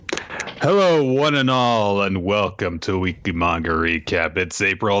Hello, one and all, and welcome to Weekly Manga Recap. It's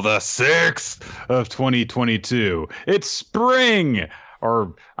April the 6th of 2022. It's spring,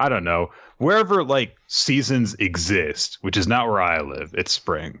 or I don't know, wherever like seasons exist, which is not where I live. It's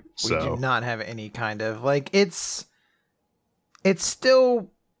spring. We do So not have any kind of like it's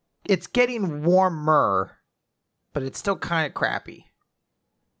getting warmer, but it's still kind of crappy.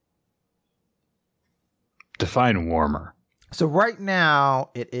 define warmer. So right now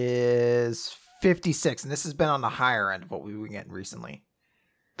it is 56, and this has been on the higher end of what we've been getting recently.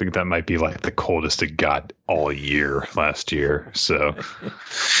 I think that might be like the coldest it got all year last year. So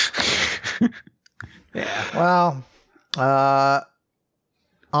Yeah. Well,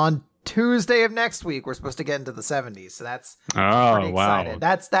 on Tuesday of next week we're supposed to get into the 70s, so that's pretty excited.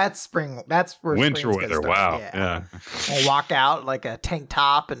 That's spring. That's where winter spring's gonna weather. start. Wow. Yeah. We'll walk out like a tank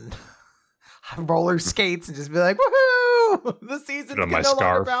top and roller skates and just be like, woohoo! The season Put on can my no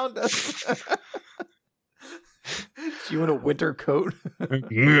longer scarf. bound us. Do you want a winter coat?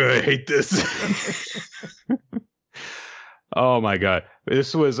 I hate this. Oh my god,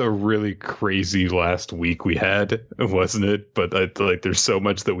 this was a really crazy last week we had, wasn't it? But like, there's so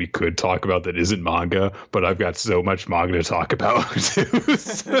much that we could talk about that isn't manga. But I've got so much manga to talk about too.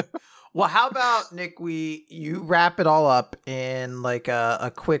 So- Well, how about, Nick, you wrap it all up in like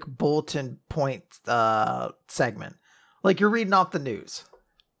a quick bulletin point segment. Like you're reading off the news.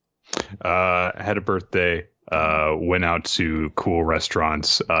 I had a birthday. Went out to cool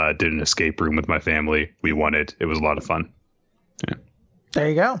restaurants. Did an escape room with my family. We won it. It was a lot of fun. Yeah. There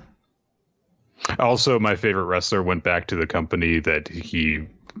you go. Also, my favorite wrestler went back to the company that he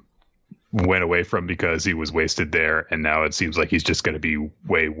went away from because he was wasted there, and now it seems like he's just going to be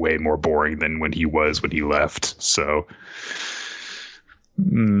way, way more boring than when he left. So,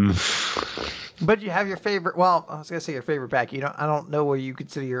 But you have your favorite. Well, I was gonna say your favorite back. I don't know where you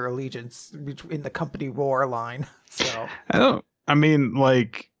consider your allegiance in the company war line. So I mean,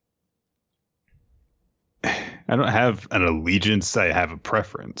 like, I don't have an allegiance. I have a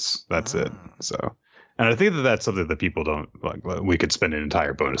preference. That's it. So, and I think that that's something that people don't like. We could spend an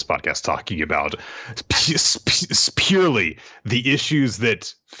entire bonus podcast talking about purely the issues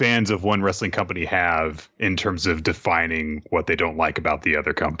that fans of one wrestling company have in terms of defining what they don't like about the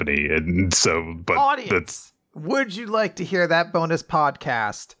other company. And so, but audience, would you like to hear that bonus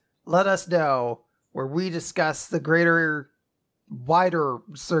podcast? Let us know, where we discuss the wider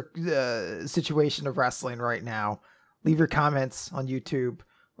situation of wrestling right now. Leave your comments on YouTube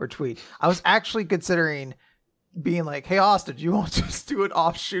or tweet. I was actually considering being like, hey, Austin, do you want to just do an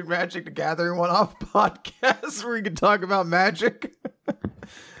offshoot Magic the Gathering one-off podcast where we can talk about Magic?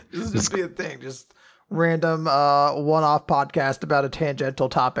 This is just be a thing. Just random one-off podcast about a tangential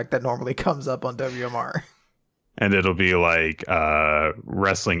topic that normally comes up on WMR. And it'll be like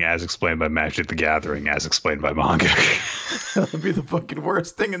wrestling as explained by Magic the Gathering, as explained by manga. That would be the fucking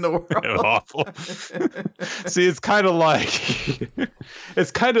worst thing in the world. Awful. See, it's kind of like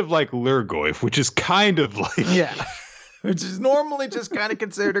Lurgoyf, which is kind of like which is normally just kind of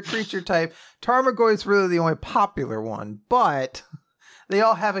considered a creature type. Tarmogoyf's really the only popular one, but they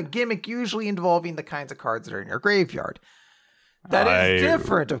all have a gimmick usually involving the kinds of cards that are in your graveyard. That is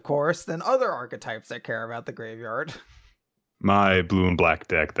different, of course, than other archetypes that care about the graveyard. My blue and black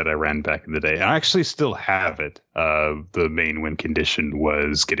deck that I ran back in the day, I actually still have it. The main win condition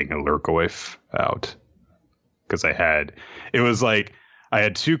was getting a Lurgoyf out. Because I had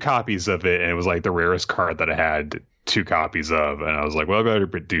two copies of it, and it was like the rarest card that I had two copies of. And I was like, well, I better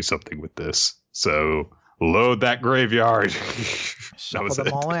do something with this. So load that graveyard. Shuffle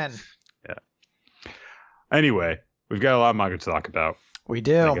them all in. Yeah. Anyway, we've got a lot of manga to talk about. We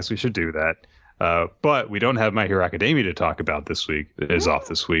do. I guess we should do that. But we don't have My Hero Academia to talk about this week. It is off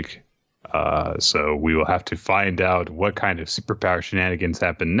this week. So we will have to find out what kind of superpower shenanigans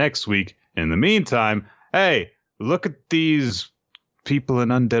happen next week. In the meantime, hey, look at these people in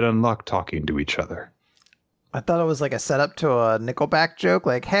Undead Unluck talking to each other. I thought it was like a setup to a Nickelback joke.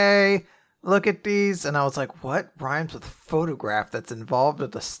 Like, hey, look at these. And I was like, what rhymes with photograph that's involved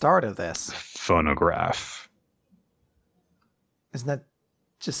at the start of this? Phonograph. Isn't that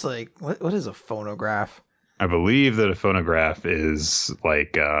just like, what is a phonograph? I believe that a phonograph is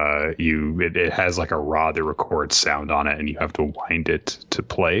like it has like a rod that records sound on it, and you have to wind it to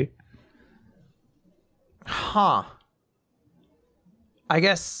play. Huh. I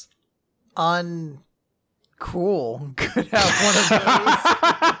guess Uncool could have one of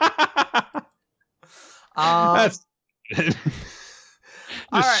those. That's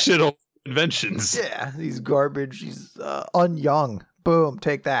just shit on inventions. Yeah, these garbage. These unyoung. Boom,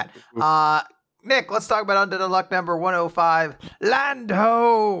 take that. Nick, let's talk about Undead Unluck number 105.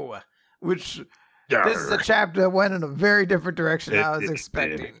 Landho! which this is a chapter that went in a very different direction than I was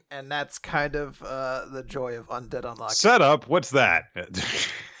expecting. And that's kind of the joy of Undead Unluck. Set up, what's that?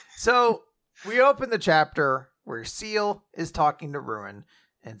 So we open the chapter where Seal is talking to Ruin.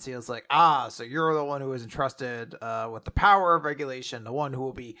 And Seal's like, so you're the one who is entrusted with the power of regulation, the one who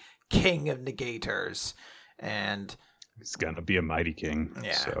will be king of negators. And he's gonna be a mighty king.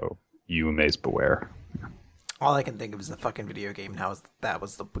 Yeah. So you mays beware. All I can think of is the fucking video game. How that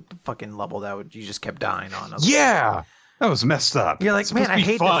was the fucking level that you just kept dying on. Yeah, that was messed up. You're like, man, I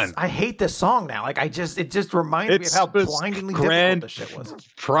hate this. I hate this song now. Like, it just reminds me of how blindingly difficult this shit was.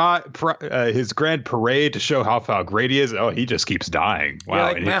 His grand parade to show how great he is. Oh, he just keeps dying.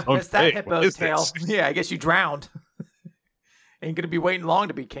 Wow, like, man, missed that hippo's tail. Yeah, I guess you drowned. Ain't gonna be waiting long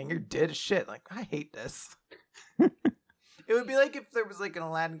to be king. You're dead as shit. Like, I hate this. It would be like if there was like an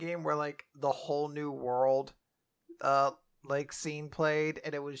Aladdin game where like the whole new world like scene played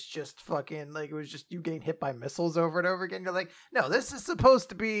and it was just fucking like it was just you getting hit by missiles over and over again. You're like, no, this is supposed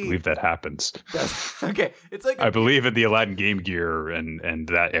to be. I believe that happens. Okay, it's like I believe in the Aladdin Game Gear and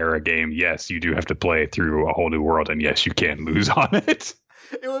that era game. Yes, you do have to play through a whole new world, and yes, you can lose on it.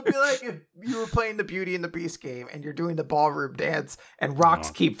 It would be like if you were playing the Beauty and the Beast game and you're doing the ballroom dance and rocks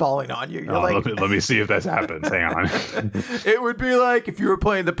keep falling on you. You're like, let me see if that happens. Hang on. It would be like if you were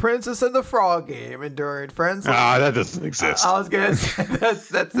playing the Princess and the Frog game and during Friends. That doesn't exist. I was gonna say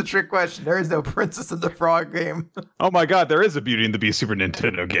that's the trick question. There is no Princess and the Frog game. Oh my God, there is a Beauty and the Beast Super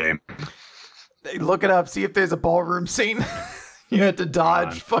Nintendo game. Look it up. See if there's a ballroom scene. You had to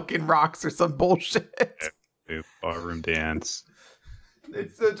dodge fucking rocks or some bullshit. Ballroom dance.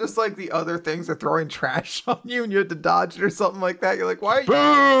 It's just like the other things are throwing trash on you and you have to dodge it or something like that. You're like, why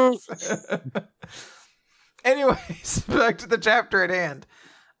are you? Anyways, back to the chapter at hand.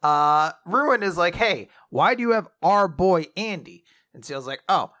 Ruin is like, hey, why do you have our boy Andy? And Seal's like,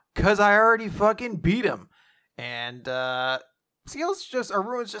 oh, because I already fucking beat him. And Ruin's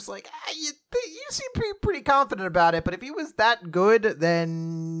just like, you seem pretty confident about it, but if he was that good,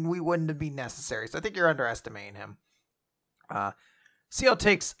 then we wouldn't be necessary. So I think you're underestimating him. Seal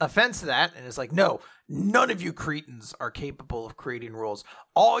takes offense to that and is like, no, none of you cretins are capable of creating rules.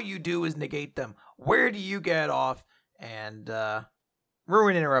 All you do is negate them. Where do you get off? And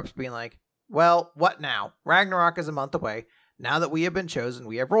Ruin interrupts, being like, well, what now? Ragnarok is a month away. Now that we have been chosen,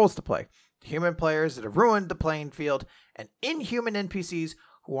 we have roles to play. Human players that have ruined the playing field and inhuman NPCs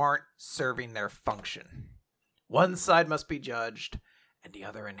who aren't serving their function. One side must be judged and the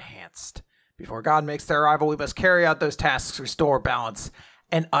other enhanced. Before God makes their arrival, we must carry out those tasks, restore balance,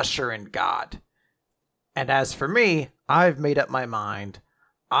 and usher in God. And as for me, I've made up my mind.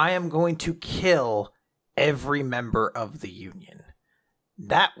 I am going to kill every member of the Union.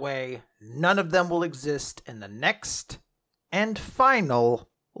 That way, none of them will exist in the next and final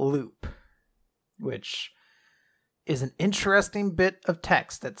loop. Which is an interesting bit of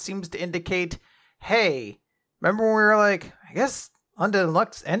text that seems to indicate, hey, remember when we were like, I guess Undead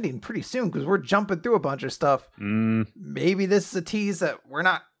Unluck's ending pretty soon because we're jumping through a bunch of stuff. Maybe this is a tease that we're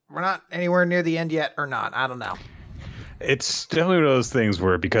not anywhere near the end yet or not. I don't know. It's definitely one of those things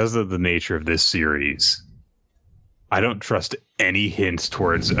where because of the nature of this series, I don't trust any hints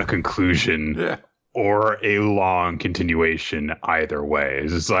towards a conclusion or a long continuation either way.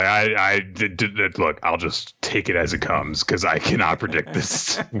 It's just like, look, I'll just take it as it comes because I cannot predict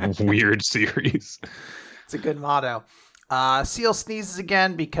this weird series. It's a good motto. Seal sneezes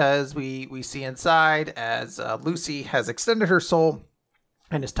again because we see inside as Lucy has extended her soul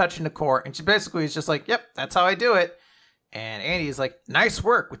and is touching the core. And she basically is just like, yep, that's how I do it. And Andy is like, nice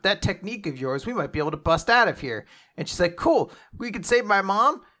work. With that technique of yours, we might be able to bust out of here. And she's like, cool, we could save my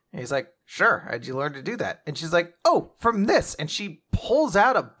mom. And he's like, sure, how'd you learn to do that? And she's like, oh, from this. And she pulls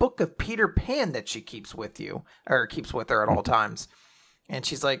out a book of Peter Pan that she keeps with her at all times. And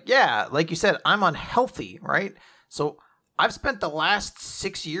she's like, yeah, like you said, I'm unhealthy, right? So I've spent the last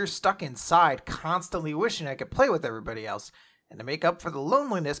 6 years stuck inside, constantly wishing I could play with everybody else. And to make up for the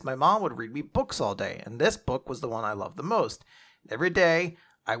loneliness, my mom would read me books all day. And this book was the one I loved the most. And every day,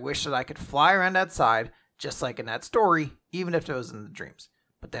 I wish that I could fly around outside, just like in that story, even if it was in the dreams.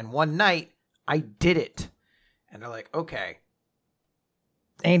 But then one night, I did it. And they're like, okay.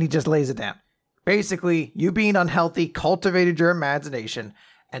 Andy just lays it down. Basically, you being unhealthy cultivated your imagination,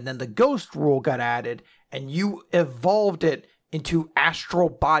 and then the ghost rule got added, and you evolved it into astral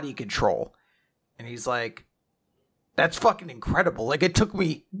body control. And he's like, that's fucking incredible. Like, it took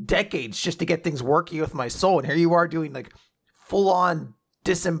me decades just to get things working with my soul, and here you are doing, like, full-on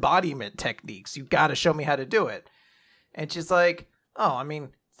disembodiment techniques. You gotta show me how to do it. And she's like, oh, I mean,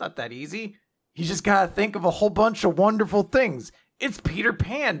 it's not that easy. You just gotta think of a whole bunch of wonderful things. it's Peter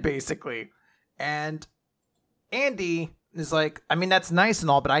Pan, basically. And Andy is like, I mean, that's nice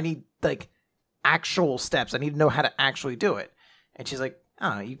and all, but I need, like, actual steps. I need to know how to actually do it. And she's like,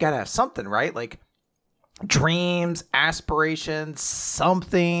 oh, you gotta have something, right? Like, dreams, aspirations,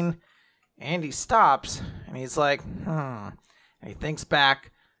 something. Andy stops, and he's like, And he thinks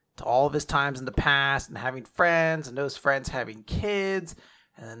back to all of his times in the past and having friends, and those friends having kids,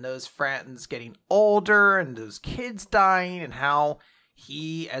 and then those friends getting older, and those kids dying, and how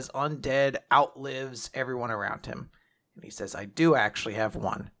he, as undead, outlives everyone around him. And he says, I do actually have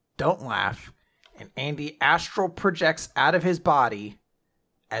one. Don't laugh. And Andy astral projects out of his body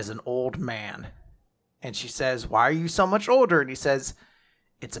as an old man. And she says, why are you so much older? And he says,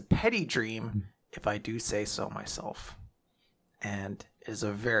 it's a petty dream, if I do say so myself. And it is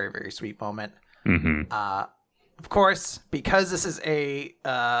a very, very sweet moment. Mm-hmm. Of course, because this is a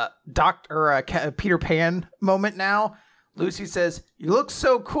Peter Pan moment now, Lucy says, you look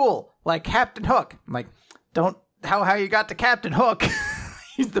so cool, like Captain Hook. I'm like, don't, how you got to Captain Hook?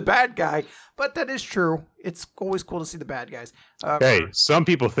 He's the bad guy. But that is true. It's always cool to see the bad guys. Hey, some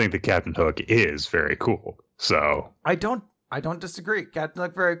people think that Captain Hook is very cool. So I don't disagree. Captain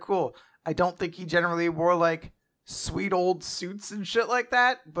Hook, very cool. I don't think he generally wore like sweet old suits and shit like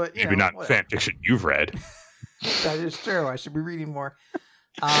that. But maybe not whatever. Fan fiction you've read. That is true. I should be reading more.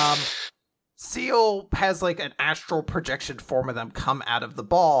 Seal has like an astral projection form of them come out of the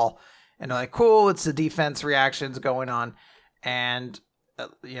ball, and they're like, cool. It's the defense reactions going on, and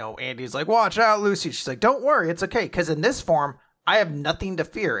Andy's like, watch out, Lucy. She's like, don't worry, it's okay, because in this form, I have nothing to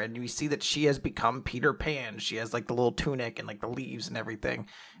fear. And we see that she has become Peter Pan. She has like the little tunic and like the leaves and everything.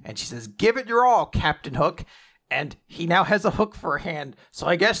 And she says, give it your all, Captain Hook. And he now has a hook for a hand. So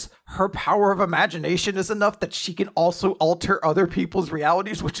I guess her power of imagination is enough that she can also alter other people's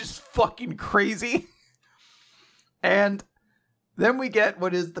realities, which is fucking crazy. And then we get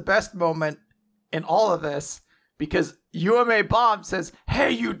what is the best moment in all of this, because UMA Bomb says,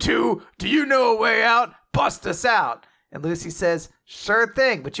 hey, you two, do you know a way out? Bust us out. And Lucy says, sure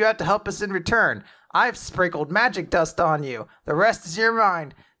thing, but you have to help us in return. I've sprinkled magic dust on you. The rest is your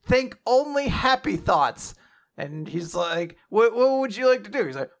mind. Think only happy thoughts. And he's like, what would you like to do?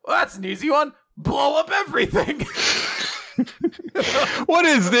 He's like, well, that's an easy one. Blow up everything. What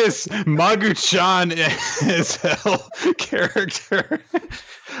is this Magu-chan as hell character?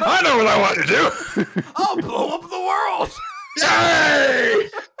 I know what I want to do. I'll blow up the world. Yay!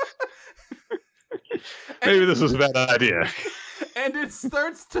 Maybe this was a bad idea. And it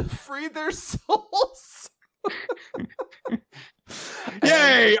starts to free their souls.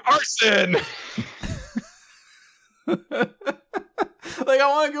 Yay! Arson! Like, I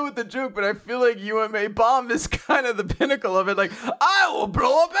want to go with the joke, but I feel like UMA Bomb is kind of the pinnacle of it. Like, I will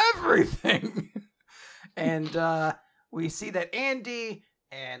blow up everything. And we see that Andy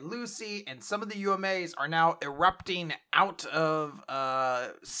and Lucy and some of the UMAs are now erupting out of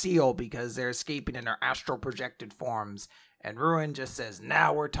Seal because they're escaping in their astral projected forms. And Ruin just says,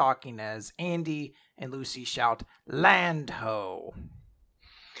 now we're talking, as Andy and Lucy shout, land ho.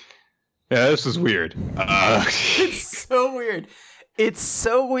 Yeah, this is weird. It's so weird. It's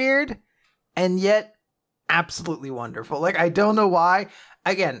so weird, and yet absolutely wonderful. Like, I don't know why.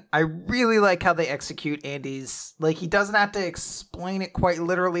 Again, I really like how they execute Andy's, like, he doesn't have to explain it quite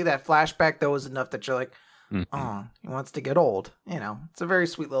literally. That flashback, though, is enough that you're like, oh, he wants to get old. It's a very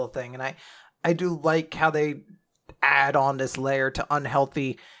sweet little thing. And I do like how they add on this layer to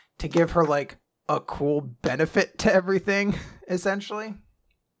unhealthy to give her, like, a cool benefit to everything, essentially.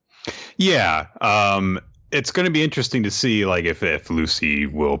 Yeah. It's going to be interesting to see, like, if Lucy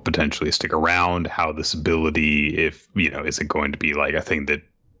will potentially stick around, how this ability, is it going to be like a thing that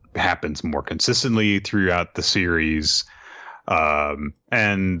happens more consistently throughout the series?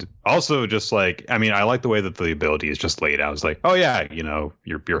 And also just like, I mean, I like the way that the ability is just laid out. It's like, oh yeah,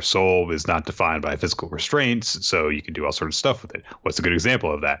 your soul is not defined by physical restraints, so you can do all sorts of stuff with it. What's a good example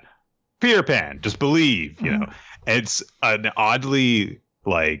of that? Peter Pan, just believe, It's an oddly,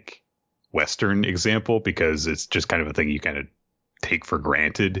 like, Western example, because it's just kind of a thing you kind of take for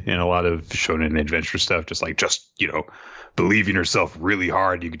granted in a lot of shonen adventure stuff. Just believe in yourself really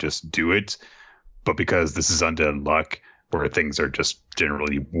hard, you could just do it. But because this is Undead Luck, where things are just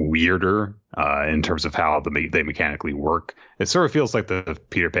generally weirder in terms of how they mechanically work, it sort of feels like the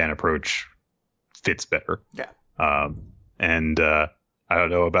Peter Pan approach fits better. Yeah. And I don't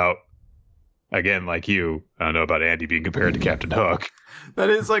know about, again, like you, I don't know about Andy being compared to Captain Hook. That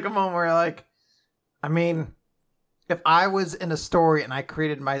is like a moment where, like, I mean, if I was in a story and I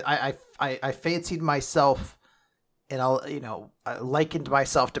created I fancied myself and I likened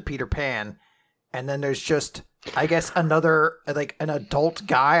myself to Peter Pan, and then there's just, I guess, another, like, an adult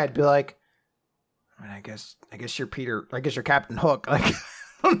guy, I'd be like, I guess you're Peter. I guess you're Captain Hook. Like,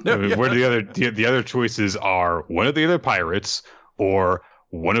 I don't know. I mean, what are the other choices are one of the other pirates or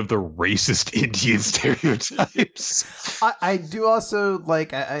one of the racist Indian stereotypes. I do also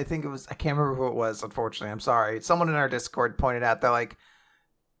like. I think it was. I can't remember who it was. Unfortunately, I'm sorry. Someone in our Discord pointed out that, like,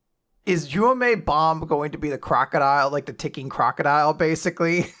 is Yuame Bomb going to be the crocodile, like the ticking crocodile,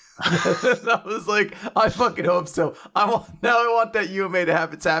 basically? I was like, I fucking hope so. I want that Yuame to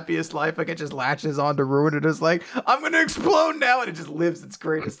have its happiest life. Like, it just latches onto Ruin and is like, I'm gonna explode now, and it just lives its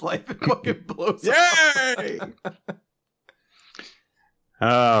greatest life and fucking blows up. Yay!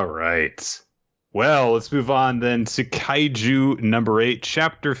 All right. Well, let's move on then to Kaiju number 8,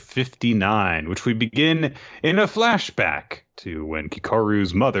 chapter 59, which we begin in a flashback to when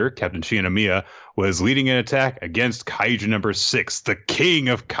Kikoru's mother, Captain Shinomiya, was leading an attack against Kaiju number 6, the king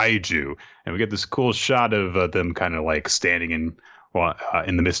of Kaiju. And we get this cool shot of them kind of like standing in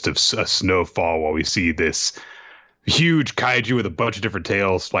the midst of a snowfall while we see this huge Kaiju with a bunch of different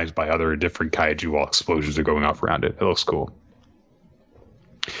tails flanked by other different Kaiju while explosions are going off around it. It looks cool.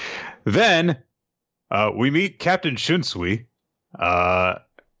 Then we meet Captain Shunsui.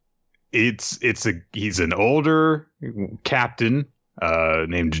 He's an older captain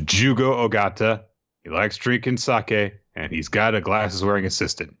named Jugo Ogata. He likes drinking sake, and he's got a glasses-wearing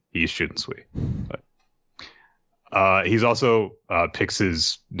assistant. He's Shunsui. But he's also picks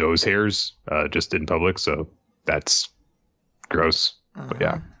his nose hairs just in public, so that's gross. But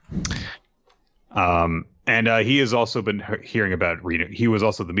yeah. And he has also been hearing about Reno. He was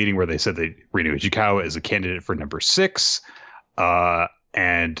also at the meeting where they said that Reno Ichikawa is a candidate for number 6.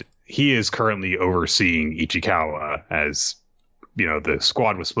 And he is currently overseeing Ichikawa as, the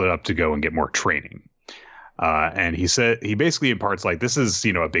squad was split up to go and get more training. And he basically imparts like, this is,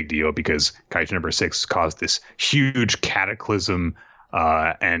 a big deal because Kaiju number 6 caused this huge cataclysm.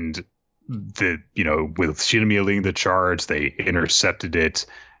 And with Shinomiya leading the charge, they intercepted it.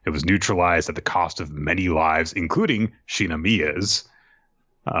 It was neutralized at the cost of many lives, including Shinomiya's.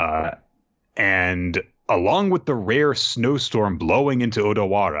 And along with the rare snowstorm blowing into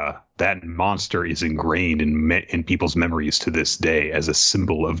Odawara, that monster is ingrained in people's memories to this day as a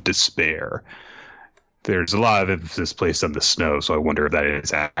symbol of despair. There's a lot of emphasis placed on the snow, so I wonder if that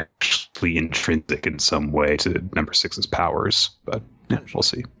is actually intrinsic in some way to number 6's powers. But we'll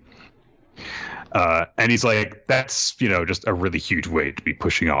see. And he's like, that's, just a really huge weight to be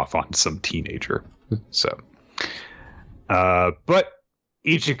pushing off on some teenager. So, but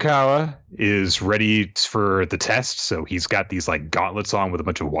Ichikawa is ready for the test. So he's got these like gauntlets on with a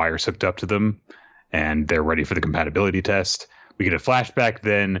bunch of wires hooked up to them, and they're ready for the compatibility test. We get a flashback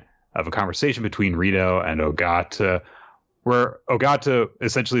then of a conversation between Reno and Ogata, where Ogata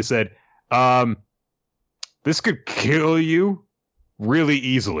essentially said, this could kill you really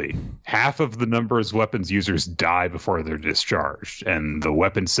easily. Half of the number's weapons users die before they're discharged. And the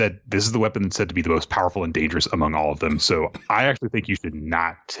weapon this is the weapon that's said to be the most powerful and dangerous among all of them. So I actually think you should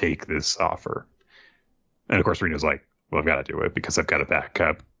not take this offer. And of course, Reno's like, well, I've got to do it because I've got to back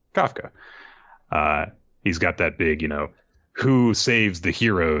up Kafka. He's got that big, who saves the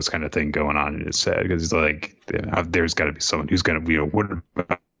heroes kind of thing going on in his head. Because he's like, there's got to be someone who's going to, what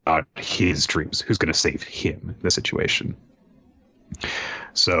about his dreams? Who's going to save him in the situation?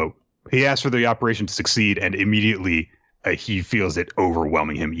 So he asks for the operation to succeed, and immediately he feels it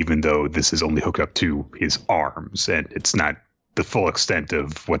overwhelming him, even though this is only hooked up to his arms, and it's not the full extent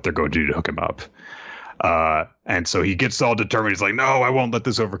of what they're going to do to hook him up. And so he gets all determined. He's like, no, I won't let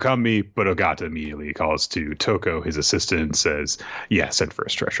this overcome me. But Ogata immediately calls to Toko, his assistant, and says, yeah, send for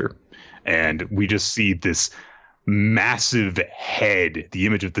his treasure. And we just see this massive head, the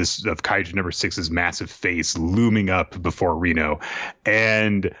image of Kaiju number 6's massive face looming up before Reno,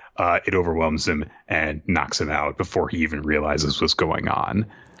 and it overwhelms him and knocks him out before he even realizes what's going on.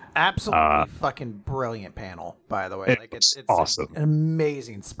 Absolutely fucking brilliant panel, by the way. Like it's awesome. An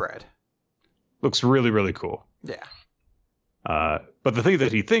amazing spread. Looks really, really cool. Yeah. But the thing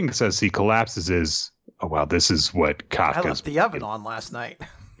that he thinks as he collapses is, oh wow, this is what Kafka's. I left the oven on last night.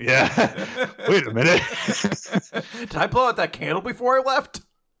 Yeah. Wait a minute. Did I blow out that candle before I left?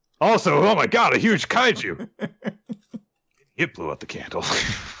 Also, oh my god, a huge kaiju. It blew out the candle.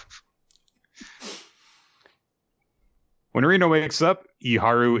 When Reno wakes up,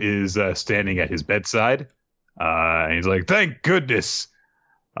 Iharu is standing at his bedside. And he's like, thank goodness.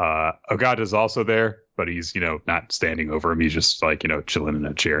 Ogata's also there, but he's, not standing over him. He's just like, chilling in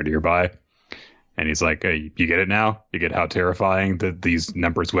a chair nearby. And he's like, hey, you get it now? You get how terrifying these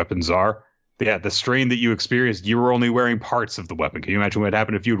numbers weapons are? Yeah, the strain that you experienced, you were only wearing parts of the weapon. Can you imagine what would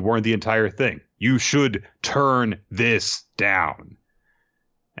happen if you had worn the entire thing? You should turn this down.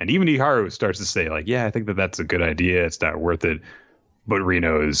 And even Iharu starts to say, like, yeah, I think that's a good idea. It's not worth it. But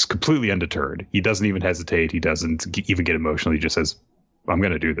Reno is completely undeterred. He doesn't even hesitate. He doesn't even get emotional. He just says, I'm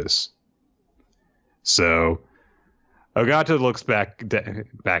going to do this. So Ogata looks back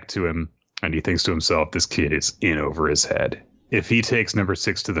to him, and he thinks to himself, this kid is in over his head. If he takes number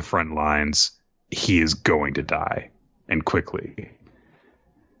 6 to the front lines, he is going to die, and quickly.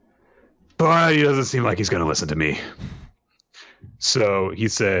 But he doesn't seem like he's going to listen to me. So he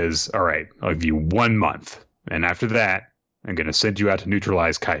says, all right, I'll give you 1 month. And after that, I'm going to send you out to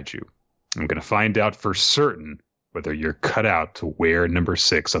neutralize Kaiju. I'm going to find out for certain whether you're cut out to wear number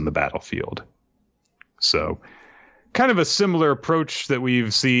 6 on the battlefield. So kind of a similar approach that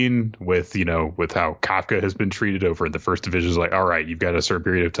we've seen with, with how Kafka has been treated over in the first division. Is like, all right, you've got a certain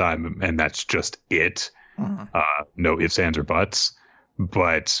period of time and that's just it. Mm-hmm. No ifs, ands, or buts.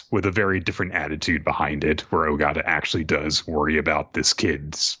 But with a very different attitude behind it, where Ogata actually does worry about this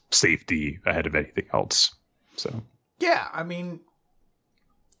kid's safety ahead of anything else. So, yeah, I mean,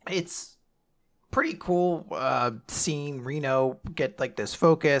 it's pretty cool seeing Reno get like this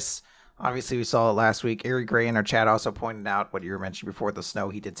focus. Obviously, we saw it last week. Ari Gray in our chat also pointed out what you were mentioning before, the snow.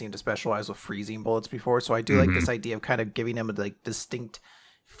 He did seem to specialize with freezing bullets before. So I do like this idea of kind of giving him a like distinct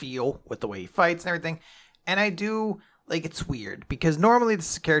feel with the way he fights and everything. And I do... like, it's weird because normally this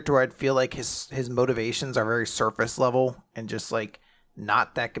is a character where I'd feel like his motivations are very surface level and just like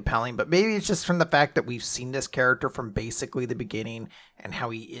not that compelling. But maybe it's just from the fact that we've seen this character from basically the beginning and how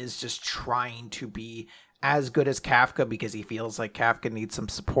he is just trying to be as good as Kafka because he feels like Kafka needs some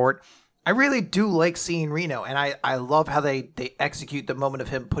support. I really do like seeing Reno, and I love how they execute the moment of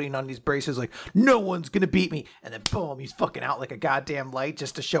him putting on these braces like, no one's going to beat me. And then boom, he's fucking out like a goddamn light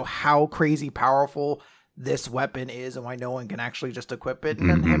just to show how crazy powerful this weapon is and why no one can actually just equip it. And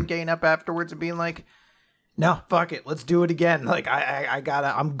then him getting up afterwards and being like, no, fuck it, let's do it again. Like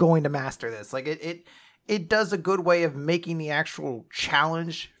I'm going to master this. Like it does a good way of making the actual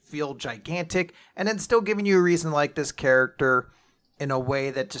challenge feel gigantic and then still giving you a reason to like this character in a way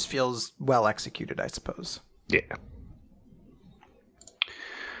that just feels well executed, I suppose. Yeah.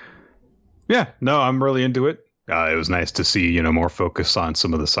 Yeah, no, I'm really into it. It was nice to see, more focus on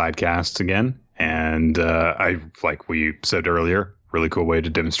some of the side casts again. And I, like we said earlier, really cool way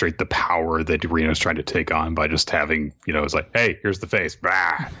to demonstrate the power that Reno's trying to take on by just having, it's like, hey, here's the face.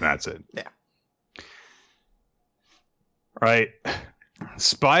 Bah, that's it. Yeah. Right.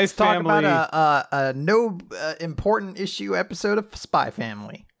 Spy Let's Family. Talk about a no important issue episode of Spy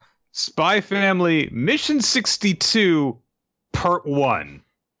Family. Spy Family Mission 62 Part 1.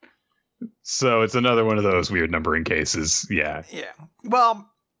 So it's another one of those weird numbering cases. Yeah. Yeah. Well,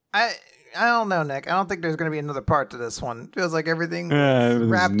 I don't know, Nick. I don't think there's going to be another part to this one. Feels like everything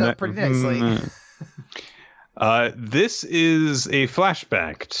wrapped up pretty nicely. This is a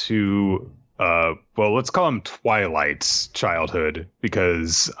flashback to, let's call him Twilight's childhood,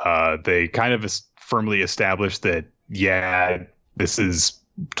 because they kind of firmly established that, yeah, this is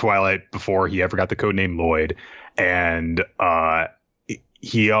Twilight before he ever got the codename Lloyd. And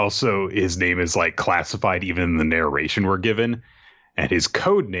he also, his name is like classified even in the narration we're given. And his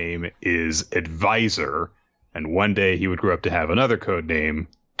code name is Advisor. And one day he would grow up to have another code name,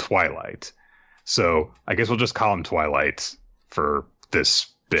 Twilight. So I guess we'll just call him Twilight for this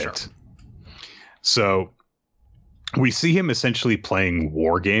bit. Sure. So we see him essentially playing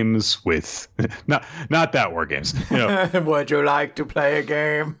war games with not that war games. Would you like to play a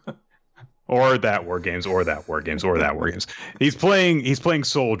game? Or that war games, or that war games, or that war games. He's playing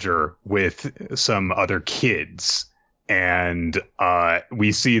soldier with some other kids. And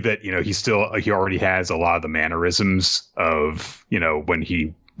we see that, he already has a lot of the mannerisms of, when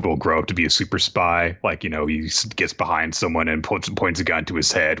he will grow up to be a super spy. Like, he gets behind someone and points a gun to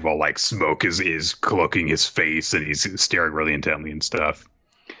his head while like smoke is cloaking his face and he's staring really intently and stuff.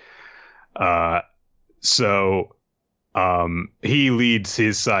 So he leads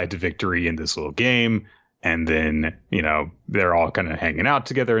his side to victory in this little game. And then, they're all kind of hanging out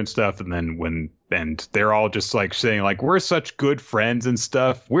together and stuff. And then and they're all just like saying like, we're such good friends and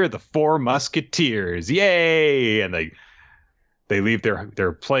stuff. We're the Four Musketeers. Yay. And they leave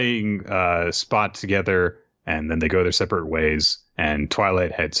their playing spot together. And then they go their separate ways. And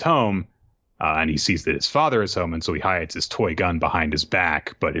Twilight heads home and he sees that his father is home. And so he hides his toy gun behind his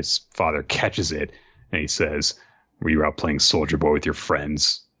back. But his father catches it. And he says, "Were you out playing Soldier Boy with your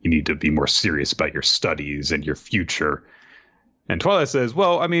friends? You need to be more serious about your studies and your future." And Twilight says,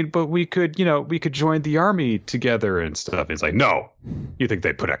 well, I mean, but we could join the army together and stuff. He's like, no, you think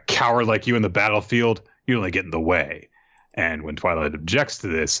they put a coward like you in the battlefield? You only get in the way. And when Twilight objects to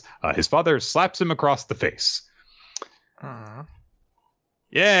this, his father slaps him across the face.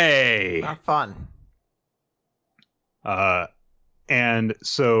 Yay! Not fun. And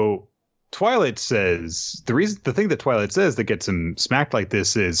so Twilight says, the thing that Twilight says that gets him smacked like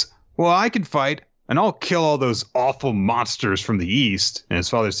this is, well, I can fight. And I'll kill all those awful monsters from the east. And his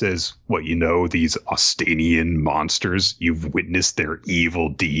father says, what, these Austanian monsters? You've witnessed their evil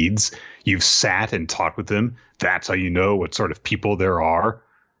deeds. You've sat and talked with them. That's how you know what sort of people there are.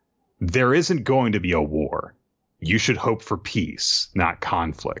 There isn't going to be a war. You should hope for peace, not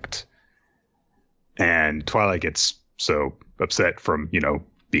conflict. And Twilight gets so upset from,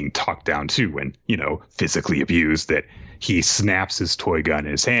 being talked down to and, physically abused that he snaps his toy gun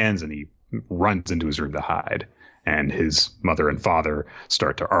in his hands and he runs into his room to hide, and his mother and father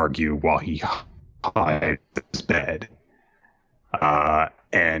start to argue while he hides his bed.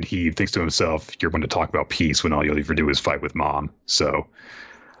 And he thinks to himself, you're going to talk about peace when all you'll ever do is fight with mom. So,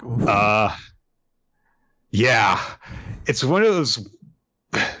 yeah, it's one of those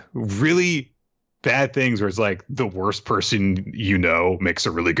really bad things where it's like the worst person makes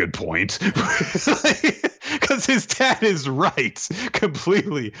a really good point. Because his dad is right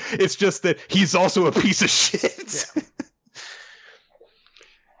completely. It's just that he's also a piece of shit. Yeah.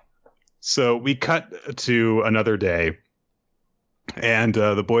 So we cut to another day, and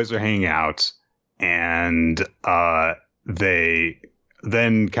the boys are hanging out, and they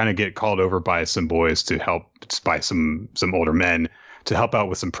then kind of get called over by some boys to help, by some older men to help out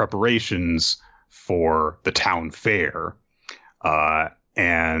with some preparations for the town fair.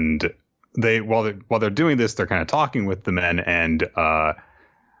 And they, while they're doing this, they're kind of talking with the men, and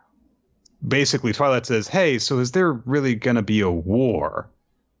basically Twilight says, hey, so is there really going to be a war?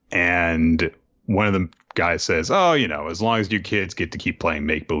 And one of the guys says, oh, as long as you kids get to keep playing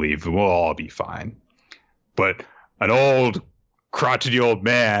make-believe, we'll all be fine. But an old, crotchety old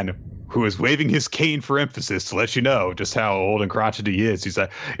man who is waving his cane for emphasis to let you know just how old and crotchety he is. He's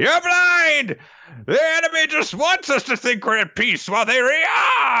like, you're blind! The enemy just wants us to think we're at peace while they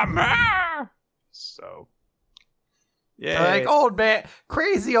rearm! So, yeah. Like, old man,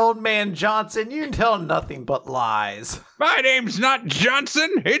 crazy old man Johnson, you tell nothing but lies. My name's not Johnson,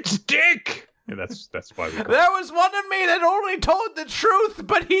 it's Dick! Yeah, that's why we call There was one of me that only told the truth,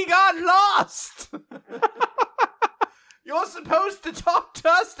 but he got lost! You're supposed to talk to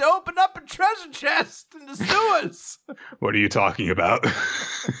us to open up a treasure chest in the sewers. What are you talking about?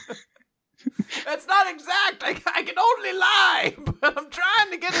 That's not exact. I can only lie, but I'm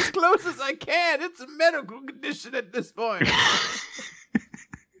trying to get as close as I can. It's a medical condition at this point.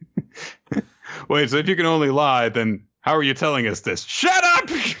 Wait, so if you can only lie, then how are you telling us this? Shut up!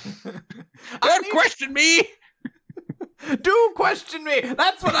 Don't question me! Do question me.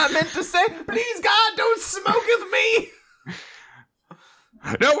 That's what I meant to say. Please, God, don't smoke with me.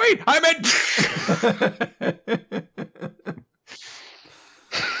 No, wait, I meant...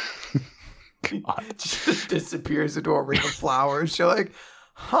 God. Just disappears into a ring of flowers. You're like,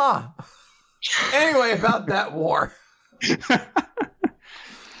 huh. Anyway, about that war.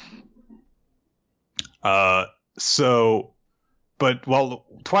 But while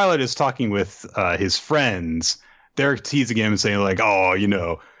Twilight is talking with his friends, they're teasing him and saying like, oh,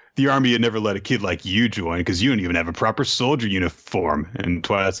 the army had never let a kid like you join because you don't even have a proper soldier uniform. And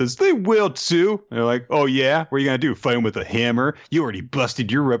Twilight says, they will too. And they're like, oh yeah? What are you going to do? Fight him with a hammer? You already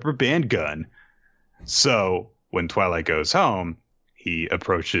busted your rubber band gun. So when Twilight goes home, he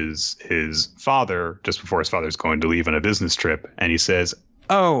approaches his father just before his father's going to leave on a business trip. And he says,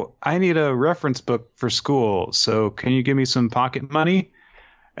 oh, I need a reference book for school. So can you give me some pocket money?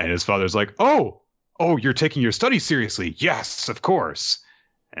 And his father's like, oh, you're taking your studies seriously. Yes, of course.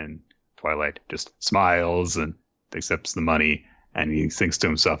 And Twilight just smiles and accepts the money, and he thinks to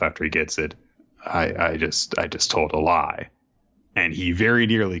himself after he gets it, I just told a lie. And he very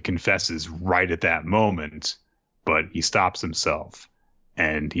nearly confesses right at that moment, but he stops himself,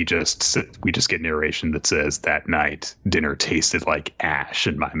 and we just get narration that says, that night dinner tasted like ash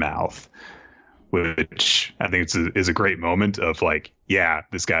in my mouth, which I think is a great moment of like, yeah,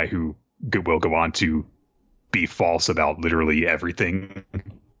 this guy who will go on to be false about literally everything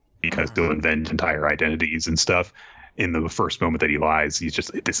because he'll invent entire identities and stuff. In the first moment that he lies, he's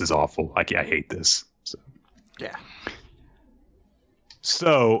just, this is awful. I hate this. So. Yeah.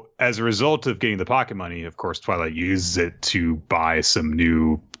 So as a result of getting the pocket money, of course, Twilight uses it to buy some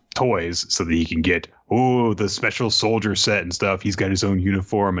new toys so that he can get, the special soldier set and stuff. He's got his own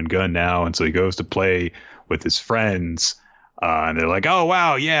uniform and gun now. And so he goes to play with his friends. And they're like, oh,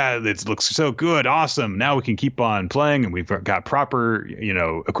 wow, yeah, it looks so good. Awesome. Now we can keep on playing and we've got proper,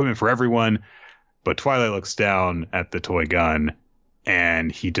 equipment for everyone. But Twilight looks down at the toy gun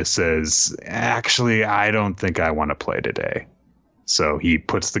and he just says, actually, I don't think I want to play today. So he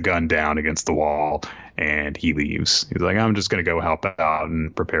puts the gun down against the wall and he leaves. He's like, I'm just going to go help out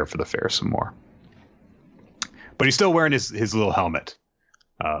and prepare for the fair some more. But he's still wearing his little helmet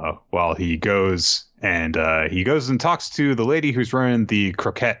while he goes and talks to the lady who's running the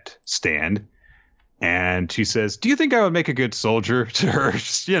croquette stand. And she says, do you think I would make a good soldier? To her,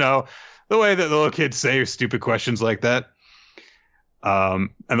 just, the way that the little kids say stupid questions like that. And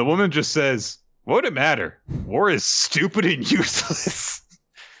the woman just says, what would it matter? War is stupid and useless.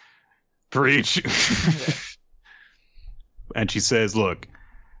 Preach. And she says, look,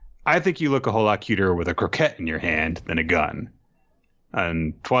 I think you look a whole lot cuter with a croquette in your hand than a gun.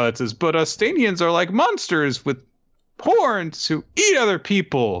 And Twilight says, but Ostanians are like monsters with horns who eat other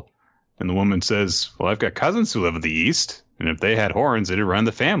people. And the woman says, well, I've got cousins who live in the East, and if they had horns, it'd run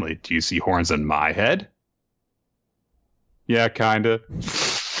the family. Do you see horns on my head? Yeah, kinda.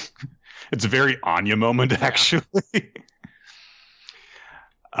 It's a very Anya moment, actually.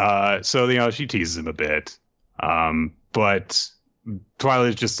 So, she teases him a bit. But Twilight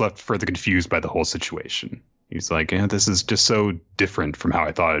is just left further confused by the whole situation. He's like, this is just so different from how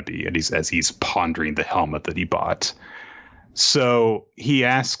I thought it'd be. And as he's pondering the helmet that he bought. So he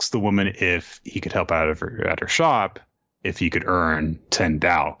asks the woman if he could help out at her shop, if he could earn 10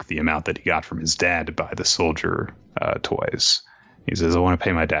 Dauk, the amount that he got from his dad to buy the soldier toys. He says, I want to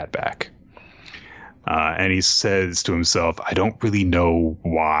pay my dad back. And he says to himself, I don't really know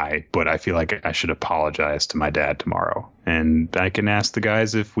why, but I feel like I should apologize to my dad tomorrow. And I can ask the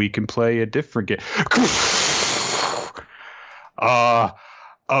guys if we can play a different game.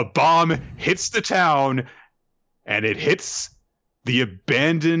 A bomb hits the town, and it hits the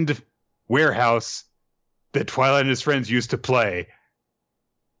abandoned warehouse that Twilight and his friends used to play.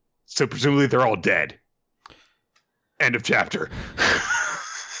 So presumably they're all dead. End of chapter.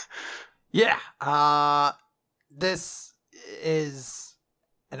 Yeah. This is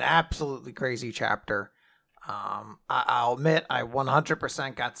an absolutely crazy chapter. I'll admit I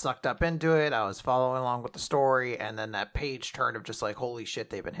 100% got sucked up into it. I was following along with the story, and then that page turn of just like, holy shit,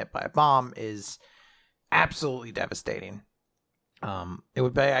 they've been hit by a bomb is absolutely devastating. It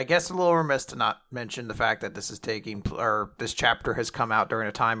would be, I guess, a little remiss to not mention the fact that this chapter has come out during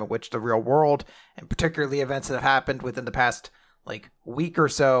a time in which the real world, and particularly events that have happened within the past week or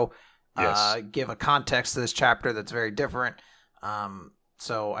so, give a context to this chapter that's very different.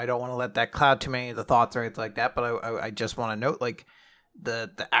 So I don't want to let that cloud too many of the thoughts or anything like that, but I just want to note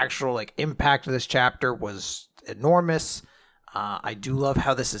the actual impact of this chapter was enormous. I do love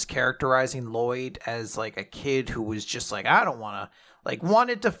how this is characterizing Lloyd as a kid who was just I don't want to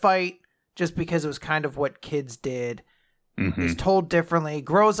wanted to fight just because it was kind of what kids did. Mm-hmm. He's told differently,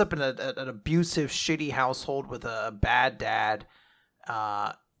 grows up in an abusive, shitty household with a bad dad,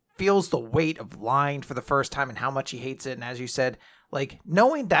 feels the weight of lying for the first time and how much he hates it. And as you said,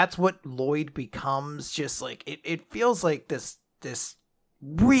 knowing that's what Lloyd becomes, just it feels like this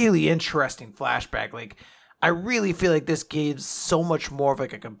really interesting flashback. I really feel like this gives so much more of a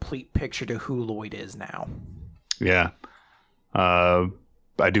complete picture to who Lloyd is now. Yeah.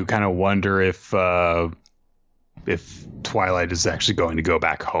 I do kind of wonder if Twilight is actually going to go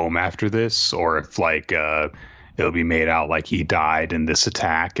back home after this, or if it'll be made out like he died in this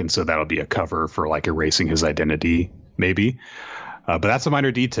attack, and so that'll be a cover for erasing his identity, maybe. But that's a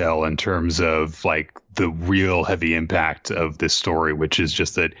minor detail in terms of the real heavy impact of this story, which is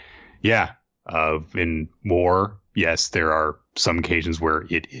just that, in war, yes, there are some occasions where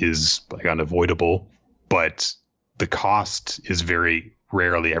it is unavoidable, but the cost is very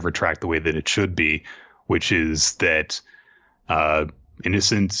rarely ever tracked the way that it should be, which is that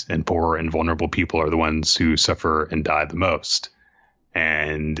innocent and poor and vulnerable people are the ones who suffer and die the most.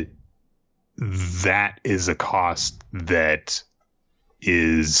 And that is a cost that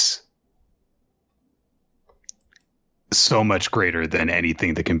is so much greater than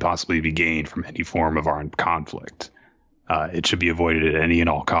anything that can possibly be gained from any form of armed conflict. It should be avoided at any and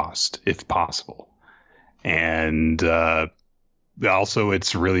all cost, if possible. And also,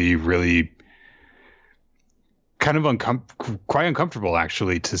 it's really, really kind of quite uncomfortable,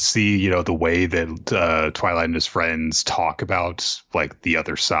 actually, to see, the way that Twilight and his friends talk about the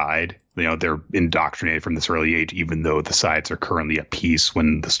other side. They're indoctrinated from this early age, even though the sides are currently at peace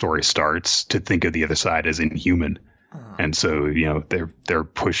when the story starts, to think of the other side as inhuman. And so, they're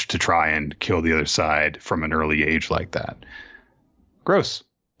pushed to try and kill the other side from an early age like that. Gross.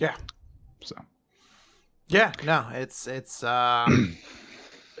 Yeah. So. Yeah, no, it's a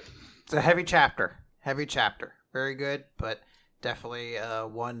heavy chapter. Heavy chapter. Very good, but definitely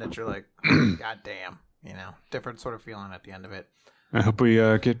one that you're like, oh, God damn, different sort of feeling at the end of it. I hope we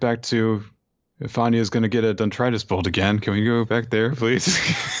get back to if Anya's going to get a Detritus bolt again. Can we go back there, please?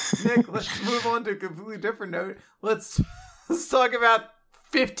 Nick, let's move on to a completely different note. Let's talk about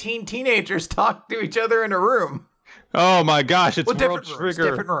 15 teenagers talk to each other in a room. Oh my gosh, it's World Trigger.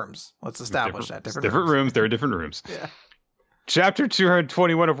 Different rooms. Let's establish that. Different rooms. There are different rooms. Yeah. Chapter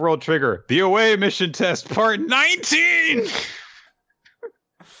 221 of World Trigger, the away mission test, part 19.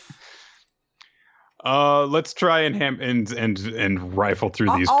 Let's try and rifle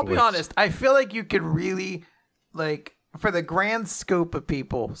through these. I'll be honest. I feel like you could really, like, for the grand scope of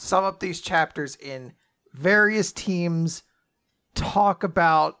people, sum up these chapters in various teams talk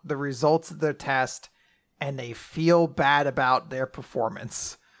about the results of their test, and they feel bad about their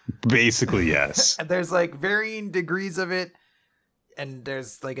performance. Basically, yes. And there's like varying degrees of it, and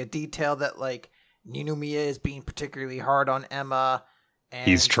there's like a detail that like Ninomiya is being particularly hard on Emma. And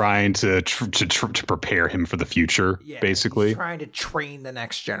he's trying to prepare him for the future, basically. He's trying to train the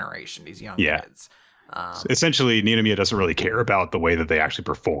next generation, these young kids. Essentially, Ninomiya doesn't really care about the way that they actually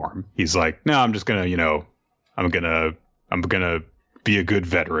perform. He's like, no, I'm just gonna, I'm gonna be a good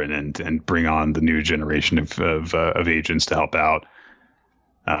veteran and bring on the new generation of agents to help out.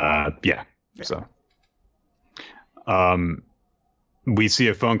 So, we see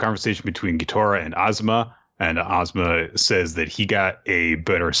a phone conversation between Gitora and Azuma. And Azuma says that he got a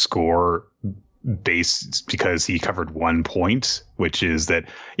better score based because he covered 1 point, which is that,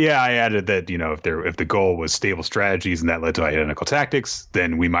 I added that, if the goal was stable strategies and that led to identical tactics,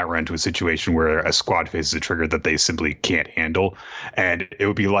 then we might run into a situation where a squad faces a trigger that they simply can't handle. And it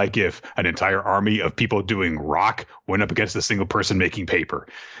would be like if an entire army of people doing rock went up against a single person making paper.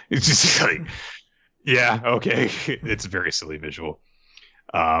 It's just like, yeah, okay. It's a very silly visual.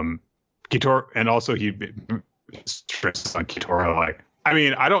 Kitora, and also he stresses on Kitora, like, I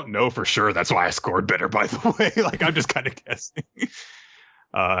mean, I don't know for sure. That's why I scored better, by the way. Like, I'm just kind of guessing.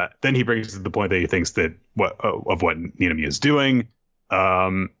 Then he brings to the point that he thinks that what Ninomiya is doing.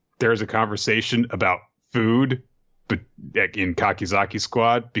 There's a conversation about food in Kakizaki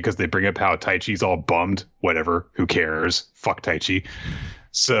squad because they bring up how Taichi's all bummed. Whatever, who cares? Fuck Taichi.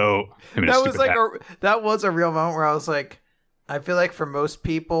 So I mean, that was a real moment where I was like, I feel like for most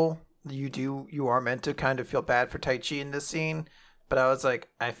people, you are meant to kind of feel bad for Taichi in this scene. But I was like,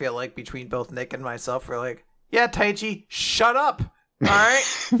 I feel like between both Nick and myself, we're like, yeah, Taichi, shut up. All right?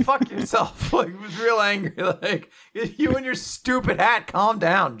 Fuck yourself. Like, it was real angry. Like, you and your stupid hat, calm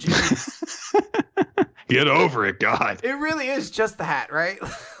down. Jeez. Get over it, God. It really is just the hat, right?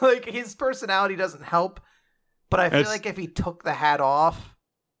 Like, his personality doesn't help. But I feel like if he took the hat off,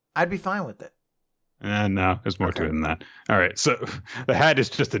 I'd be fine with it. No, there's more to it than that. All right, so the hat is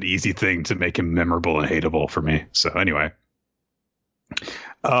just an easy thing to make him memorable and hateable for me. So anyway.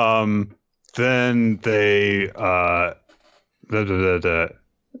 Then they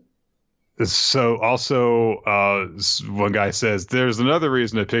so also one guy says there's another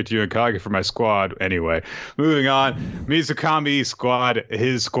reason I picked you and Kage for my squad. Anyway, moving on. Mizukami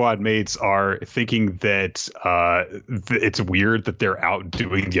his squad mates are thinking that it's weird that they're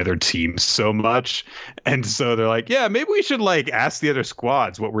outdoing the other teams so much, and so they're like, yeah, maybe we should like ask the other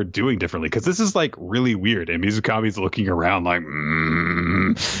squads what we're doing differently because this is like really weird. And Mizukami's looking around like,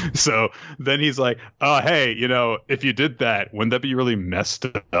 So then he's like, oh hey, if you did that, wouldn't that be really messed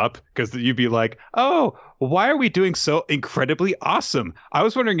up? Because you'd be like, oh, why are we doing so incredibly awesome? I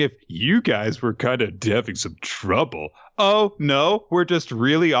was wondering if you guys were kind of having some trouble. Oh, no, we're just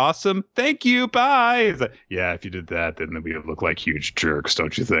really awesome. Thank you. Bye. It's like, yeah, if you did that, then we would look like huge jerks,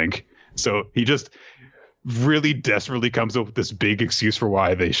 don't you think? So he just really desperately comes up with this big excuse for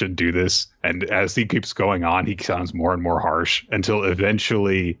why they should do this. And as he keeps going on, he sounds more and more harsh until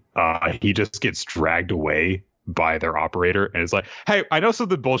eventually he just gets dragged away by their operator and it's like, hey, I know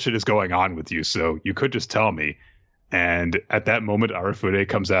something bullshit is going on with you, so you could just tell me. And at that moment, Arafude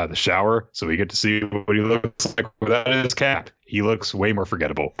comes out of the shower, so we get to see what he looks like without his cap. He looks way more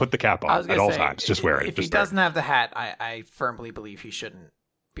forgettable. Put the cap on at all times. Just wear it. If he doesn't have the hat, I firmly believe he shouldn't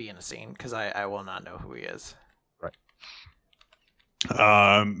be in a scene because I will not know who he is. Right.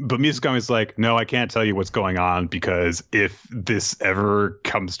 But Mizukami's like, no, I can't tell you what's going on because if this ever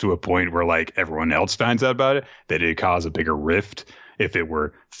comes to a point where like everyone else finds out about it, that it'd cause a bigger rift. If it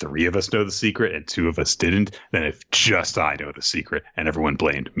were 3 of us know the secret and 2 of us didn't, then if just I know the secret and everyone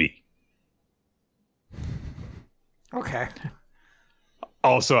blamed me. Okay.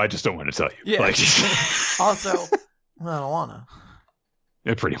 Also, I just don't want to tell you. Yeah. Like, also, I don't wanna.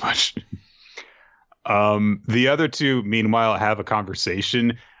 Yeah, pretty much. The other two, meanwhile, have a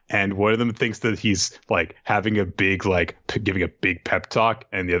conversation, and one of them thinks that he's like having a big, like giving a big pep talk,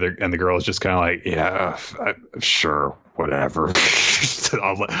 and the girl is just kind of like, yeah, sure, whatever.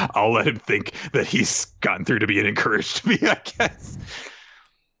 I'll let him think that he's gotten through to being encouraged to me, I guess.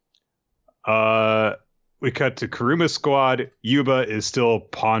 We cut to Kuruma Squad. Yuba is still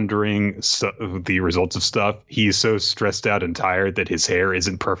pondering the results of stuff. He's so stressed out and tired that his hair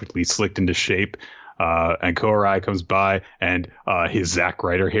isn't perfectly slicked into shape. And Korai comes by, and his Zack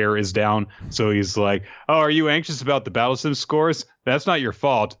Ryder hair is down. So he's like, "Oh, are you anxious about the Battle Sim scores? That's not your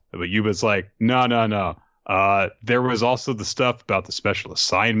fault." But Yuba's like, "No, no, no. There was also the stuff about the special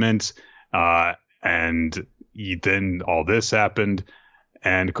assignment, and then all this happened."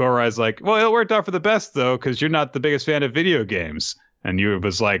 And Korai's like, "Well, it worked out for the best, though, because you're not the biggest fan of video games." And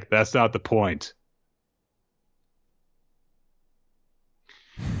Yuba's like, "That's not the point."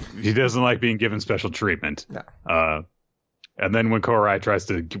 He doesn't like being given special treatment. No. And then when Korai tries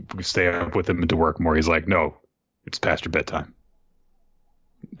to stay up with him and to work more, he's like, "No, it's past your bedtime."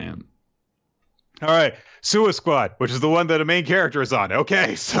 Man. All right. Suwa Squad, which is the one that a main character is on.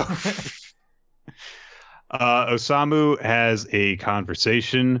 Okay, so Osamu has a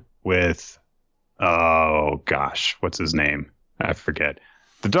conversation with, oh gosh, what's his name? I forget.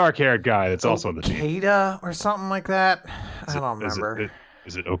 The dark-haired guy that's also on the team. Okita or something like that? I don't remember.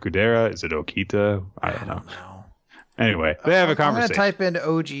 Is it Okudera? Is it Okita? I don't know. Anyway, they have a conversation. I'm going to type in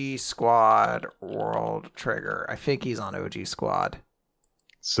OG Squad World Trigger. I think he's on OG Squad.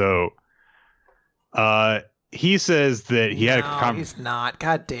 So, he says that he had a conversation. He's not.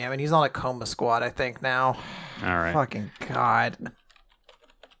 God damn it. He's on a Coma Squad, I think, now. All right. Fucking God.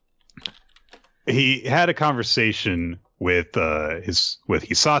 He had a conversation with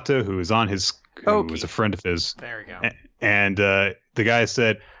Hisato, who was on his, who was a friend of his. There we go. And the guy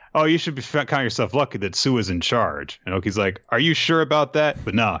said, "Oh, you should be count yourself lucky that Suwa's in charge." And Oki's like, "Are you sure about that?"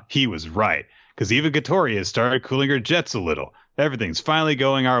 But nah, he was right. Because Eva Gattori has started cooling her jets a little. Everything's finally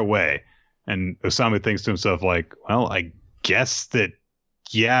going our way. And Osamu thinks to himself, like, well, I guess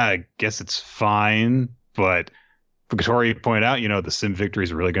it's fine. But Gattori pointed out, the sim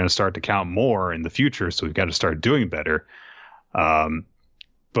victories are really going to start to count more in the future. So we've got to start doing better.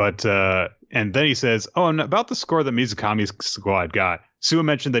 And then he says, "Oh, and about the score that Mizukami's squad got, Suwa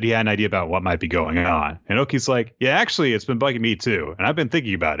mentioned that he had an idea about what might be going on." And Oki's like, "Yeah, actually, it's been bugging me too. And I've been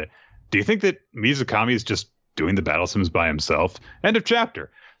thinking about it. Do you think that Mizukami is just doing the battle sims by himself?" End of chapter.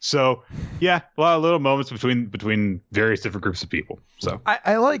 So, yeah, a lot of little moments between various different groups of people. So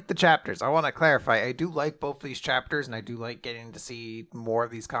I like the chapters. I want to clarify. I do like both these chapters, and I do like getting to see more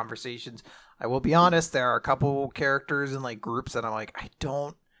of these conversations. I will be honest, there are a couple characters and like groups that I'm like, I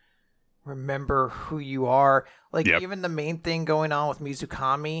don't remember who you are. Like, even the main thing going on with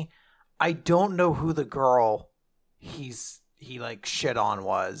Mizukami, I don't know who the girl he like shit on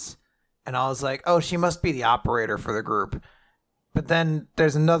was. And I was like, oh, she must be the operator for the group. But then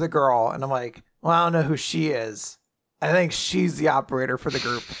there's another girl, and I'm like, well, I don't know who she is. I think she's the operator for the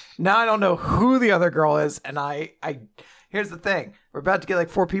group. Now I don't know who the other girl is, and I here's the thing. We're about to get like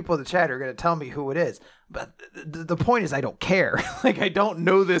 4 people in the chat who are going to tell me who it is. But the point is I don't care. Like, I don't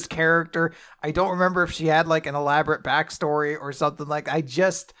know this character. I don't remember if she had like an elaborate backstory or something like I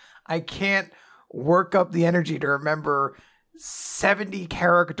can't work up the energy to remember 70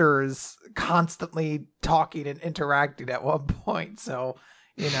 characters constantly talking and interacting at one point. So,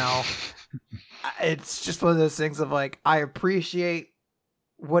 it's just one of those things of like, I appreciate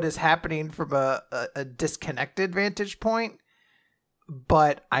what is happening from a disconnected vantage point,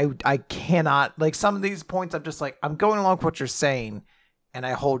 but I cannot, like, some of these points I'm just like, I'm going along with what you're saying, and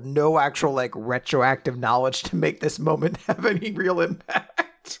I hold no actual like retroactive knowledge to make this moment have any real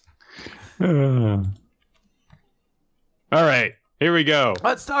impact. All right, here we go.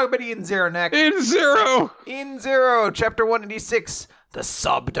 Let's talk about Eden Zero next. Eden Zero, chapter 186, the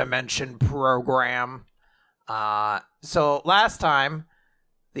Subdimension Program. So last time,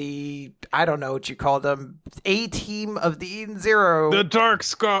 I don't know what you call them, A-team of the Eden Zero, the Dark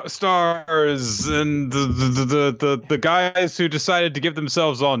Stars, and the guys who decided to give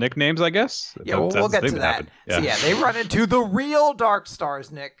themselves all nicknames, I guess. Yeah, we'll get to that. Yeah. So yeah, they run into the real Dark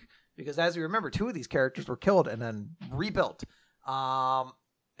Stars, Nick, because as we remember, 2 of these characters were killed and then rebuilt.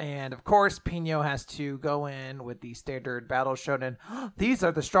 And of course, Pino has to go in with the standard battle shonen. These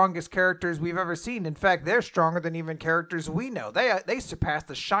are the strongest characters we've ever seen. In fact, they're stronger than even characters we know. They surpass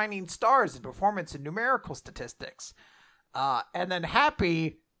the Shining Stars in performance and numerical statistics. And then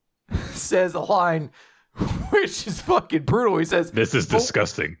Happy says a line which is fucking brutal. He says, "This is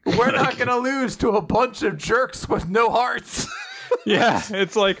disgusting. We're not going to lose to a bunch of jerks with no hearts." Yeah,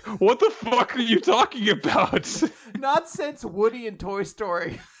 it's like, what the fuck are you talking about? Not since Woody in Toy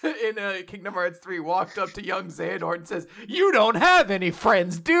Story in Kingdom Hearts 3 walked up to young Xehanort and says, "You don't have any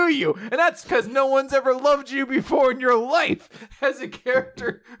friends, do you?" And that's because no one's ever loved you before in your life. As a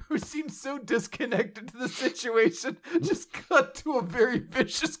character who seems so disconnected to the situation, just cut to a very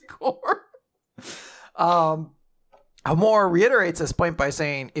vicious core. Amor reiterates this point by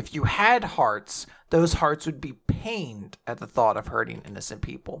saying, if you had hearts, those hearts would be pained at the thought of hurting innocent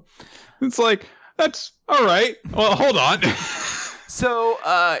people. It's like, that's all right. Well, hold on. So,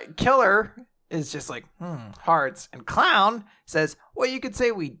 Killer is just like, hearts. And Clown says, well, you could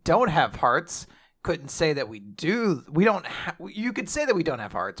say we don't have hearts. Couldn't say that we do. We don't. You could say that we don't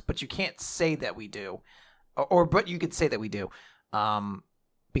have hearts, but you can't say that we do. But you could say that we do.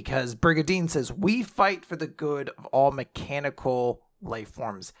 Because Brigadine says, we fight for the good of all mechanical life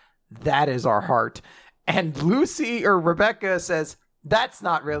forms. That is our heart. And Lucy or Rebecca says, that's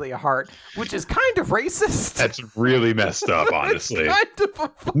not really a heart, which is kind of racist. That's really messed up, honestly.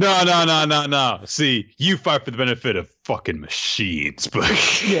 No. See, you fight for the benefit of fucking machines,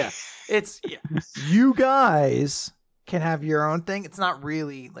 but yeah. You guys can have your own thing. It's not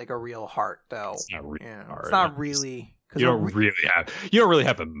really like a real heart, though. It's not really heart. It's not really. You don't really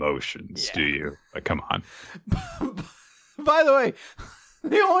have emotions, do you? Like, come on. By the way,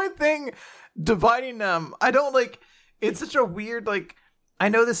 the only thing dividing them, I don't like. It's such a weird, like, I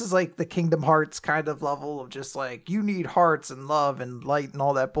know this is like the Kingdom Hearts kind of level of just like, you need hearts and love and light and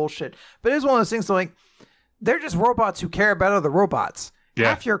all that bullshit. But it's one of those things, so like, they're just robots who care about other robots. Yeah.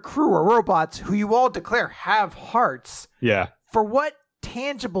 Half your crew are robots who you all declare have hearts. Yeah. For what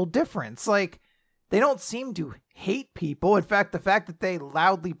tangible difference? Like, they don't seem to hate people. In fact, the fact that they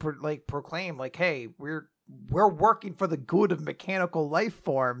loudly proclaim, like, hey, we're working for the good of mechanical life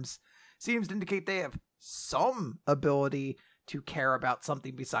forms seems to indicate they have some ability to care about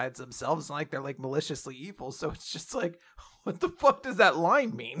something besides themselves. It's not like they're like maliciously evil. So it's just like, what the fuck does that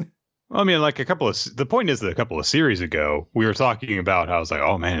line mean? Well, I mean, like the point is that a couple of series ago, we were talking about how it's like,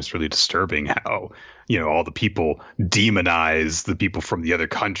 oh man, it's really disturbing how, all the people demonize the people from the other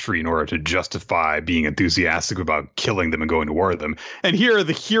country in order to justify being enthusiastic about killing them and going to war with them. And here are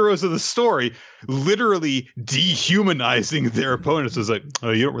the heroes of the story literally dehumanizing their opponents. It's like,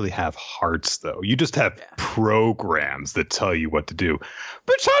 oh, you don't really have hearts, though. You just have programs that tell you what to do.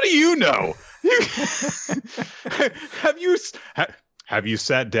 But how do you know? Have you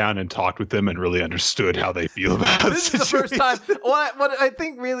sat down and talked with them and really understood how they feel about this? This is the first time. What I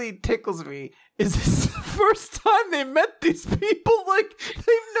think really tickles me is this is the first time they met these people. Like,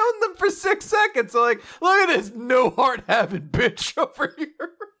 they've known them for 6 seconds. So, like, look at this no heart having bitch over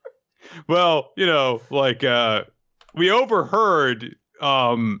here. Well, we overheard.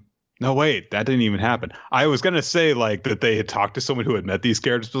 No, wait, that didn't even happen. I was going to say, like, that they had talked to someone who had met these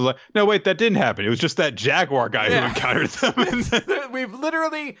characters. But like, no, wait, that didn't happen. It was just that Jaguar guy who encountered them. We've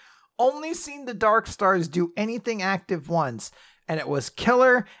literally only seen the Dark Stars do anything active once. And it was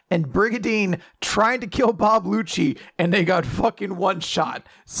Killer and Brigadine trying to kill Bob Lucci, and they got fucking one shot.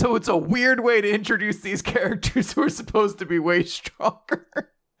 So it's a weird way to introduce these characters who are supposed to be way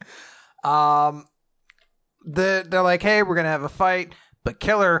stronger. They're like, hey, we're going to have a fight. But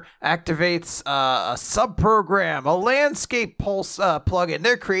Killer activates a sub-program, a landscape pulse plugin.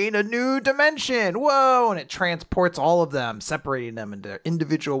 They're creating a new dimension. Whoa! And it transports all of them, separating them into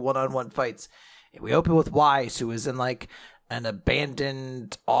individual one-on-one fights. And we open with Weiss, who is in like an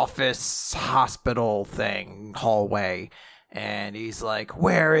abandoned office hospital thing hallway. And he's like,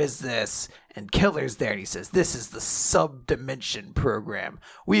 where is this? And Killer's there, and he says, this is the sub-dimension program.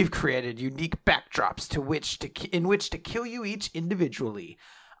 We've created unique backdrops in which to kill you each individually.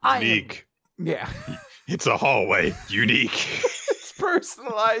 Unique. Yeah. It's a hallway. Unique. It's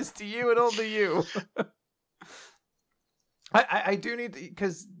personalized to you and only you. I do need to,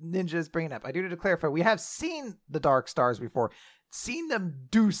 because Ninja is bringing up, I do need to clarify. We have seen the Dark Stars before. Seen them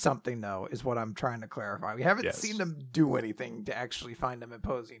do something, though, is what I'm trying to clarify. We haven't seen them do anything to actually find them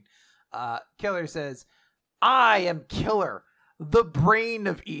imposing. Killer says, I am Killer, the brain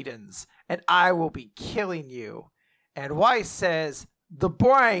of Edens, and I will be killing you. And Weiss says, the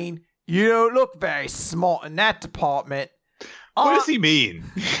brain? You don't look very smart in that department. What does he mean?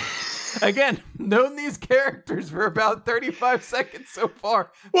 Again, known these characters for about 35 seconds so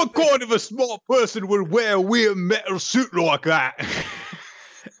far. What kind of a smart person would wear a weird metal suit like that?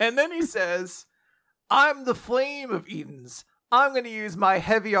 And then he says, I'm the flame of Edens. I'm going to use my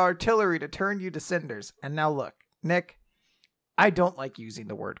heavy artillery to turn you to cinders. And now look, Nick, I don't like using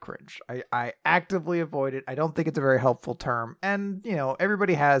the word cringe. I actively avoid it. I don't think it's a very helpful term. And,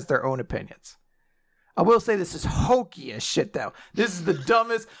 everybody has their own opinions. I will say this is hokey as shit, though. This is the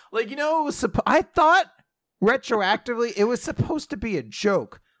dumbest. Like, you know, it was I thought retroactively it was supposed to be a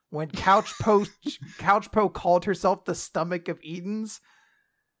joke when Couchpo called herself the stomach of Edens,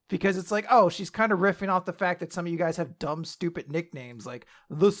 because it's like, oh, she's kind of riffing off the fact that some of you guys have dumb, stupid nicknames like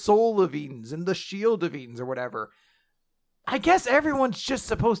the Soul of Edens and the Shield of Edens or whatever. I guess everyone's just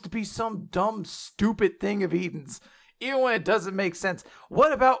supposed to be some dumb, stupid thing of Edens, even when it doesn't make sense.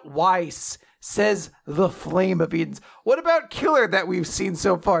 What about Weiss says the Flame of Edens? What about Killer that we've seen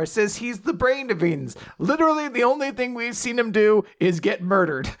so far says he's the Brain of Edens? Literally the only thing we've seen him do is get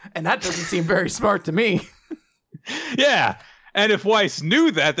murdered, and that doesn't seem very smart to me. Yeah, and if Weiss knew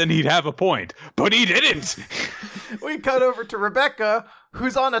that, then he'd have a point, but he didn't. We cut over to Rebecca,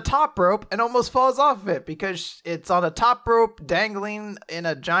 who's on a top rope and almost falls off of it because it's on a top rope dangling in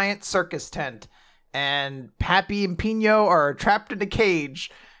a giant circus tent, and Pappy and Pino are trapped in a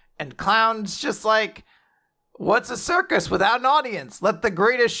cage. And Clown's just like, what's a circus without an audience? Let the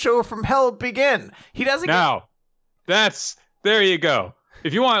greatest show from hell begin. He doesn't there you go.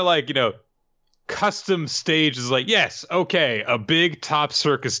 If you want, like, you know, custom stages, like, yes, okay, a big top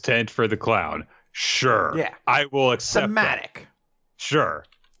circus tent for the Clown. Sure. Yeah. I will accept thematic. That. Sure.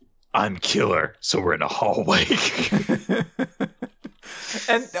 I'm Killer, so we're in a hallway.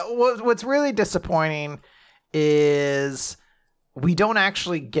 And what's really disappointing is we don't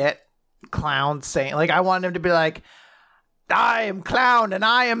actually get Clown saying, like, I want him to be like, I am Clown and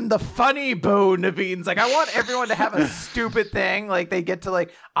I am the funny bone of Edens. Like, I want everyone to have a stupid thing. Like, they get to,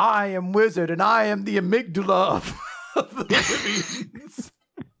 like, I am Wizard and I am the amygdala of the Edens.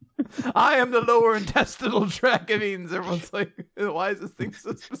 I am the lower intestinal tract of Edens. Everyone's like, why is this thing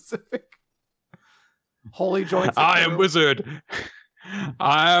so specific? Holy joints. I am Wizard.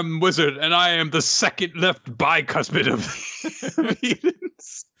 I am Wizard, and I am the second left bicuspid of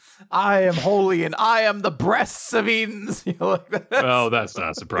Edens. I am holy, and I am the breasts of Edens. You know, like that. Well, that's not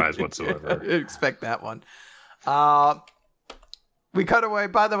a surprise whatsoever. Expect that one. We cut away.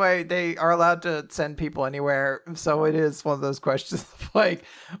 By the way, they are allowed to send people anywhere, so it is one of those questions like,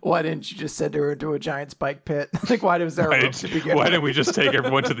 why didn't you just send her into a giant spike pit? Like, why was there a rope to begin with? Why didn't we just take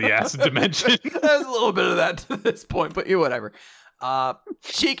everyone to the acid dimension? There's a little bit of that to this point, but whatever.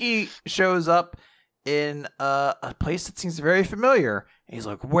 Cheeky shows up in a place that seems very familiar. He's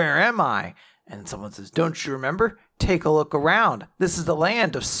like, where am I? And someone says, don't you remember? Take a look around. This is the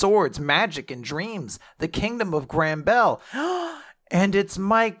land of swords, magic, and dreams. The kingdom of Graham Bell. And it's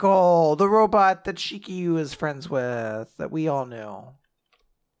Michael, the robot that Cheeky was friends with, that we all knew.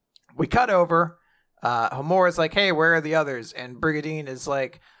 We cut over. Homora's like, hey, where are the others? And Brigadine is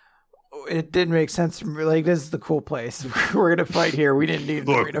like, it didn't make sense to me. Like, this is the cool place. We're gonna fight here. We didn't need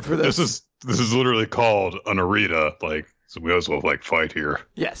an arena for this. This is literally called an arena. Like, so we as well like fight here.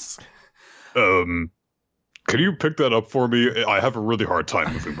 Yes. Can you pick that up for me? I have a really hard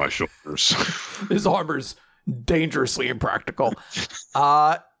time moving my shoulders. His armor's dangerously impractical.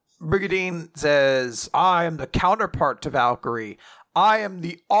 Brigadine says, I am the counterpart to Valkyrie. I am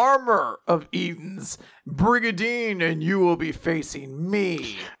the armor of Edens. Brigadine, and you will be facing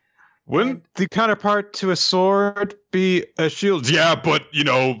me. Wouldn't the counterpart to a sword be a shield? Yeah, but, you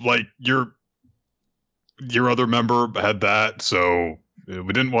know, like, your other member had that, so we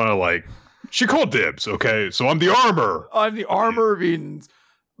didn't want to, like... She called dibs, okay? So I'm the armor. I'm the armor of Edens.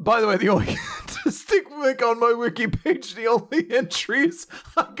 By the way, the only... to stick like on my wiki page, the only entries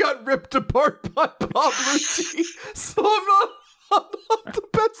I got ripped apart by Bob Lucy, so I'm not the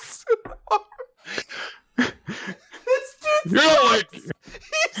best armor. This dude You're not like... He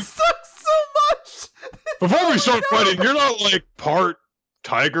sucks so much! Before we start fighting, you're not like part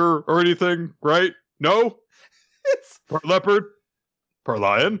tiger or anything, right? No? Part leopard? Part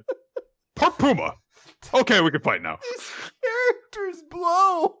lion? Part puma? Okay, we can fight now. These characters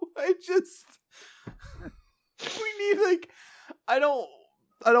blow! We need, like... I don't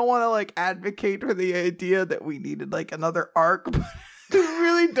want to, like, advocate for the idea that we needed, like, another arc, but... It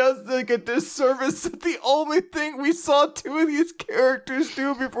really does like a disservice that the only thing we saw two of these characters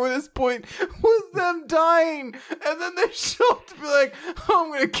do before this point was them dying. And then they show up to be like, oh,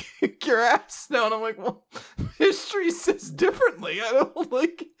 I'm going to kick your ass now. And I'm like, well, history says differently. I don't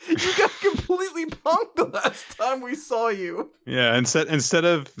like, you got completely punked the last time we saw you. Yeah, instead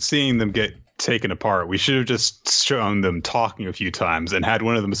of seeing them get taken apart, we should have just shown them talking a few times and had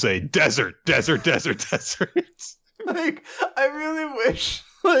one of them say, desert, desert, desert, desert. Like, I really wish,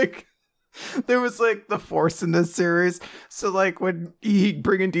 like, there was, like, the Force in this series. So, like, when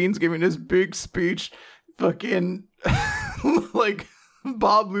Brigandine's giving his big speech, fucking, like,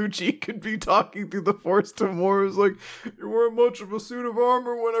 Bob Lucci could be talking through the Force to Morris like, you weren't much of a suit of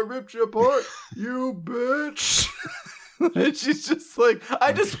armor when I ripped you apart, you bitch. And she's just like,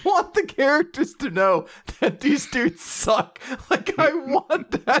 I just want the characters to know that these dudes suck. Like, I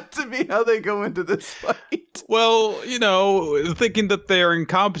want that to be how they go into this fight. Well, thinking that they're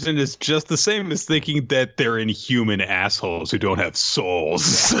incompetent is just the same as thinking that they're inhuman assholes who don't have souls.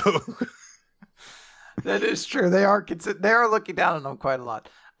 So that is true. They are looking down on them quite a lot.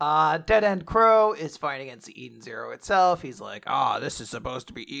 Dead End Crow is fighting against the Eden Zero itself. He's like, this is supposed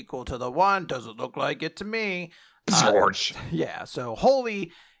to be equal to the one. Doesn't look like it to me. Yeah, so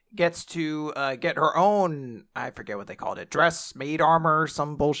Holy gets to get her own, I forget what they called it, dress, maid armor,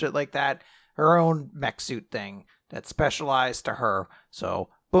 some bullshit like that. Her own mech suit thing that's specialized to her. So,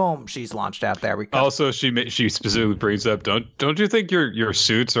 boom, she's launched out there. Also, she specifically brings up, don't you think your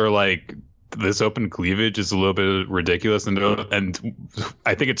suits are like, this open cleavage is a little bit ridiculous? And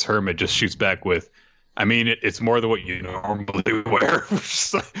I think it's Hermit just shoots back with, I mean, it's more than what you normally wear.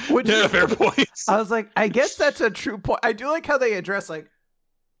 Which is fair points. I was like, I guess that's a true point. I do like how they address, like,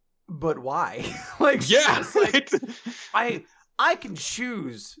 but why? Like, yeah, like, I can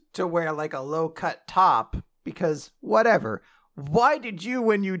choose to wear like a low cut top because whatever. Why did you,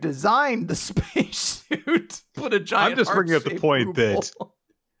 when you designed the spacesuit, put a giant? I'm just bringing up the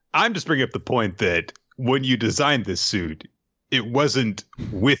point that when you designed this suit, it wasn't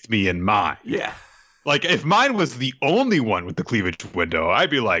with me in mind. Yeah. Like, if mine was the only one with the cleavage window,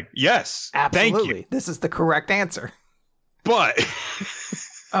 I'd be like, yes, absolutely. Thank you. This is the correct answer. But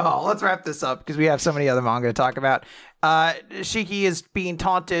let's wrap this up because we have so many other manga to talk about. Shiki is being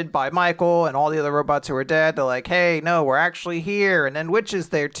taunted by Michael and all the other robots who are dead. They're like, hey, no, we're actually here. And then Witch is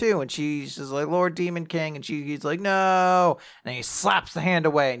there too. And she's just like, Lord Demon King. And he's like, no. And he slaps the hand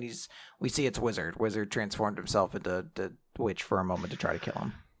away. And we see it's Wizard. Wizard transformed himself into the Witch for a moment to try to kill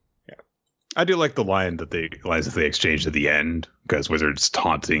him. I do like the lines that they exchanged at the end, because Wizard's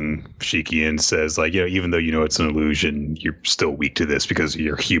taunting Shiki and says, like, even though it's an illusion, you're still weak to this because of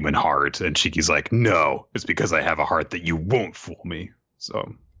your human heart. And Shiki's like, no, it's because I have a heart that you won't fool me. So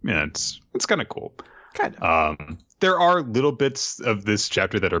yeah, it's kind of cool. Kind of. There are little bits of this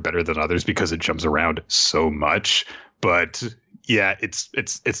chapter that are better than others because it jumps around so much, but yeah,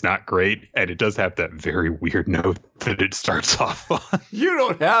 it's not great, and it does have that very weird note that it starts off on. You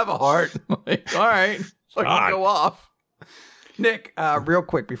don't have a heart. Like, all right, go off. Nick, real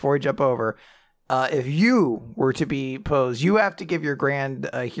quick before we jump over, if you were to be posed, you have to give your grand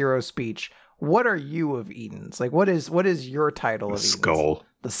hero speech. What are you of Eden's? Like, what is your title of Eden's? Skull.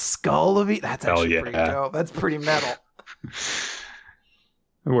 The Skull of Eden. That's actually pretty dope. That's pretty metal.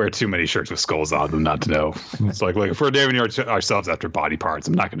 I wear too many shirts with skulls on them not to know. It's like if we're naming ourselves after body parts,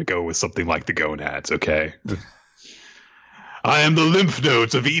 I'm not going to go with something like the gonads, okay? I am the lymph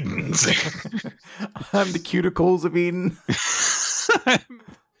nodes of Eden's. I'm the cuticles of Eden.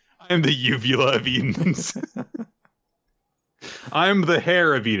 I'm the uvula of Eden's. I'm the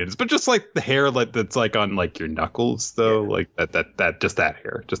hair of Eden's, but just like the hair that's like on like your knuckles, though, like that just that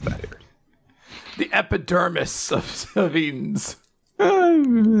hair. The epidermis of Eden's.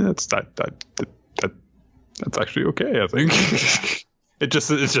 That's actually okay, I think. It's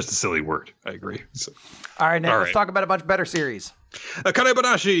just a silly word. I agree. So. All right, Nick, let's talk about a much better series. Akane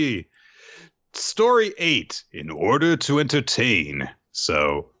Banashi, Story 8, In Order to Entertain.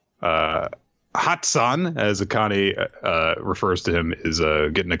 So, Hatsan, as Akane refers to him, is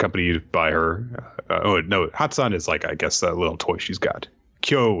getting accompanied by her. Hatsan is like, I guess, a little toy she's got.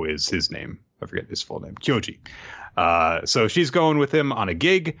 Kyo is his name. I forget his full name. Kyoji. So she's going with him on a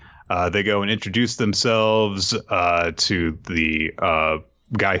gig. They go and introduce themselves to the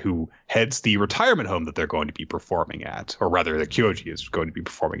guy who heads the retirement home that they're going to be performing at, or rather that Kyoji is going to be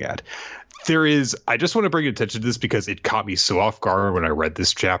performing at. I just want to bring attention to this because it caught me so off guard when I read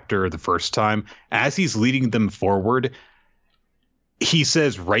this chapter the first time. As he's leading them forward, he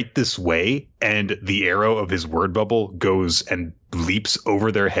says, right this way, and the arrow of his word bubble goes and leaps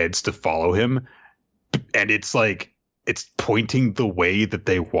over their heads to follow him. And it's like, it's pointing the way that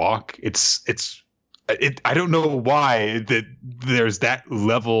they walk. I don't know why that there's that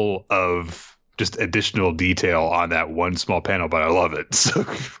level of just additional detail on that one small panel, but I love it. So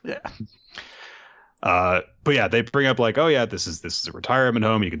yeah. But yeah, they bring up like, oh yeah, this is a retirement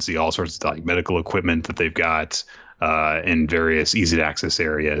home. You can see all sorts of like medical equipment that they've got in various easy to access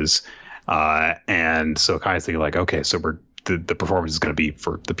areas. And so kind of thinking like, okay, so the performance is going to be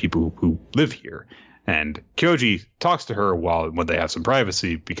for the people who live here. And Kyoji talks to her when they have some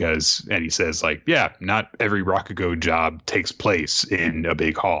privacy and he says like, yeah, not every Rakugo job takes place in a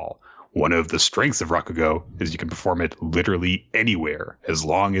big hall. one of the strengths of Rakugo is you can perform it literally anywhere as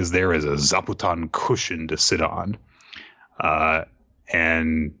long as there is a zabuton cushion to sit on. But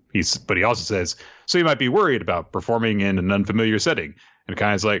he also says, so you might be worried about performing in an unfamiliar setting. And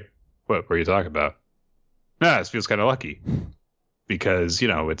Akane's like, what are you talking about? Nah, this feels kind of lucky. Because,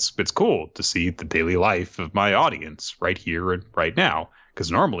 it's cool to see the daily life of my audience right here and right now.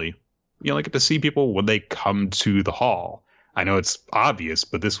 Because normally, you only get to see people when they come to the hall. I know it's obvious,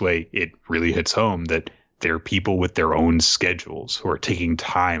 but this way it really hits home that there are people with their own schedules who are taking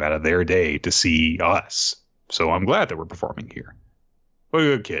time out of their day to see us. So I'm glad that we're performing here. What a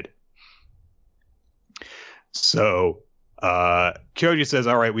good kid. So Kyoji says,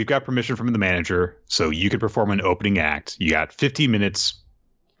 all right, we've got permission from the manager, so you can perform an opening act. You got 15 minutes.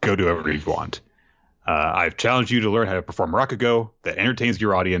 Go do whatever you want. I've challenged you to learn how to perform Rakugo that entertains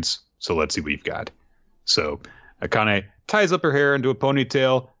your audience, so let's see what you've got. So Akane ties up her hair into a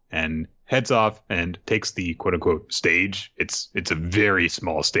ponytail and heads off and takes the quote-unquote stage. It's a very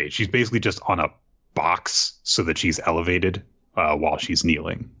small stage. She's basically just on a box so that she's elevated while she's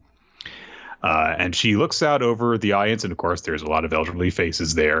kneeling. And she looks out over the audience, and of course, there's a lot of elderly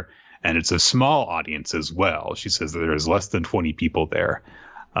faces there, and it's a small audience as well. She says that there's less than 20 people there.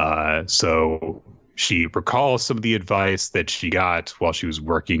 So she recalls some of the advice that she got while she was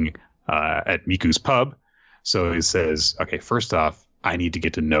working at Miku's pub. So he says, okay, first off, I need to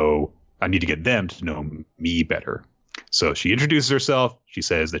get them to know me better. So she introduces herself. She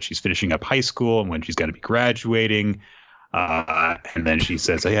says that she's finishing up high school and when she's going to be graduating. And then she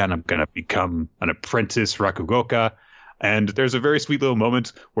says, yeah, and I'm going to become an apprentice Rakugoka. And there's a very sweet little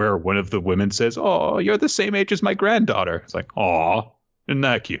moment where one of the women says, oh, you're the same age as my granddaughter. It's like, aw, isn't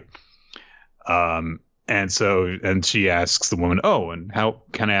that cute? And she asks the woman, oh, and how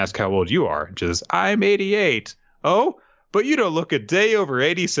can I ask how old you are? And she says, I'm 88. Oh, but you don't look a day over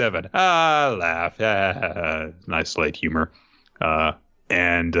 87. Laugh. Nice light humor.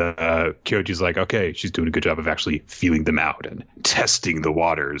 And Kyoji's like, okay, she's doing a good job of actually feeling them out and testing the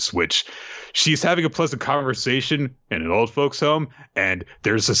waters, which she's having a pleasant conversation in an old folks home. And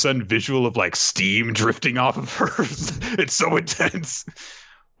there's a sudden visual of like steam drifting off of her. It's so intense.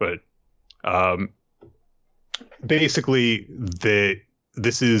 But basically,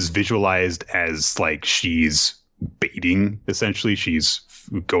 this is visualized as like she's baiting, essentially. She's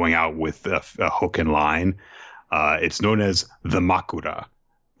going out with a hook and line. It's known as the Makura,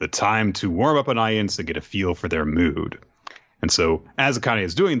 the time to warm up an audience and get a feel for their mood. And so as Akane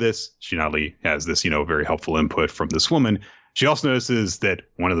is doing this, she not only has this, very helpful input from this woman, she also notices that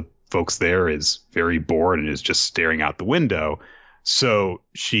one of the folks there is very bored and is just staring out the window. So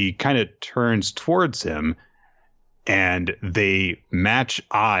she kind of turns towards him and they match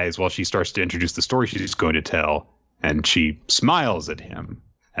eyes while she starts to introduce the story she's going to tell. And she smiles at him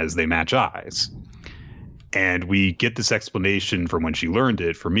as they match eyes. And we get this explanation from when she learned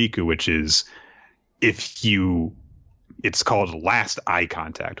it for Miku, which is it's called last eye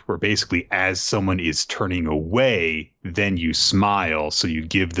contact, where basically as someone is turning away, then you smile. So you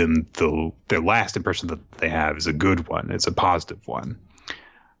give them their last impression that they have is a good one. It's a positive one.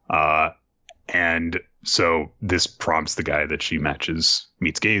 And so this prompts the guy that she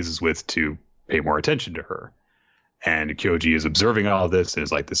meets gazes with to pay more attention to her. And Kyoji is observing all of this and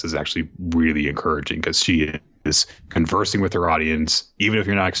is like, this is actually really encouraging because she is conversing with her audience. Even if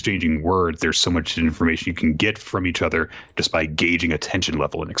you're not exchanging words, there's so much information you can get from each other just by gauging attention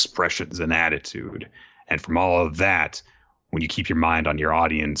level and expressions and attitude. And from all of that, when you keep your mind on your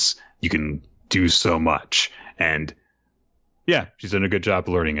audience, you can do so much. And yeah, she's done a good job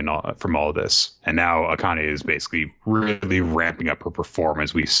learning from all of this. And now Akane is basically really ramping up her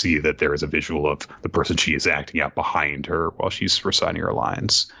performance. We see that there is a visual of the person she is acting out behind her while she's reciting her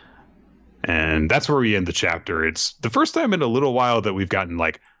lines. And that's where we end the chapter. It's the first time in a little while that we've gotten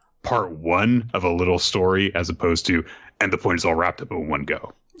like part one of a little story as opposed to, and the point is all wrapped up in one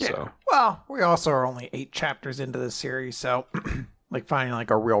go. Yeah. So. Well, we also are only 8 chapters into this series, so like finding like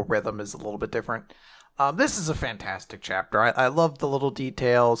a real rhythm is a little bit different. This is a fantastic chapter. I love the little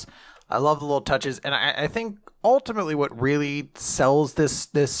details. I love the little touches. And I think ultimately what really sells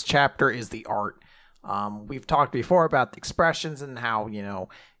this chapter is the art. We've talked before about the expressions and how,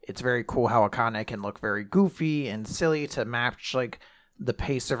 it's very cool how Akane can look very goofy and silly to match like the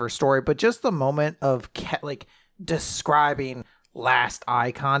pace of her story. But just the moment of like describing last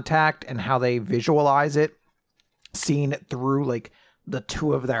eye contact and how they visualize it, seeing it through like the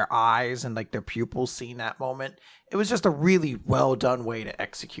two of their eyes and like their pupils seeing that moment. It was just a really well done way to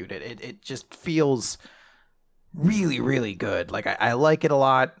execute it. It just feels really, really good. Like I like it a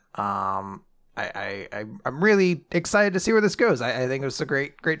lot. I I'm really excited to see where this goes. I think it was a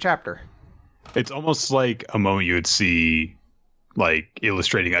great chapter. It's almost like a moment you would see, like,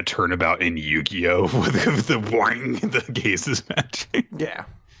 illustrating a turnabout in Yu-Gi-Oh! with the wang the gazes matching. Yeah.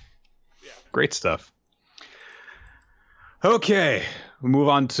 Great stuff. Okay, we'll move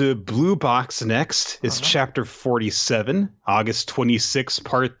on to Blue Box next. It's chapter 47, August 26,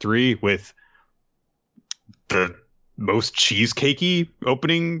 part 3, with the most cheesecakey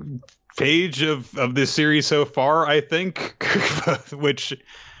opening page of this series so far, I think. Which,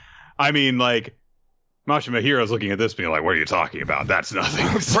 I mean, like, Mashima Hiro's looking at this being like, what are you talking about? That's nothing.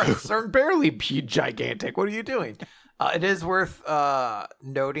 Breasts are barely gigantic. What are you doing? It is worth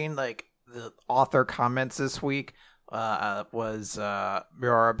noting, like, the author comments this week was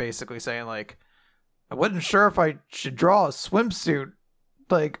Miura basically saying, like, I wasn't sure if I should draw a swimsuit,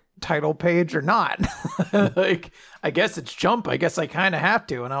 like, title page or not. Like, I guess it's Jump. I guess I kind of have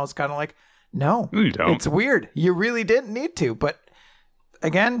to. And I was kind of like, no, you don't. It's weird. You really didn't need to. But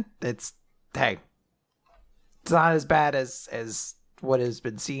again, it's not as bad as what has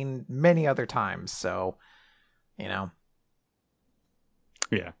been seen many other times. So, you know.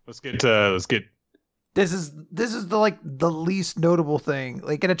 Yeah, let's get. This is the least notable thing.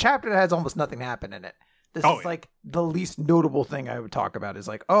 Like, in a chapter that has almost nothing happen in it. This is like the least notable thing I would talk about is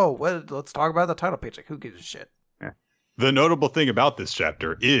like, oh, well, let's talk about the title page. Like, who gives a shit? Yeah. The notable thing about this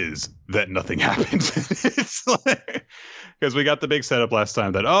chapter is that nothing happens. It's like, because we got the big setup last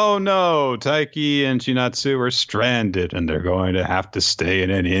time that, oh no, Taiki and Chinatsu are stranded and they're going to have to stay in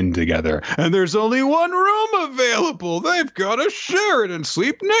an inn together. And there's only one room available. They've got to share it and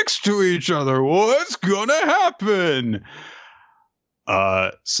sleep next to each other. What's gonna happen?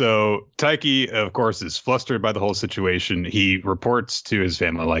 So Taiki, of course, is flustered by the whole situation. He reports to his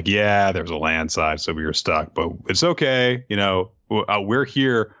family like, yeah, there's a landslide, so we were stuck, but it's okay. You know, we're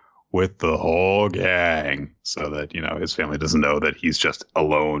here with the whole gang, so that, you know, his family doesn't know that he's just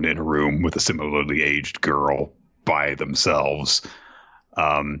alone in a room with a similarly aged girl by themselves.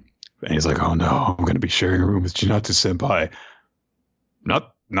 And he's like, oh no, I'm going to be sharing a room with Chinatsu senpai.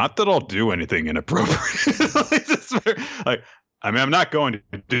 Not that I'll do anything inappropriate. like, I mean, I'm not going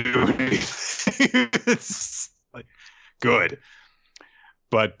to do anything. It's like, good.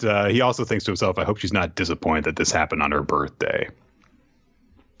 But he also thinks to himself, I hope she's not disappointed that this happened on her birthday.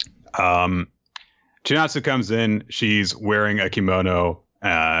 Chinatsu comes in. She's wearing a kimono,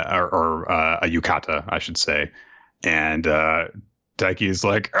 or a yukata, I should say. And Taiki is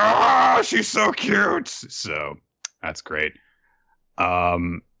like, oh, she's so cute. So that's great.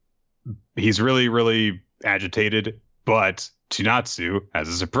 He's really, really agitated, but Chinatsu has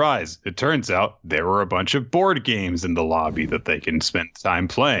a surprise. It turns out there were a bunch of board games in the lobby that they can spend time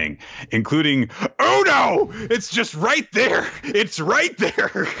playing, including Uno! It's just right there! It's right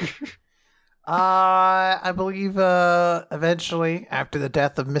there! I believe eventually, after the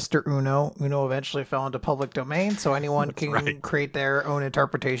death of Mr. Uno eventually fell into public domain, so anyone can create their own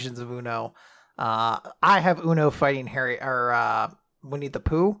interpretations of Uno. I have Uno fighting Winnie the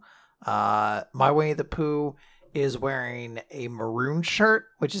Pooh. My Winnie the Pooh is wearing a maroon shirt,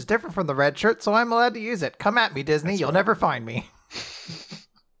 which is different from the red shirt, so I'm allowed to use it. Come at me, Disney. You'll never find me.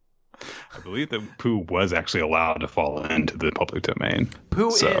 I believe that Pooh was actually allowed to fall into the public domain. Pooh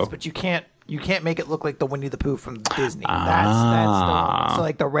is, but you can't make it look like the Winnie the Pooh from Disney. That's still, so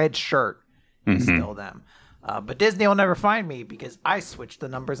like the red shirt is still them. But Disney will never find me because I switched the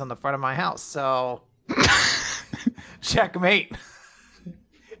numbers on the front of my house. So checkmate,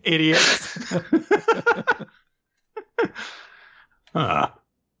 idiots. Why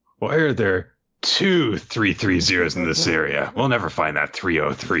are there 2 330s in this area? We'll never find that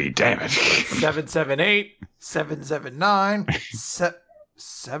 303. Damn it. 778, 779,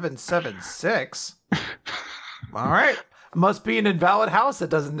 776. All right. Must be an invalid house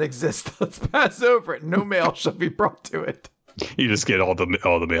that doesn't exist. Let's pass over it. No mail shall be brought to it. You just get all the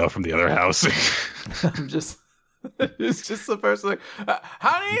mail from the other house. It's just the person like,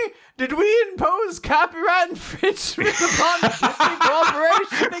 honey, did we impose copyright infringement upon the Disney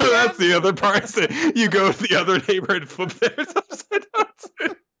Corporation again? That's the other part. So you go to the other neighbor and flip theirs upside down.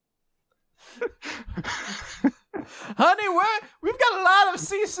 Honey, we've got a lot of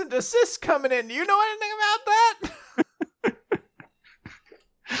cease and desist coming in. Do you know anything about that?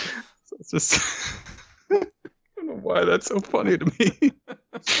 So it's just, I don't know why that's so funny to me.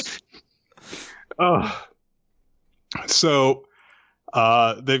 Oh. So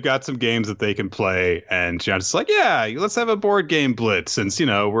they've got some games that they can play, and John's like, yeah, let's have a board game blitz since, you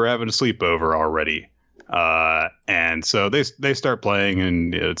know, we're having a sleepover already. And so they start playing,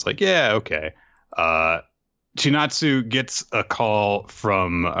 and it's like, yeah, okay. Chinatsu gets a call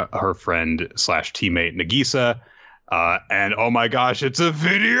from her friend slash teammate Nagisa. And oh my gosh, it's a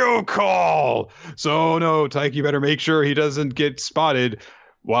video call. So no, Taiki better make sure he doesn't get spotted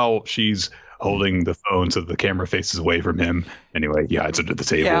while she's holding the phone so the camera faces away from him. Anyway, he hides under the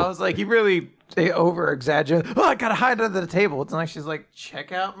table. Yeah, I was like, he really over exaggerated. Oh, I gotta hide under the table. It's not like she's like,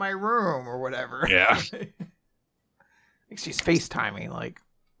 check out my room or whatever. Yeah. Like she's FaceTiming, like.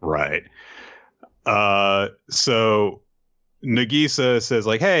 Right. So Nagisa says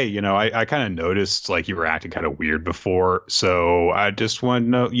like, hey, I kind of noticed like you were acting kind of weird before, so I just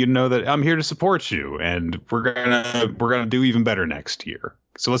want to know that I'm here to support you, and we're gonna do even better next year.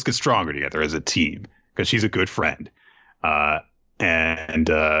 So let's get stronger together as a team, because she's a good friend. But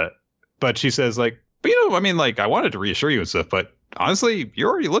she says like, but I mean, like, I wanted to reassure you and stuff, but honestly, you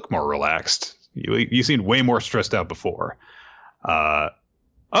already look more relaxed. You seemed way more stressed out before.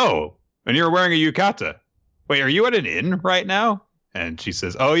 Oh, and you're wearing a yukata. Wait, are you at an inn right now? And she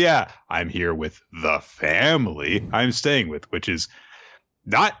says, oh, yeah, I'm here with the family I'm staying with, which is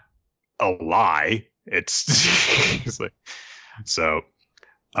not a lie. It's, it's like, so,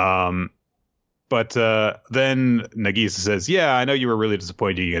 but then Nagisa says, yeah, I know you were really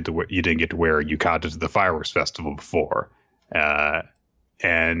disappointed you didn't get to wear a yukata to the fireworks festival before. Anyway,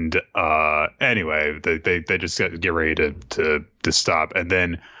 they just get ready to stop. And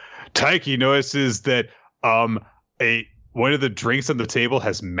then Taiki notices that one of the drinks on the table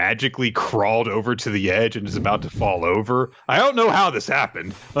has magically crawled over to the edge and is about to fall over. I don't know how this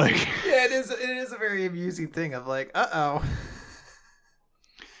happened. Like, yeah, it is a very amusing thing of like, uh-oh.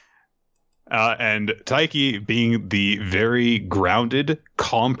 And Taiki, being the very grounded,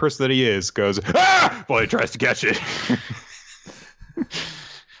 calm person that he is, goes, ah! While he tries to catch it.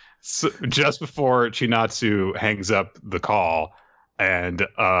 So just before Chinatsu hangs up the call, and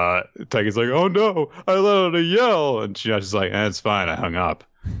Taiki's like, oh no, I let out a yell. And Chinatsu's like, it's fine, I hung up.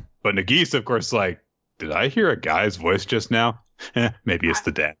 But Nagisa, of course, like, did I hear a guy's voice just now? Maybe it's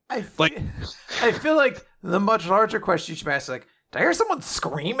the dad. I feel like the much larger question you should ask, like, did I hear someone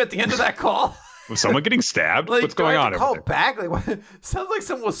scream at the end of that call? Was someone getting stabbed? Like, what's going on? Call back. Like, what? Sounds like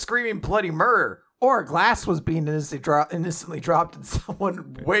someone was screaming bloody murder, or a glass was being innocently dropped, and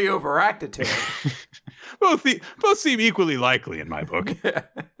someone way overacted to it. both seem equally likely in my book. Yeah.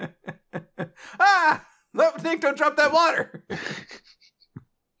 No, Nick, don't drop that water.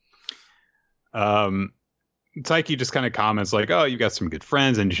 Taiki just kind of comments like, "Oh, you got some good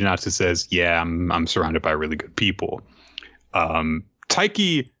friends," and Chinatsu says, "Yeah, I'm surrounded by really good people."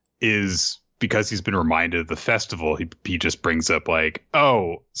 Taiki is, because he's been reminded of the festival, he just brings up like,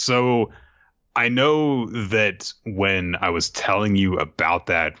 "Oh, so I know that when I was telling you about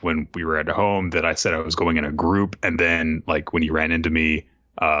that when we were at home, that I said I was going in a group, and then like when you ran into me,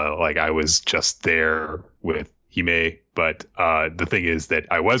 like I was just there with Hime, but the thing is that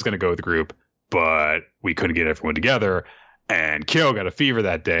I was going to go with the group, but we couldn't get everyone together, and Kyo got a fever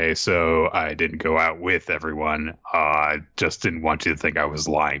that day, so I didn't go out with everyone. I just didn't want you to think I was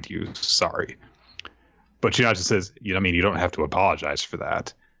lying to you. Sorry." But Chinatsu says, I mean, you don't have to apologize for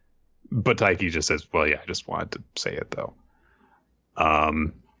that. But Taiki just says, well, yeah, I just wanted to say it, though.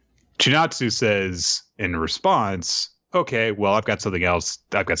 Chinatsu says in response, okay, well, I've got something else.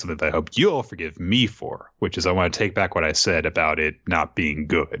 I've got something that I hope you'll forgive me for, which is I want to take back what I said about it not being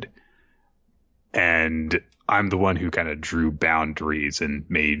good. And I'm the one who kind of drew boundaries and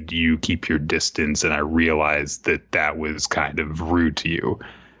made you keep your distance. And I realized that that was kind of rude to you.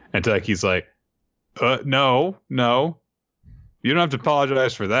 And Taiki's like, no, you don't have to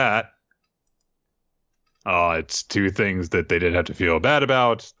apologize for that. It's two things that they didn't have to feel bad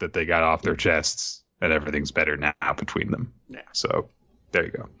about, that they got off their chests, and everything's better now between them. Yeah. So there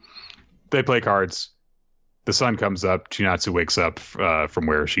you go. They play cards. The sun comes up. Chinatsu wakes up from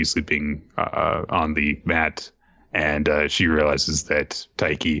where she's sleeping on the mat, and she realizes that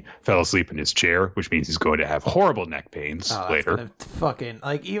Taiki fell asleep in his chair, which means he's going to have horrible neck pains later. Gonna fucking,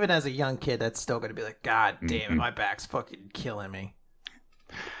 like, even as a young kid, that's still going to be like, God damn it, my back's fucking killing me.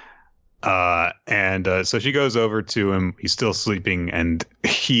 So she goes over to him. He's still sleeping, and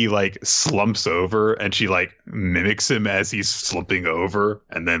he like slumps over, and she like mimics him as he's slumping over,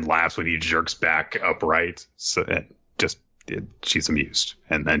 and then laughs when he jerks back upright. So she's amused,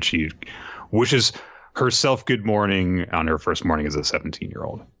 and then she wishes herself good morning on her first morning as a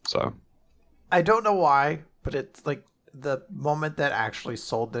 17-year-old. So I don't know why, but it's like the moment that actually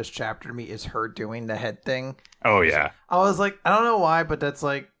sold this chapter to me is her doing the head thing. Oh yeah. I was like, I don't know why, but that's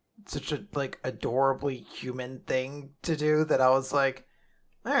like such a like adorably human thing to do that I was like,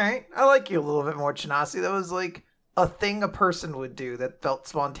 all right, I like you a little bit more, Chinatsu. That was like a thing a person would do that felt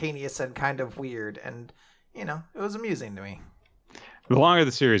spontaneous and kind of weird. And you know, it was amusing to me. The longer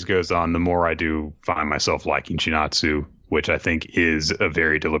the series goes on, the more I do find myself liking Chinatsu, which I think is a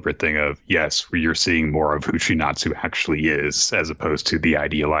very deliberate thing of, yes, you're seeing more of who Chinatsu actually is, as opposed to the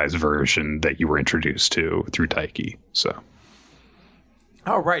idealized version that you were introduced to through Taiki. So,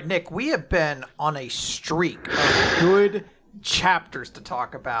 all right, Nick, we have been on a streak of good chapters to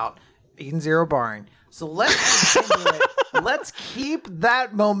talk about, Eden Zero barring. So let's continue it. Let's keep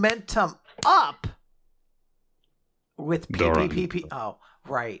that momentum up with PPPP. Oh,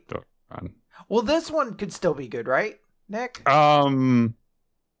 right. Doran. Well, this one could still be good, right, Nick? I mean,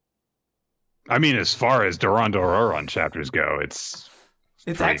 as far as Doron chapters go, it's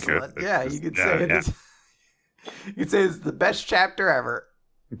excellent. Good. Yeah, you could say it is. You could say it's the best chapter ever.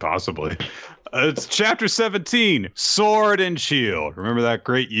 Possibly. It's chapter 17, Sword and Shield. Remember that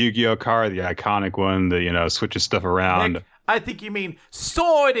great Yu-Gi-Oh card, the iconic one that, you know, switches stuff around? Nick, I think you mean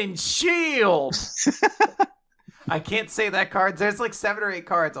Sword and Shield. I can't say that card. There's like 7 or 8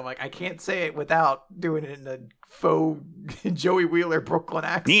 cards. I'm like, I can't say it without doing it in a faux Joey Wheeler Brooklyn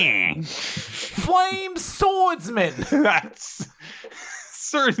accent. Yeah. Flame Swordsman. That's...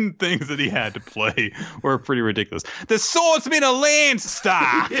 Certain things that he had to play were pretty ridiculous. The Swordsman of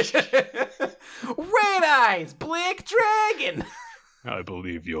Landstar! Red Eyes, Black Dragon! I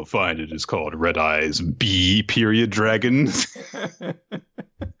believe you'll find it is called Red Eyes B. Dragons.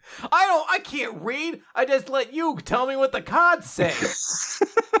 I can't read. I just let you tell me what the cards say.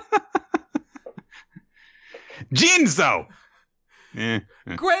 Jinzo!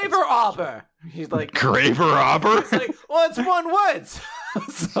 Graver Auber. He's like, Graver Auber? He's like, well, it's one word.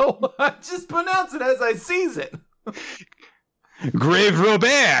 So I just pronounce it as I sees it. Grave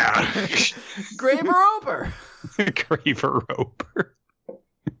Robert. Graver Auber. Graver Roper.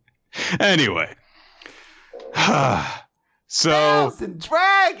 Anyway. So. Thousand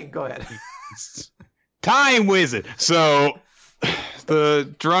Dragon. Go ahead. Time Wizard. So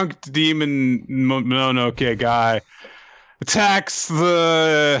the drunk demon Mononoke guy attacks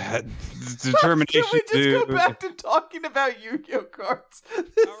the determination. Can we just go back to talking about Yu-Gi-Oh cards?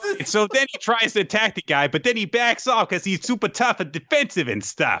 Right. So then he tries to attack the guy, but then he backs off because he's super tough and defensive and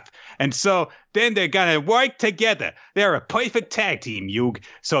stuff. And so then they're gonna work together. They're a perfect tag team, Yug.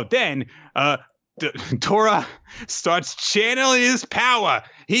 So then Tora starts channeling his power.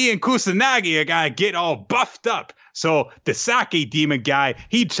 He and Kusanagi are gonna get all buffed up. So the sake demon guy,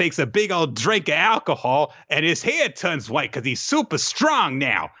 he takes a big old drink of alcohol and his hair turns white because he's super strong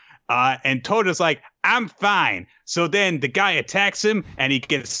now. And Tota's like, I'm fine. So then the guy attacks him and he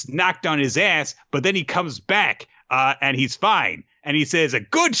gets knocked on his ass, but then he comes back and he's fine. And he says, a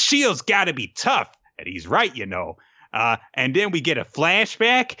good shield's got to be tough. And he's right, you know. And then we get a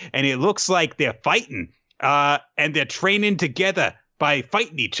flashback and it looks like they're fighting and they're training together by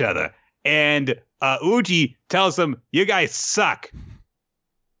fighting each other. And Uji tells them, you guys suck.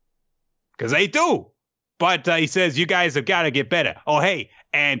 Because they do. But he says, you guys have got to get better. Oh, hey,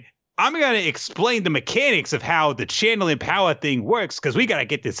 and I'm going to explain the mechanics of how the channeling power thing works, because we got to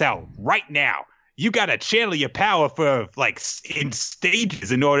get this out right now. You got to channel your power for like in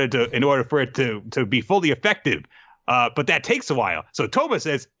stages in order for it to be fully effective. But that takes a while. So Toba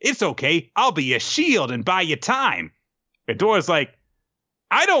says, it's okay. I'll be a shield and buy you time. And Dora's like,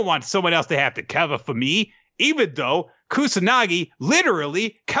 I don't want someone else to have to cover for me, even though Kusanagi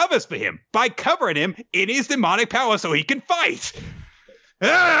literally covers for him by covering him in his demonic power so he can fight.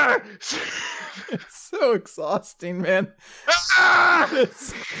 Ah! It's so exhausting, man. Ah!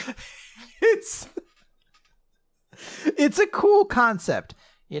 It's a cool concept.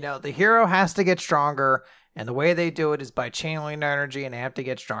 You know, the hero has to get stronger, and the way they do it is by channeling energy, and they have to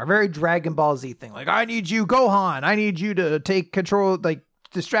get stronger. Very Dragon Ball Z thing. Like, I need you, Gohan. I need you to take control, like,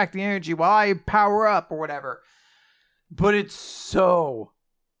 distract the energy while I power up or whatever. But it's so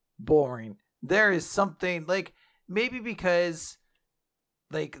boring. There is something, like, maybe because,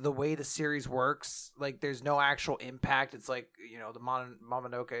 like, the way the series works, like, there's no actual impact. It's like, you know, the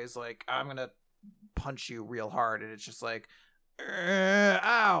Momonoke is like, I'm going to punch you real hard. And it's just like,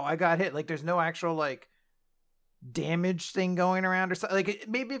 ow, I got hit. Like, there's no actual, like, damage thing going around or something. Like,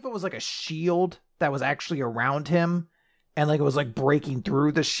 maybe if it was, like, a shield that was actually around him and, like, it was, like, breaking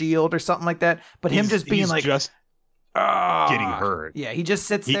through the shield or something like that. But him just being, like, just getting hurt. Yeah, he just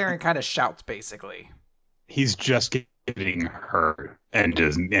sits there and kind of shouts, basically. He's just getting hurt and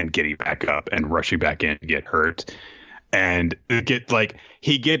getting back up and rushing back in to get hurt. And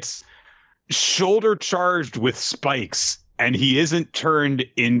he gets shoulder charged with spikes and he isn't turned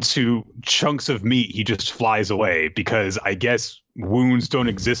into chunks of meat. He just flies away because I guess wounds don't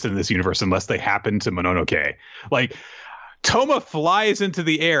exist in this universe unless they happen to Mononoke. Like, Toma flies into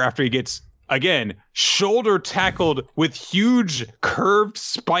the air after he gets again, shoulder tackled with huge curved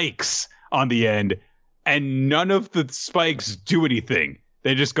spikes on the end, and none of the spikes do anything.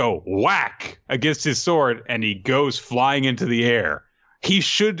 They just go whack against his sword, and he goes flying into the air. He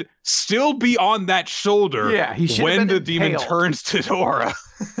should still be on that shoulder when the demon turns to Dora.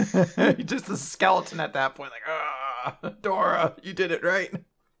 He's just a skeleton at that point, like, Dora, you did it right.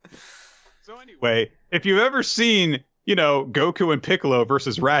 So anyway, if you've ever seen, Goku and Piccolo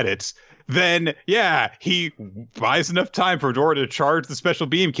versus Raditz, then he buys enough time for Dora to charge the special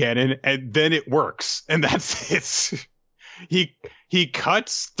beam cannon, and then it works. And that's it. He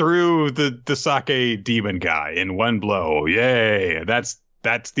cuts through the Sake demon guy in one blow. Yay! That's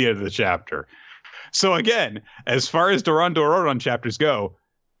the end of the chapter. So again, as far as Doron chapters go,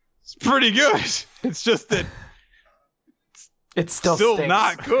 it's pretty good. It's just that it's still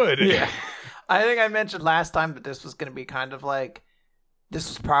not good. Yeah. I think I mentioned last time that this was going to be kind of like, this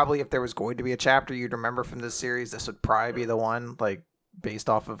was probably, if there was going to be a chapter you'd remember from this series, this would probably be the one, like, based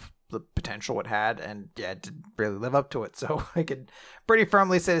off of the potential it had, and it didn't really live up to it. So I could pretty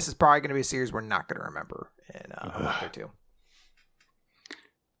firmly say this is probably going to be a series we're not going to remember in a month or two.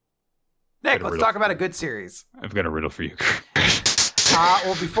 Nick, let's talk about a good series. I've got a riddle for you.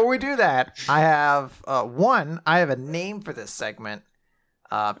 Well, before we do that, I have I have a name for this segment.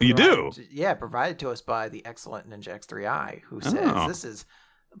 You do? Yeah, provided to us by the excellent Ninja X3i, who says this is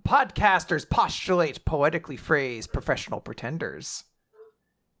podcasters postulate, poetically phrased, professional pretenders.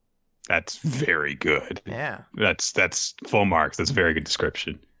 That's very good. Yeah. That's full marks. That's a very good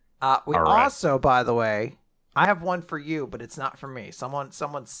description. We also, by the way, I have one for you, but it's not for me. Someone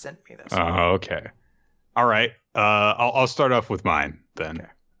sent me this. Oh, okay. All right. I'll start off with mine then.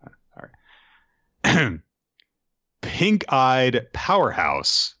 Okay. All right. Pink-eyed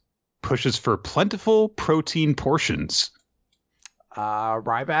powerhouse pushes for plentiful protein portions.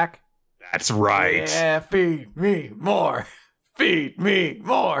 Ryback? That's right. Yeah, feed me more. Feed me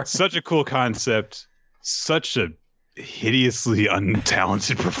more. Such a cool concept. Such a hideously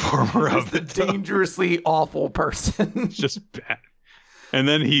untalented performer of the dangerously awful person. Just bad. And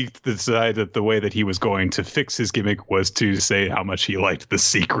then he decided that the way that he was going to fix his gimmick was to say how much he liked The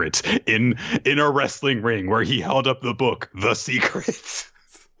Secret in a wrestling ring where he held up the book, The Secret.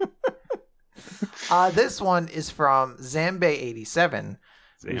 This one is from Zambe87.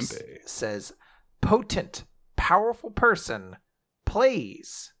 Zambe says, potent, powerful person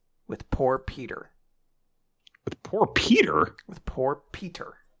plays with poor Peter. With poor Peter? With poor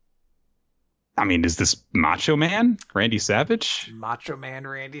Peter. I mean, is this Macho Man? Randy Savage? Macho Man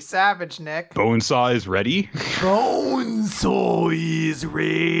Randy Savage, Nick. Bonesaw is ready? Bonesaw is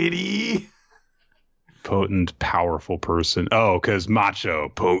ready. Potent, powerful person. Oh, because macho,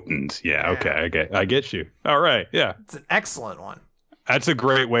 potent. Yeah, okay. I get you. All right, yeah. It's an excellent one. That's a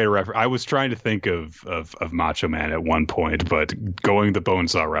great way to refer. I was trying to think of Macho Man at one point, but going the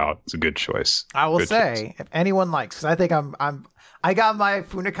Bonesaw route is a good choice. I will say, if anyone likes, because I think I got my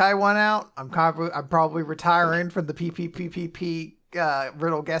Funikai one out. I'm probably retiring from the PPPPP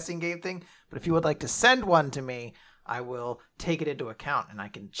riddle guessing game thing. But if you would like to send one to me, I will take it into account, and I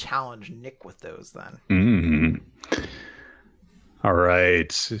can challenge Nick with those then. Mm. All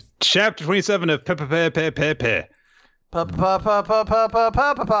right, chapter 27 of Pepe.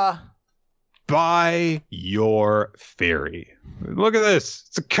 Buy Your Fairy. Look at this.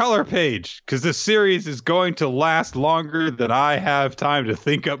 It's a color page because this series is going to last longer than I have time to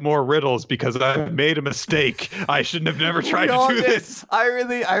think up more riddles because I've made a mistake. I shouldn't have never tried to do this.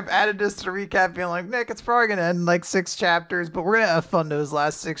 I've added this to the recap being like, Nick, it's probably going to end in like 6 chapters, but we're going to have fun those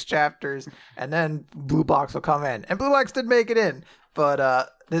last 6 chapters. And then Blue Box will come in. And Blue Box did make it in. But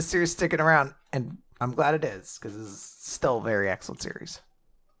this series is sticking around. And I'm glad it is because this is still a very excellent series.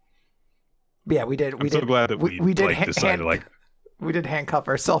 But yeah, we did. I'm so glad that we did decided like we did handcuff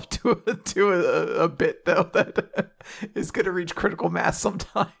ourselves to a bit though that is going to reach critical mass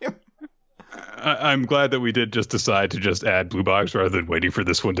sometime. I'm glad that we did just decide to just add Blue Box rather than waiting for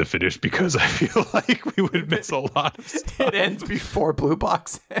this one to finish because I feel like we would miss a lot of stuff. It ends before Blue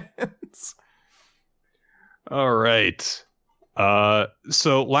Box ends. All right.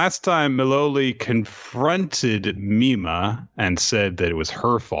 So last time Maloli confronted Mima and said that it was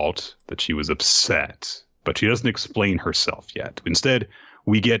her fault that she was upset, but she doesn't explain herself yet. Instead,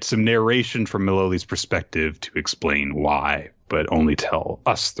 we get some narration from Maloli's perspective to explain why, but only tell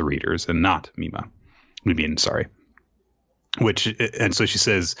us, the readers, and not Mima. Sorry. And so she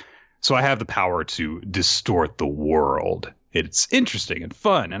says, so I have the power to distort the world. It's interesting and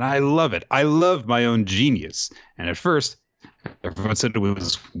fun, and I love it. I love my own genius. And at first, Everyone said it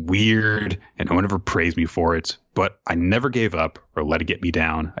was weird, and no one ever praised me for it. But I never gave up or let it get me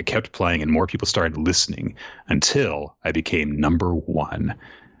down. I kept playing, and more people started listening until I became number one.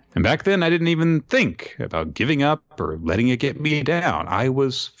 And back then, I didn't even think about giving up or letting it get me down. I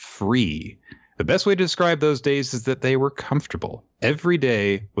was free. The best way to describe those days is that they were comfortable. Every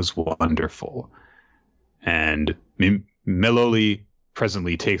day was wonderful. And Meloli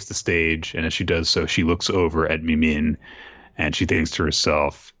presently takes the stage, and as she does so, she looks over at Mimin, and she thinks to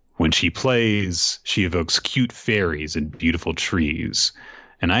herself, when she plays, she evokes cute fairies and beautiful trees.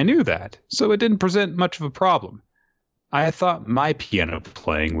 And I knew that, so it didn't present much of a problem. I thought my piano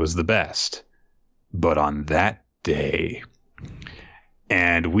playing was the best. But on that day...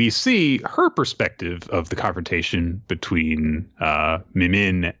 And we see her perspective of the confrontation between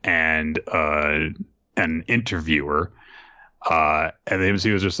Mimin and an interviewer. And the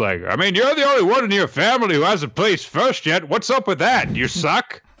MC was just like, I mean, you're the only one in your family who hasn't placed first yet. What's up with that? You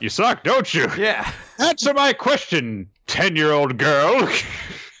suck? You suck, don't you? Yeah. Answer my question, 10-year-old girl.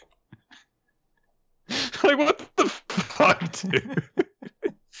 Like, what the fuck, dude?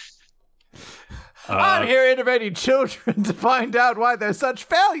 I'm here interviewing children to find out why they're such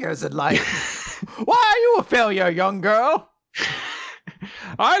failures in life. Why are you a failure, young girl?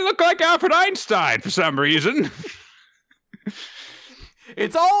 I look like Albert Einstein for some reason.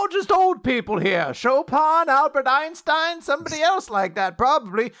 It's all just old people here. Chopin, Albert Einstein, somebody else like that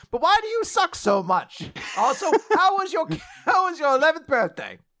probably. But why do you suck so much? Also, how was your 11th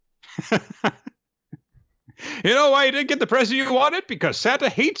birthday? You know why you didn't get the present you wanted? Because Santa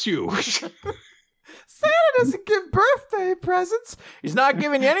hates you. Santa doesn't give birthday presents. He's not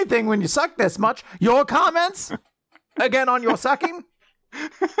giving you anything when you suck this much. Your comments? Again on your sucking?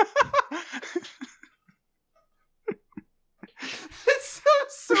 It's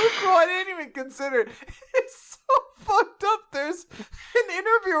so cool. I didn't even consider it. It's so fucked up. There's an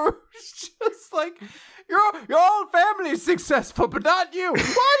interviewer who's just like, your whole family's successful, but not you.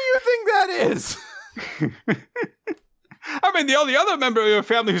 Why do you think that is? I mean, the only other member of your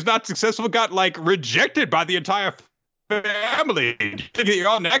family who's not successful got, like, rejected by the entire family. You think you're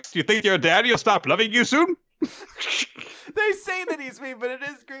all next? You think your daddy will stop loving you soon? They say that he's mean, but it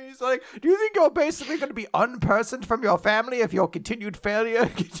is great. He's like, do you think you're basically going to be unpersoned from your family if your continued failure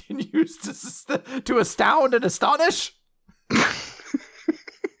continues to astound and astonish?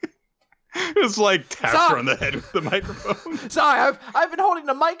 It's like tap her on the head with the microphone. Sorry, I've been holding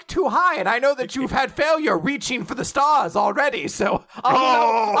the mic too high, and I know that you've had failure reaching for the stars already, so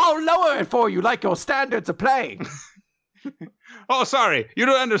I'll lower it for you like your standards of playing. Oh, sorry. You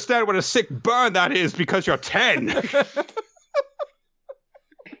don't understand what a sick burn that is because you're 10.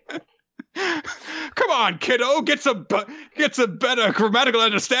 Come on, kiddo. Get some better grammatical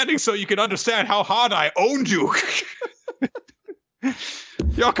understanding so you can understand how hard I owned you.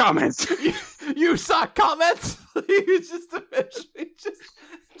 Your comments. You suck comments. You just eventually just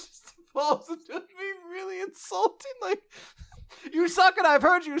falls into being really insulting. Like, you suck and I've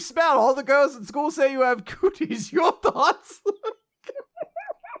heard you smell. All the girls in school say you have cooties. Your thoughts?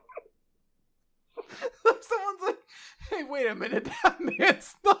 Someone's like, hey, wait a minute. That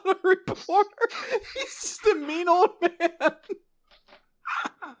man's not a reporter. He's just a mean old man.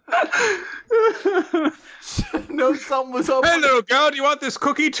 No, something was open. Hello, girl. Do you want this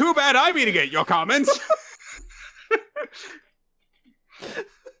cookie? Too bad I'm eating it. Your comments.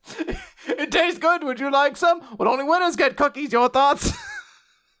 It tastes good. Would you like some? Well, only winners get cookies. Your thoughts?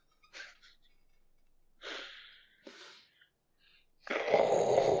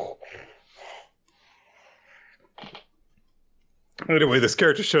 Anyway, this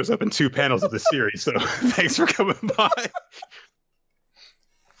character shows up in 2 panels of the series, so thanks for coming by.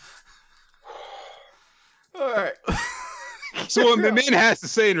 All right. So what Mimin has to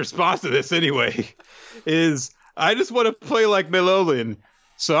say in response to this anyway is, I just want to play like Melolin,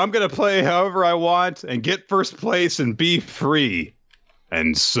 so I'm going to play however I want and get first place and be free.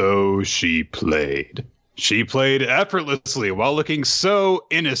 And so she played. She played effortlessly while looking so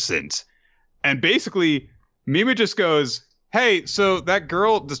innocent. And basically, Mima just goes, hey, so that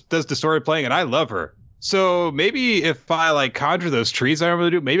girl does distorted playing and I love her. So maybe if I like conjure those trees I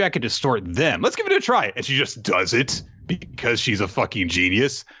normally do, maybe I could distort them. Let's give it a try. And she just does it because she's a fucking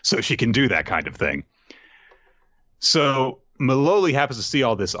genius. So she can do that kind of thing. So Meloli happens to see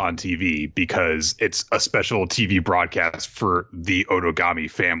all this on TV because it's a special TV broadcast for the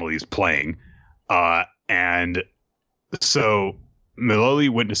Otogami families playing. And so Meloli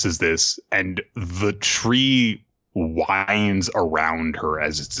witnesses this, and the tree winds around her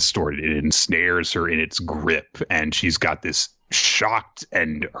as it's distorted. It ensnares her in its grip, and she's got this shocked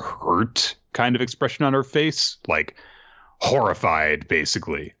and hurt kind of expression on her face. Like, horrified,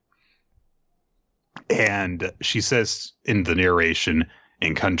 basically. And she says in the narration,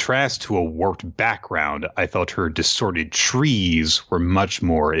 in contrast to a warped background, I felt her distorted trees were much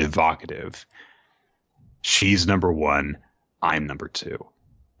more evocative. She's number one, I'm number two.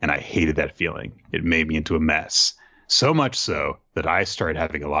 And I hated that feeling. It made me into a mess. So much so that I started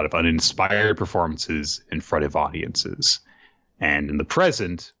having a lot of uninspired performances in front of audiences. And in the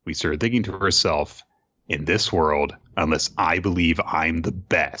present, we started thinking to herself, in this world, unless I believe I'm the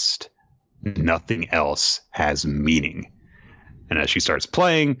best, nothing else has meaning. And as she starts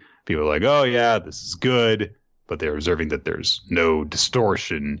playing, people are like, oh yeah, this is good. But they're observing that there's no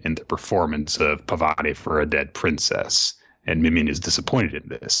distortion in the performance of Pavane for a Dead Princess. And Mimian is disappointed in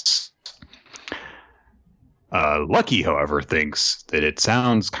this. Lucky, however, thinks that it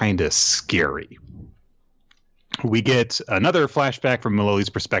sounds kind of scary. We get another flashback from Maloli's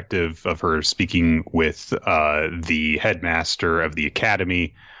perspective of her speaking with the headmaster of the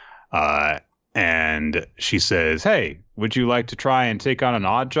academy. And she says, hey, would you like to try and take on an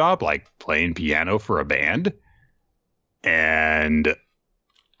odd job, like playing piano for a band? And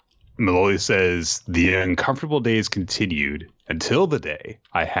Maloli says, the uncomfortable days continued until the day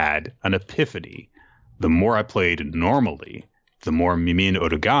I had an epiphany. The more I played normally, the more Mimian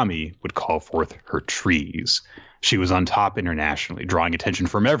Otogami would call forth her trees. She was on top internationally, drawing attention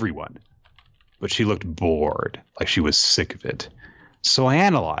from everyone. But she looked bored, like she was sick of it. So I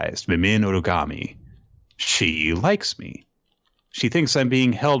analyzed Mimian Otogami. She likes me. She thinks I'm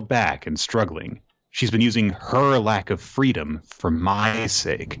being held back and struggling. She's been using her lack of freedom for my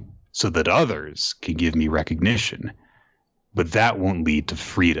sake, so that others can give me recognition. But that won't lead to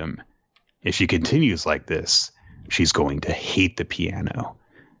freedom. If she continues like this, she's going to hate the piano.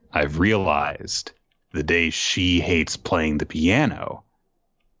 I've realized the day she hates playing the piano,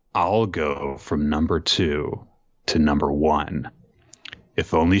 I'll go from number 2 to number 1.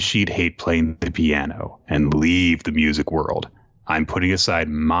 If only she'd hate playing the piano and leave the music world. I'm putting aside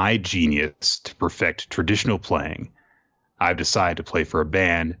my genius to perfect traditional playing. I've decided to play for a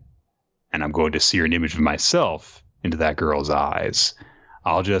band, and I'm going to sear an image of myself into that girl's eyes.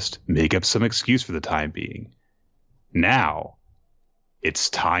 I'll just make up some excuse for the time being. Now, it's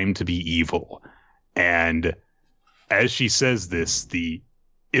time to be evil. And as she says this, the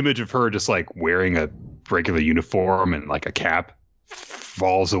image of her just like wearing a regular uniform and like a cap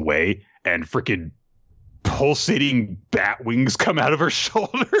falls away, and freaking pulsating bat wings come out of her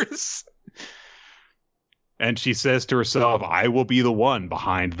shoulders. And she says to herself, I will be the one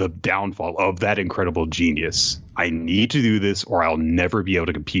behind the downfall of that incredible genius. I need to do this or I'll never be able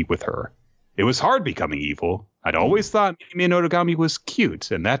to compete with her. It was hard becoming evil. I'd always thought Mimian Otogami was cute,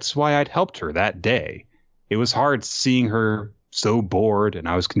 and that's why I'd helped her that day. It was hard seeing her so bored, and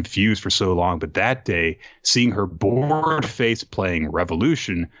I was confused for so long, but that day, seeing her bored face playing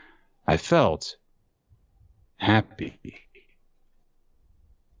Revolution, I felt happy.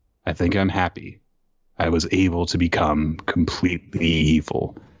 I think I'm happy. I was able to become completely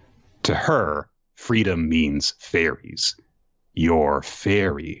evil. To her, freedom means fairies. Your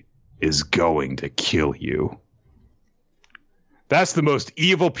fairy is going to kill you. That's the most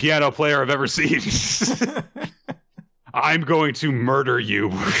evil piano player I've ever seen. I'm going to murder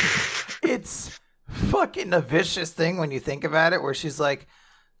you. It's fucking a vicious thing when you think about it, where she's like,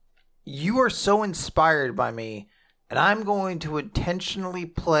 you are so inspired by me, and I'm going to intentionally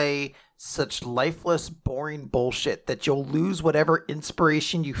play such lifeless, boring bullshit that you'll lose whatever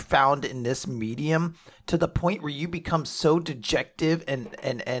inspiration you found in this medium, to the point where you become so dejected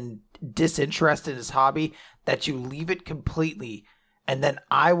and disinterested in this hobby that you leave it completely, and then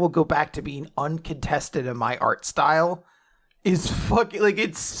I will go back to being uncontested in my art style. Is fucking, like,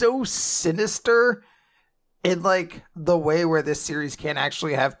 it's so sinister in like the way where this series can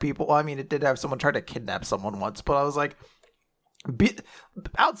actually have people. Well, I mean, it did have someone try to kidnap someone once, but I was like,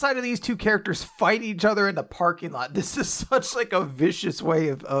 outside of these two characters fighting each other in the parking lot, this is such like a vicious way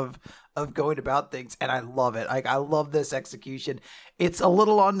of going about things, and I love it. Like, I love this execution. It's a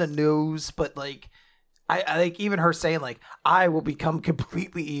little on the nose, but like, I like even her saying like, I will become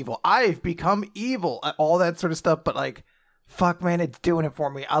completely evil. I've become evil, all that sort of stuff. But like, fuck, man, it's doing it for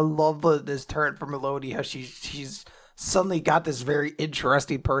me. I love this turn from Melody, how she's suddenly got this very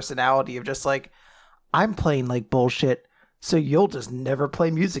interesting personality of just like, I'm playing like bullshit, so you'll just never play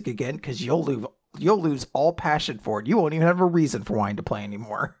music again because you'll lose all passion for it. You won't even have a reason for wanting to play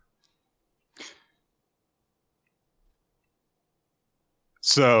anymore.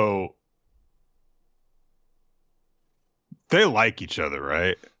 So they like each other,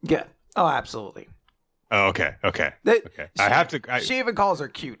 right? Yeah. Oh, absolutely. Oh, okay. Okay. Okay. I have to. She even calls her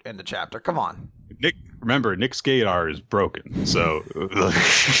cute in the chapter. Come on. remember, Nick Skadar is broken, so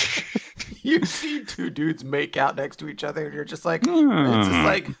You see two dudes make out next to each other, and you're just like, it's just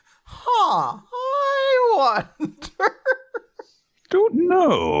like, I wonder. Don't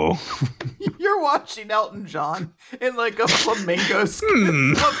know. You're watching Elton John in like a flamingo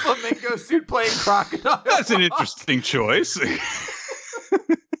suit playing crocodile. That's an interesting choice.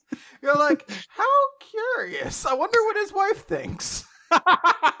 You're like, how curious. I wonder what his wife thinks.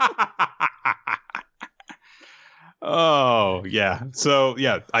 Oh yeah. So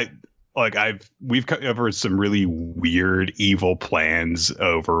yeah, we've covered some really weird evil plans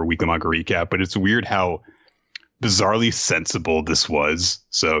over Weekly Manga Recap, but it's weird how bizarrely sensible this was.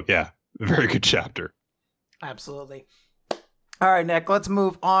 So yeah, very good chapter. Absolutely. All right, Nick, let's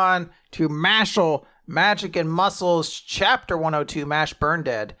move on to Mashle, Magic and Muscles, Chapter 102, Mash Burn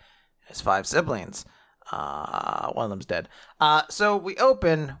Dead. His 5 siblings. One of them's dead. So we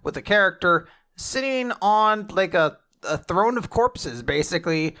open with a character sitting on like a throne of corpses,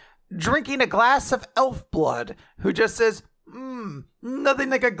 basically drinking a glass of elf blood, who just says, nothing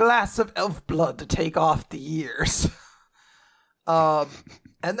like a glass of elf blood to take off the years. And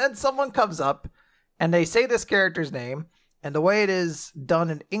then someone comes up and they say this character's name, and the way it is done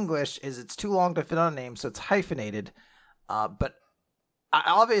in English is it's too long to fit on a name, so it's hyphenated. But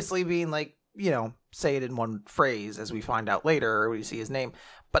obviously being like, say it in one phrase, as we find out later, or we see his name.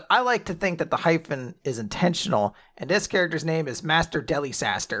 But I like to think that the hyphen is intentional, and this character's name is Master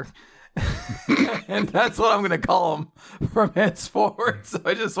Delisaster. And that's what I'm going to call him from henceforward. So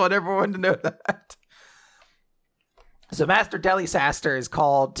I just want everyone to know that. So Master Delisaster is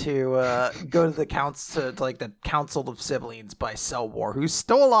called to go to the council, to like the Council of Siblings by Selwar, who's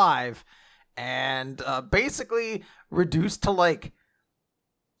still alive and basically reduced to like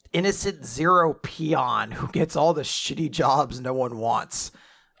innocent zero peon who gets all the shitty jobs no one wants.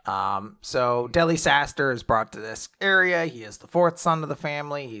 So Delisaster is brought to this area. He is the 4th son of the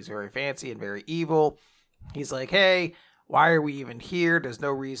family. He's very fancy and very evil. He's like, hey, why are we even here? There's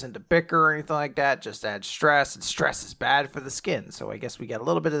no reason to bicker or anything like that. Just add stress, and stress is bad for the skin. So I guess we get a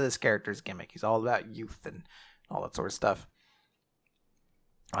little bit of this character's gimmick. He's all about youth and all that sort of stuff.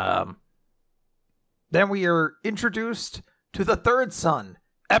 Then we are introduced to the 3rd son,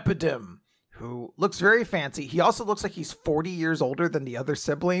 Epidem, who looks very fancy. He also looks like he's 40 years older than the other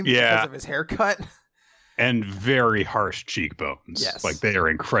siblings because of his haircut. And very harsh cheekbones. Yes. Like, they are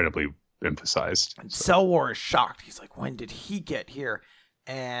incredibly emphasized. And Selwar is shocked. He's like, when did he get here?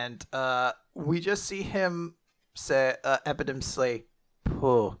 And we just see him say, Epidem say,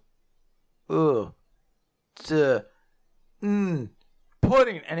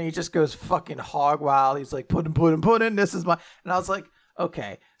 pudding. And he just goes fucking hog wild. He's like, pudding. This is my... And I was like,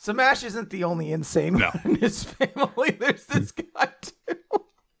 okay, so Mash isn't the only insane one in his family. There's this guy too.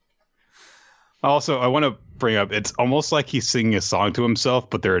 Also, I want to bring up, it's almost like he's singing a song to himself,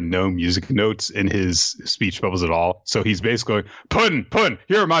 but there are no music notes in his speech bubbles at all. So he's basically going, puddin',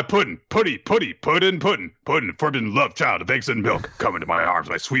 here are my puddin', puddin', forbidden love child of eggs and milk, come into my arms,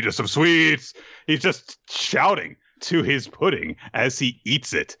 my sweetest of sweets. He's just shouting to his pudding as he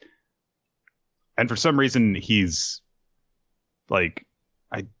eats it. And for some reason, he's like,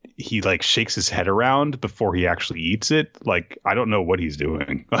 he like shakes his head around before he actually eats it. Like, I don't know what he's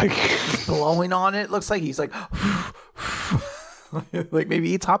doing. Like, he's blowing on it. Looks like he's like, like maybe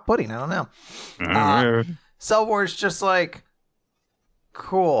eats hot pudding. I don't know. Selwar's just like,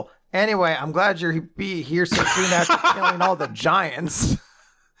 cool. Anyway, I'm glad you're here so soon after killing all the giants.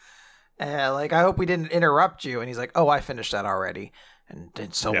 Like, I hope we didn't interrupt you. And he's like, oh, I finished that already. And then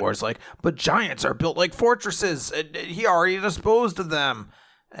Selwar's like, but giants are built like fortresses, and he already disposed of them.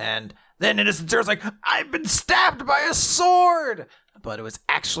 And then Innocent Zero's like, I've been stabbed by a sword! But it was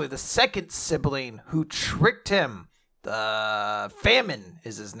actually the 2nd sibling who tricked him. The Famine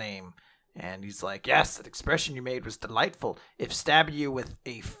is his name. And he's like, yes, that expression you made was delightful. If stabbing you with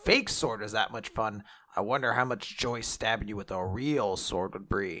a fake sword is that much fun, I wonder how much joy stabbing you with a real sword would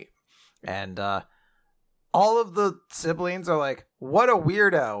bring. And, all of the siblings are like, what a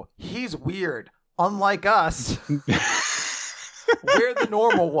weirdo. He's weird. Unlike us. We're the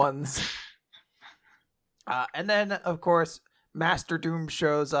normal ones. And then, of course, Master Doom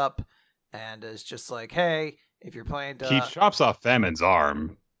shows up and is just like, hey, if you're playing to... He chops off Famine's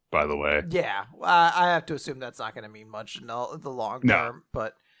arm, by the way. Yeah. I have to assume that's not going to mean much in the long term.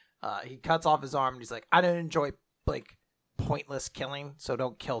 But he cuts off his arm and he's like, I don't enjoy, like, pointless killing, so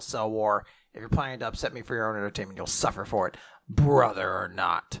don't kill Selwar. If you're planning to upset me for your own entertainment, you'll suffer for it, brother or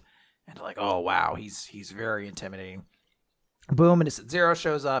not. And like, oh wow, he's very intimidating. Boom, Innocent Zero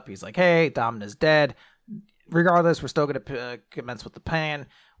shows up. He's like, hey, Domina's dead. regardless, we're still going to commence with the plan.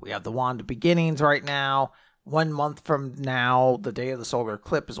 We have the Wand of Beginnings right now. 1 month from now, the day of the solar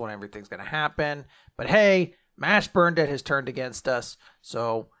eclipse is when everything's going to happen. But hey, Mash Burndead has turned against us.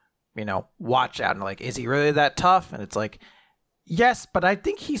 So, watch out. And like, is he really that tough? And it's like, yes, but I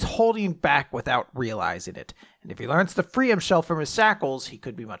think he's holding back without realizing it. And if he learns to free himself from his shackles, he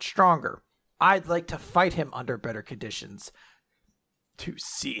could be much stronger. I'd like to fight him under better conditions to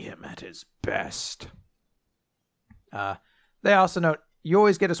see him at his best. They also note, you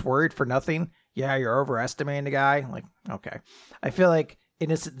always get us worried for nothing. Yeah, you're overestimating the guy. Like, okay. I feel like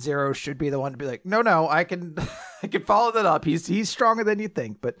Innocent Zero should be the one to be like, no, I can I can follow that up. He's stronger than you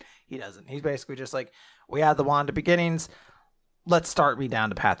think, but he doesn't. He's basically just like, we had the Wand of Beginnings. Let's start me down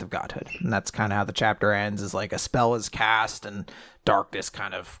the path of godhood. And that's kind of how the chapter ends, is like a spell is cast and darkness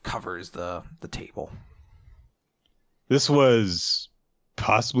kind of covers the table. This was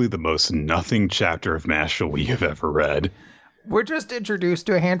possibly the most nothing chapter of Mashle we have ever read. We're just introduced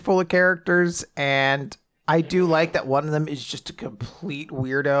to a handful of characters, and I do like that one of them is just a complete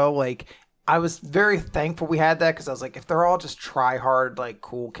weirdo. Like, I was very thankful we had that, because I was like, if they're all just try hard, like,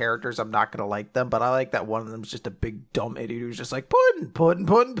 cool characters, I'm not going to like them. But I like that one of them is just a big dumb idiot who's just like,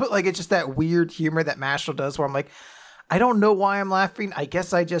 put. Like, it's just that weird humor that Mashle does where I'm like, I don't know why I'm laughing. I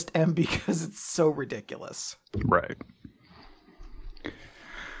guess I just am, because it's so ridiculous. Right.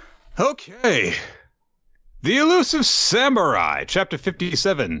 Okay. The Elusive Samurai, Chapter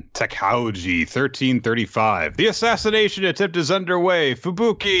 57, Takauji, 1335. The assassination attempt is underway.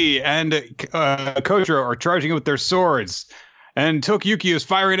 Fubuki and Kojiro are charging with their swords. And Tokiyuki is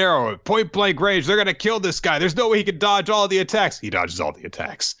firing an arrow at point-blank range. They're going to kill this guy. There's no way he can dodge all the attacks. He dodges all the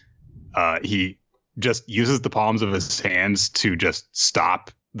attacks. He just uses the palms of his hands to just stop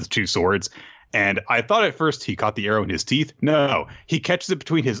the two swords. And I thought at first he caught the arrow in his teeth. No, he catches it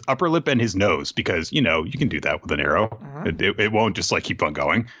between his upper lip and his nose, because, you can do that with an arrow. Uh-huh. It won't just like keep on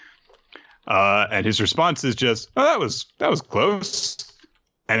going. And his response is just, oh, that was close.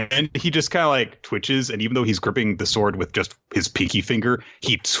 And then he just kind of like twitches. And even though he's gripping the sword with just his pinky finger,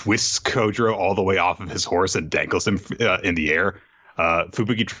 he twists Kojiro all the way off of his horse and dangles him in the air.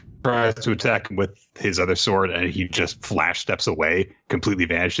 Fubuki tries to attack him with his other sword, and he just flash steps away, completely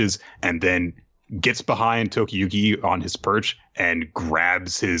vanishes, and then gets behind Tokiyuki on his perch and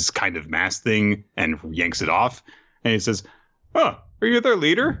grabs his kind of mask thing and yanks it off. And he says, "Oh, are you their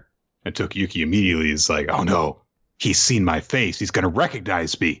leader?" And Tokiyuki immediately is like, "Oh no, he's seen my face. He's going to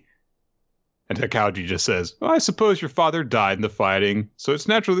recognize me." And Takauji just says, "Well, I suppose your father died in the fighting, so it's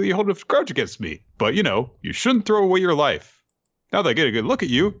natural that you hold a grudge against me. But, you shouldn't throw away your life. Now that I get a good look at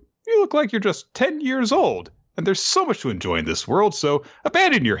you, you look like you're just 10 years old, and there's so much to enjoy in this world, so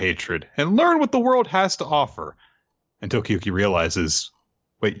abandon your hatred and learn what the world has to offer." And Tokiyuki realizes,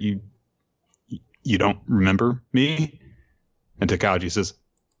 wait, you don't remember me? And Takauji says,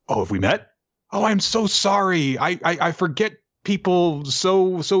 "Oh, have we met? Oh, I'm so sorry. I forget people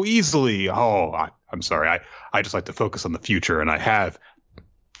so easily. Oh, I'm sorry. I just like to focus on the future, and I have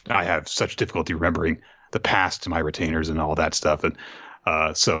such difficulty remembering the past to my retainers and all that stuff. And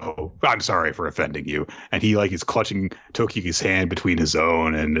so I'm sorry for offending you." And he is clutching Tokiyuki's hand between his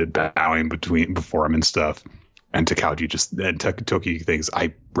own and bowing before him and stuff. And Tokiyuki thinks,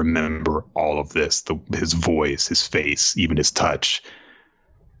 I remember all of this, his voice, his face, even his touch.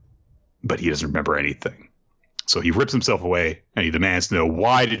 But he doesn't remember anything. So he rips himself away and he demands to know,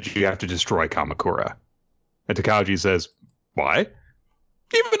 why did you have to destroy Kamakura? And Takauji says, why?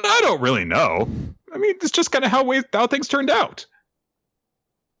 Even I don't really know. I mean, it's just kind of how things turned out.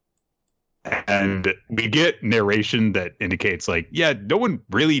 And we get narration that indicates, no one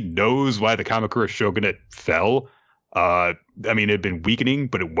really knows why the Kamakura shogunate fell. I mean, it had been weakening,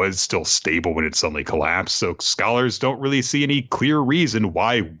 but it was still stable when it suddenly collapsed. So scholars don't really see any clear reason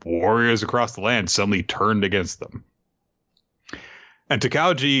why warriors across the land suddenly turned against them. And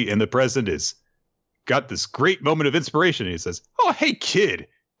Takauji in the present is got this great moment of inspiration. And he says, "Oh, hey, kid,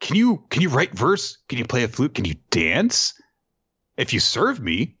 can you write verse? Can you play a flute? Can you dance? If you serve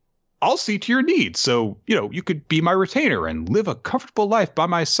me, I'll see to your needs. So, you could be my retainer and live a comfortable life by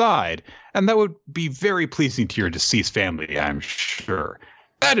my side. And that would be very pleasing to your deceased family, I'm sure.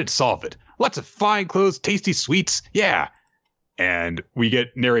 That'd solve it. Lots of fine clothes, tasty sweets. Yeah." And we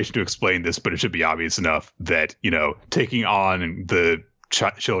get narration to explain this, but it should be obvious enough that, taking on the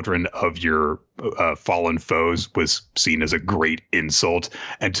children of your fallen foes was seen as a great insult.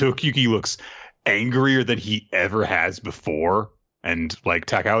 And Tokiyuki looks angrier than he ever has before. And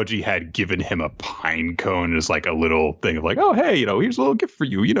Takauji had given him a pine cone as a little thing of oh, hey, here's a little gift for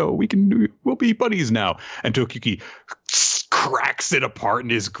you. We'll be buddies now. And Tokiyuki cracks it apart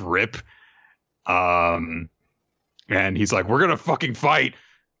in his grip. And And he's like, we're going to fucking fight.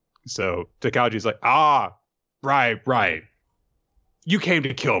 So Takauji's like, right. You came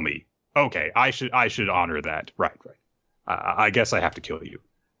to kill me. Okay, I should honor that. Right. I guess I have to kill you.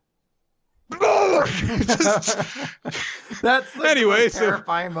 That's like anyway, the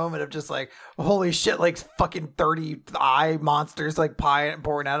terrifying moment of just like, holy shit, like fucking 30 eye monsters like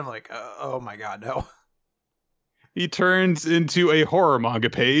pouring at him. Like, oh my god, no. He turns into a horror manga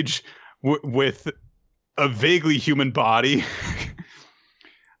page with a vaguely human body.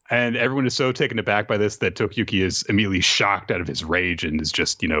 And everyone is so taken aback by this that Tokiyuki is immediately shocked out of his rage and is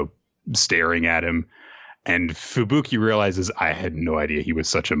just, staring at him. And Fubuki realizes, I had no idea he was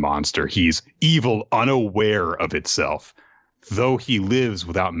such a monster. He's evil, unaware of itself. Though he lives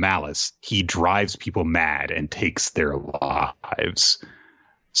without malice, he drives people mad and takes their lives.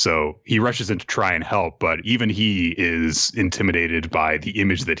 So he rushes in to try and help, but even he is intimidated by the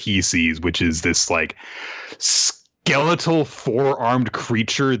image that he sees, which is this like skeletal four-armed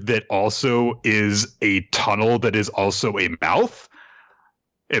creature that also is a tunnel that is also a mouth.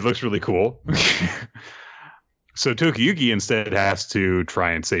 It looks really cool. So Tokiyuki instead has to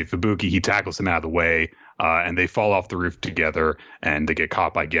try and save Fubuki. He tackles him out of the way, and they fall off the roof together, and they get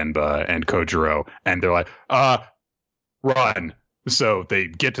caught by Genba and Kojiro, and they're like, run. So they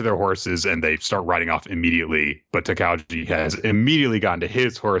get to their horses, and they start riding off immediately, but Takauji has immediately gotten to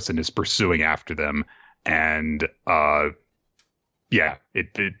his horse and is pursuing after them, and even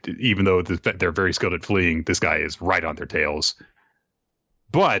though they're very skilled at fleeing, this guy is right on their tails.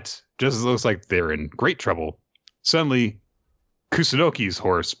 But just as it looks like they're in great trouble, suddenly Kusunoki's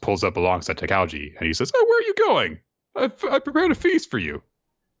horse pulls up alongside Takauji, and he says, where are you going? I prepared a feast for you.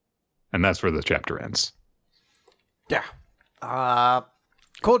 And that's where the chapter ends. Yeah.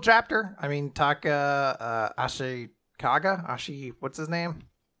 Cool chapter. I mean, Ashikaga? What's his name?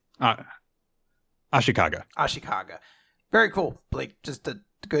 Ashikaga. Very cool. Like, just a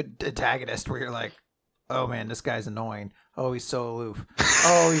good antagonist where you're like, oh man, this guy's annoying. Oh, he's so aloof.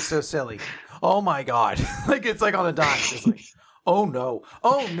 Oh, he's so silly. Oh my god. Like, it's like on a dime. It's like, oh no.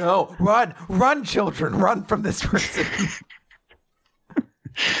 Run, children. Run from this person.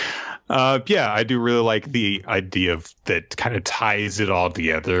 I do really like the idea of that kind of ties it all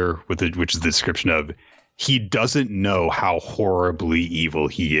together with it, which is the description of he doesn't know how horribly evil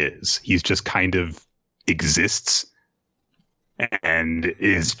he is. He's just kind of exists and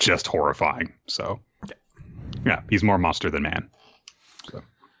is just horrifying. So yeah, he's more monster than man. So.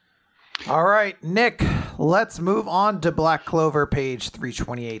 All right, Nick, let's move on to Black Clover, page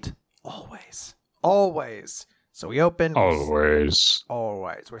 328. Always. So we open. Always.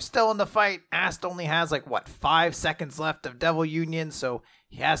 We're still in the fight. Ast only has 5 seconds left of Devil Union, so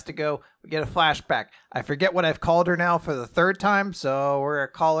he has to go. We get a flashback. I forget what I've called her now for the third time, so we're going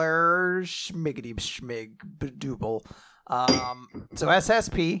to call her Schmiggity Schmig Badooble. So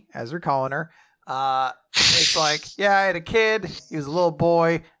SSP, as we're calling her. It's like, yeah, I had a kid. He was a little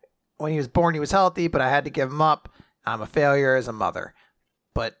boy. When he was born, he was healthy, but I had to give him up. I'm a failure as a mother.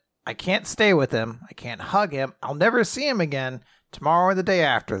 But I can't stay with him. I can't hug him. I'll never see him again. Tomorrow or the day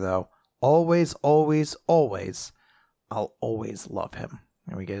after, though. Always, always, always. I'll always love him.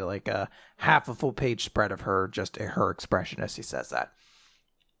 And we get a half a full page spread of her, just her expression as he says that.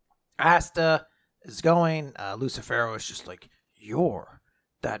 Asta is going. Lucifero is just like, you're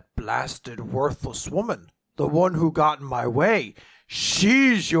that blasted worthless woman. The one who got in my way.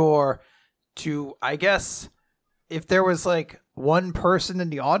 She's I guess, if there was one person in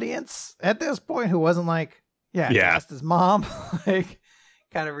the audience at this point who wasn't it's Asta's mom, kind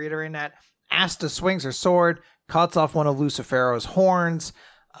of reiterating that. Asta swings her sword, cuts off one of Lucifero's horns.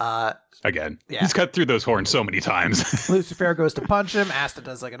 Again, he's cut through those horns so many times. Lucifero goes to punch him. Asta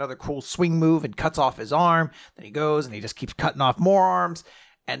does another cool swing move and cuts off his arm. Then he goes and he just keeps cutting off more arms.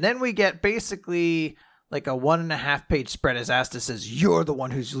 And then we get basically a 1.5 page spread as Asta says, you're the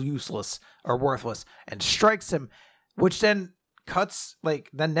one who's useless or worthless, and strikes him, which then cuts,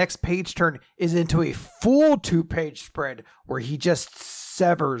 the next page turn is into a full 2-page spread where he just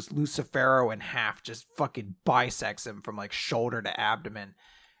severs Lucifero in half, just fucking bisects him from shoulder to abdomen.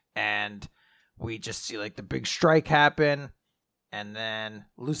 And we just see the big strike happen, and then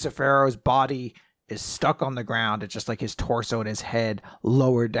Lucifero's body is stuck on the ground. It's just his torso and his head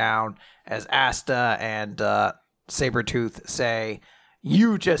lowered down as Asta and Sabretooth say,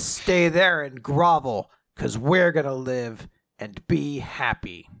 you just stay there and grovel, because we're going to live and be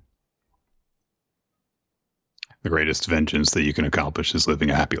happy. The greatest vengeance that you can accomplish is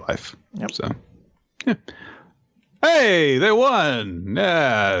living a happy life. Yep. So, yeah. Hey, they won!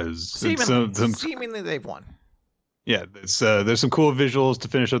 Yes. Seemingly they've won. Yeah, there's some cool visuals to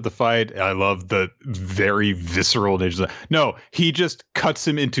finish up the fight. I love the very visceral nature. No, he just cuts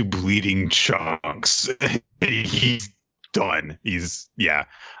him into bleeding chunks. He's done. Yeah.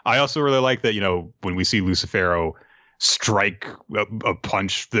 I also really like that, when we see Lucifero strike a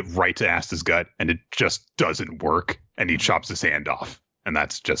punch that right to Asta's gut and it just doesn't work and he chops his hand off and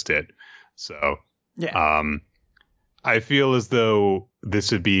that's just it. So, yeah. I feel as though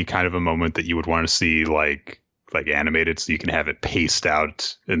this would be kind of a moment that you would want to see like animated, so you can have it paced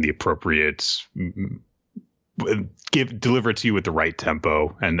out in the appropriate, deliver it to you with the right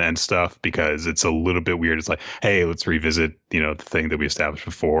tempo and stuff, because it's a little bit weird. It's like, hey, let's revisit the thing that we established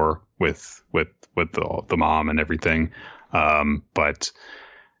before with the mom and everything, but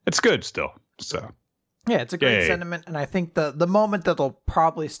it's good still. So yeah, it's a great sentiment, and I think the moment that'll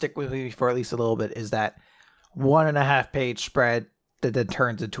probably stick with me for at least a little bit is that 1.5 page spread that then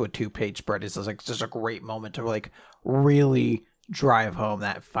turns into a 2-page spread. Is just a great moment to like really drive home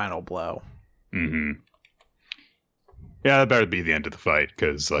that final blow. Mm-hmm. Yeah, that better be the end of the fight,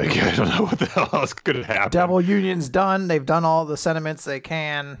 because like I don't know what the hell else could have happened. Devil Union's done. They've done all the sentiments they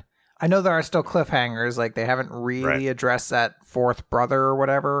can. I know there are still cliffhangers, like they haven't really addressed that fourth brother or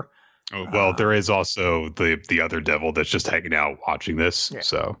whatever. Oh, well, there is also the other devil that's just hanging out watching this. Yeah.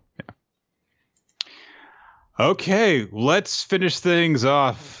 So yeah. Okay, let's finish things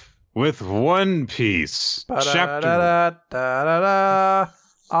off with One Piece. Chapter.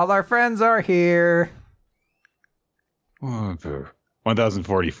 All our friends are here.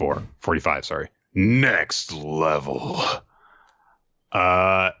 1044. 45, next level.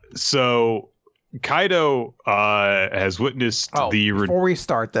 So Kaido has witnessed before we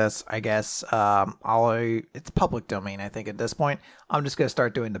start this, I guess it's public domain, I think at this point. I'm just gonna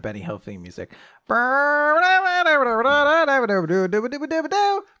start doing the Benny Hill theme music. Anyway,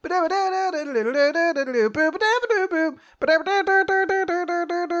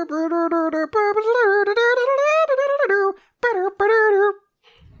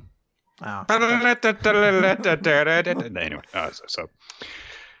 so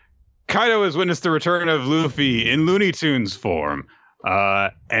Kaido has witnessed the return of Luffy in Looney Tunes form,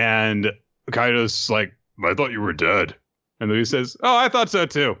 and Kaido's like, "I thought you were dead," and Luffy says, "Oh, I thought so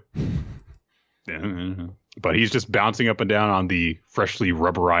too." But he's just bouncing up and down on the freshly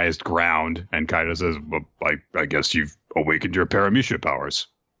rubberized ground, and Kaido says, well, I guess you've awakened your Paramecia powers.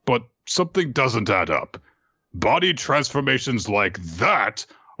 But something doesn't add up. Body transformations like that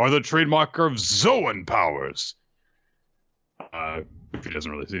are the trademark of Zoan powers. He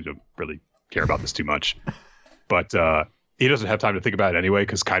doesn't really seem to really care about this too much. But he doesn't have time to think about it anyway,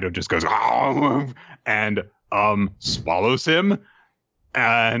 because Kaido just goes, and swallows him.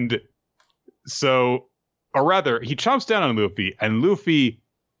 And so, or rather, he chomps down on Luffy, and Luffy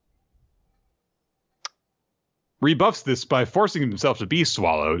rebuffs this by forcing himself to be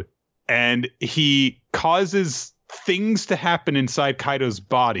swallowed, and he causes things to happen inside Kaido's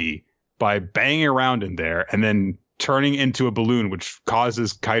body by banging around in there, and then turning into a balloon, which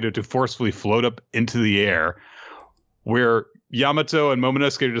causes Kaido to forcefully float up into the air, where Yamato and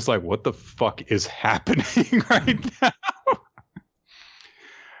Momonosuke are just like, what the fuck is happening right now?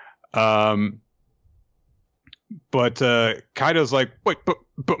 But Kaido's like, wait, but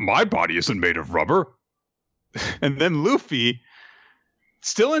my body isn't made of rubber. And then Luffy,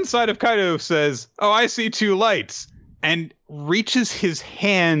 still inside of Kaido, says, oh, I see two lights, and reaches his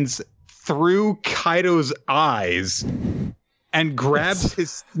hands through Kaido's eyes and grabs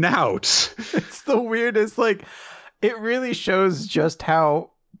his snout. It's the weirdest, like, it really shows just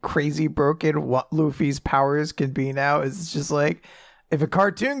how crazy broken what Luffy's powers can be now. It's just like, if a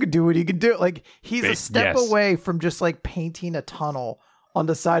cartoon could do it, he could do it. Like, he's a step away from just like painting a tunnel on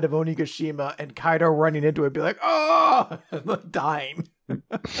the side of Onigashima and Kaido running into it, be like, oh, and like dying.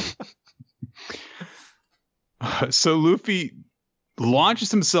 So Luffy launches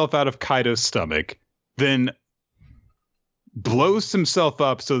himself out of Kaido's stomach, then blows himself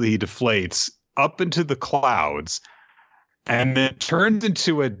up so that he deflates up into the clouds, and then turns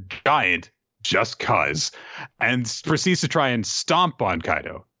into a giant just cuz, and proceeds to try and stomp on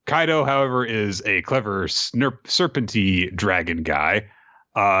Kaido. Kaido, however, is a clever serpenty dragon guy,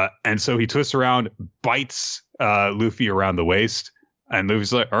 and so he twists around, bites Luffy around the waist, and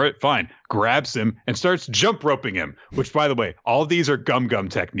Luffy's like, all right, fine, grabs him and starts jump roping him, which, by the way, all these are gum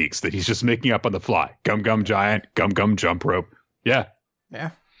techniques that he's just making up on the fly. Gum giant, gum jump rope. Yeah. Yeah.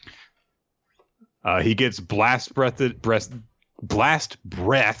 He gets blast breathed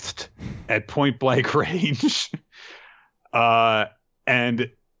at point blank range. And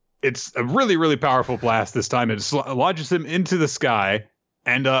it's a really, really powerful blast this time. It lodges him into the sky,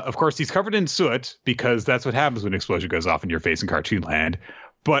 And of course, he's covered in soot because that's what happens when an explosion goes off in your face in Cartoon Land.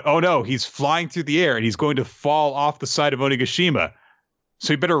 But oh no, he's flying through the air and he's going to fall off the side of Onigashima.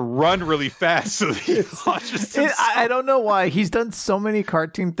 So he better run really fast so that he launches himself. I don't know why. He's done so many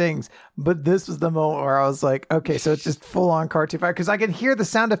cartoon things, but this was the moment where I was like, okay, so it's just full on cartoon fire. Because I can hear the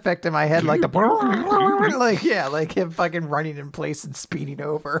sound effect in my head, like the like him fucking running in place and speeding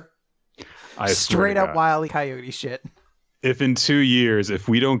over. Straight up Wile E. Coyote shit. If in 2 years, if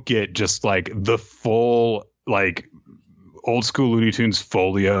we don't get just like the full like old school Looney Tunes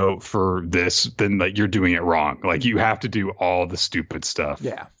folio for this, then like you're doing it wrong. Like you have to do all the stupid stuff.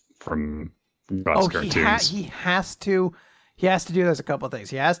 Yeah. From cartoons. He has to do those a couple of things.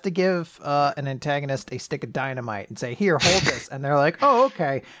 He has to give an antagonist a stick of dynamite and say, "Here, hold this," and they're like, "Oh,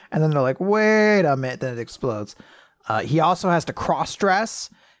 okay," and then they're like, "Wait a minute," then it explodes. He also has to cross dress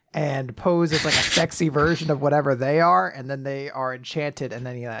and pose as like a sexy version of whatever they are, and then they are enchanted, and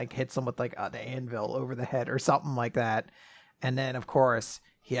then he like hits them with like the anvil over the head or something like that. And then, of course,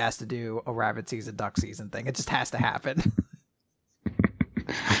 he has to do a rabbit season, duck season thing. It just has to happen.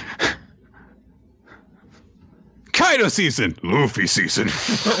 Kaido season, Luffy season.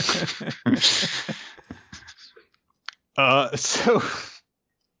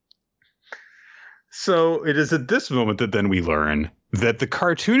 So it is at this moment that then we learn that the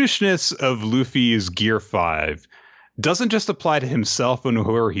cartoonishness of Luffy's Gear 5 doesn't just apply to himself and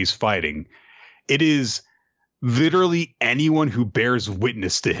whoever he's fighting. It is literally anyone who bears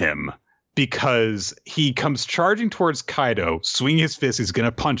witness to him, because he comes charging towards Kaido, swinging his fist, he's going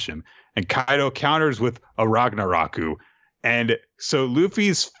to punch him, and Kaido counters with a Ragnaraku. And so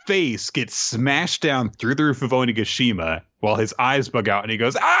Luffy's face gets smashed down through the roof of Onigashima while his eyes bug out and he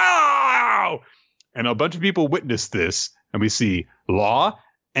goes, "Ow!" And a bunch of people witness this, and we see Law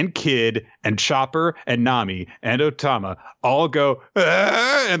and Kid and Chopper and Nami and Otama all go,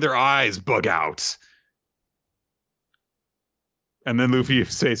 "Ah!" and their eyes bug out. And then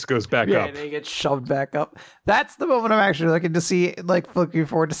Luffy's face goes back up. Yeah, they get shoved back up. That's the moment I'm actually looking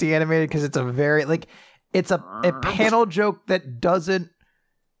forward to see animated, because it's a very it's a panel joke that doesn't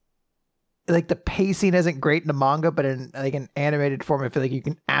the pacing isn't great in the manga, but in an animated form, I feel like you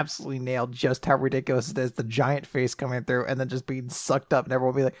can absolutely nail just how ridiculous it is. The giant face coming through and then just being sucked up, and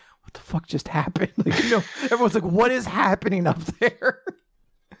everyone will be like, "What the fuck just happened?" Everyone's like, "What is happening up there?"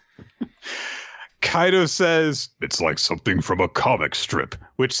 Kaido says it's like something from a comic strip,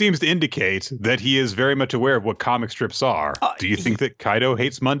 which seems to indicate that he is very much aware of what comic strips are. Do you think that Kaido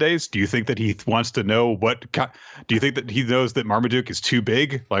hates Mondays? Do you think that he wants to know do you think that he knows that Marmaduke is too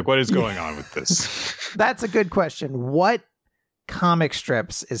big? Like, what is going on with this? That's a good question. What comic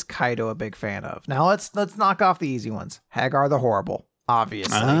strips is Kaido a big fan of? Now let's knock off the easy ones. Hagar the Horrible,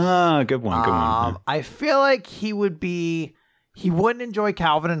 obviously. Good one. I feel like he wouldn't enjoy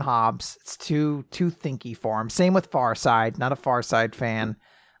Calvin and Hobbes. It's too thinky for him. Same with Farside. Not a Farside fan.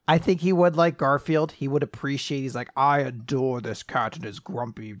 I think he would like Garfield. He would appreciate. He's like, "I adore this cat and his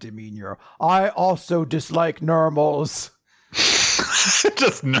grumpy demeanor. I also dislike normals."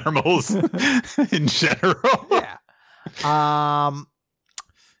 Just normals in general. Yeah.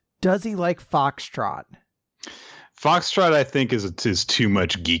 Does he like Foxtrot? Foxtrot, I think, is too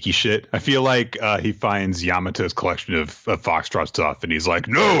much geeky shit. I feel like he finds Yamato's collection of Foxtrot stuff, and he's like,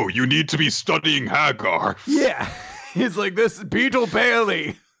 "No, you need to be studying Hagar." Yeah. He's like, "This is Beetle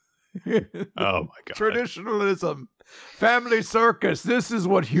Bailey." Oh, my God. Traditionalism. Family circus. This is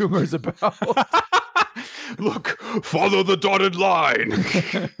what humor's about. Look, follow the dotted line.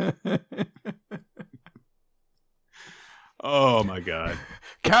 Oh, my God.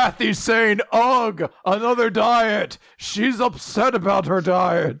 Kathy's saying, "Ugh, another diet. She's upset about her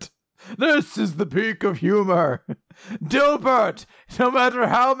diet. This is the peak of humor. Dilbert, no matter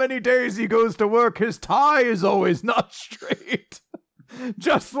how many days he goes to work, his tie is always not straight.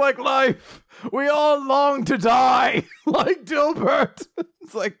 Just like life, we all long to die, like Dilbert."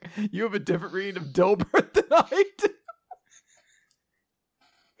 It's like, you have a different reading of Dilbert than I do.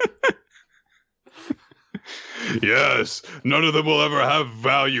 Yes, none of them will ever have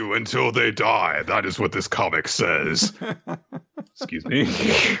value until they die. That is what this comic says. Excuse me.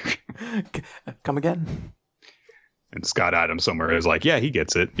 Come again. And Scott Adams somewhere is like, "Yeah, he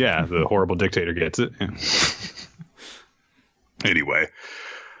gets it. Yeah, the horrible dictator gets it." Yeah. Anyway,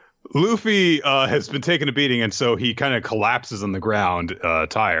 Luffy has been taking a beating, and so he kind of collapses on the ground,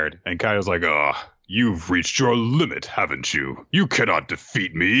 tired. And Kaido's like, "Oh, you've reached your limit, haven't you? You cannot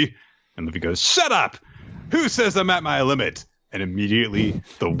defeat me." And Luffy goes, "Shut up! Who says I'm at my limit?" And immediately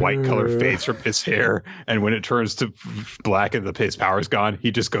the white color fades from his hair. And when it turns to black and his power's gone,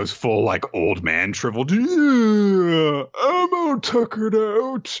 he just goes full like old man shriveled. "I'm all tuckered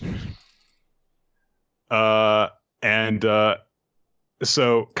out.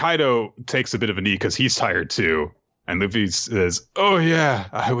 So Kaido takes a bit of a knee because he's tired too. And Luffy says, "Oh yeah,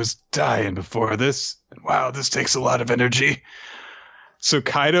 I was dying before this. And wow, this takes a lot of energy." So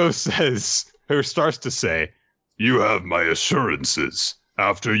Kaido says, or starts to say, "You have my assurances.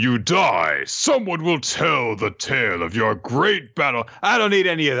 After you die, someone will tell the tale of your great battle." I don't need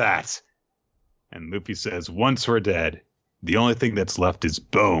any of that. And Luffy says, "Once we're dead, the only thing that's left is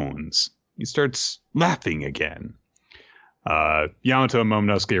bones." He starts laughing again. Yamato and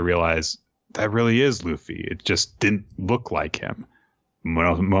Momonosuke realize that really is Luffy. It just didn't look like him.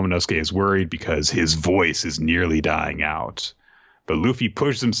 Momonosuke is worried because his voice is nearly dying out. But Luffy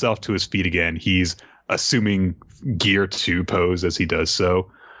pushes himself to his feet again. He's assuming Gear 2 pose as he does so.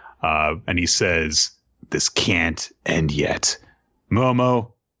 And he says, "This can't end yet.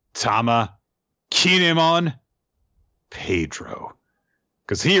 Momo, Tama, Kinemon, Pedro."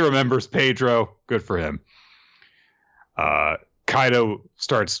 Because he remembers Pedro. Good for him. Kaido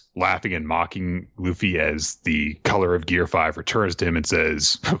starts laughing and mocking Luffy as the color of Gear 5 returns to him and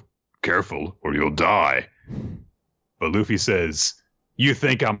says, "Careful or you'll die." But Luffy says, "You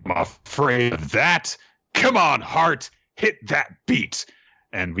think I'm afraid of that? Come on, Heart, hit that beat."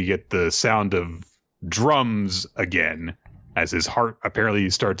 And we get the sound of drums again as his heart apparently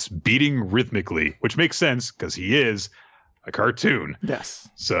starts beating rhythmically, which makes sense because he is a cartoon. Yes.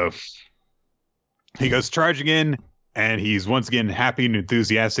 So he goes charging in, and he's once again happy and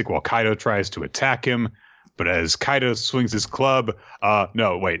enthusiastic while Kaido tries to attack him. But as Kaido swings his club,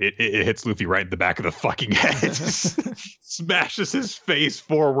 it hits Luffy right in the back of the fucking head. Smashes his face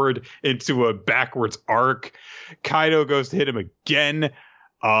forward into a backwards arc. Kaido goes to hit him again.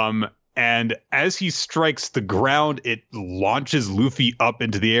 And as he strikes the ground, it launches Luffy up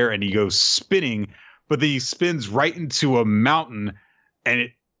into the air and he goes spinning, but then he spins right into a mountain and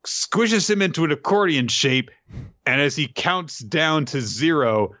it squishes him into an accordion shape. And as he counts down to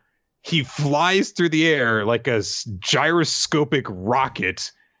 0, he flies through the air like a gyroscopic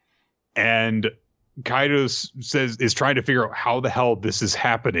rocket. And Kaido is trying to figure out how the hell this is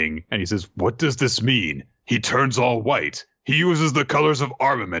happening. And he says, "What does this mean? He turns all white. He uses the colors of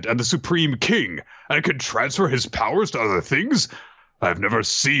armament and the Supreme King, and can transfer his powers to other things? I've never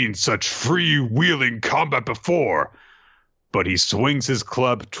seen such freewheeling combat before." But he swings his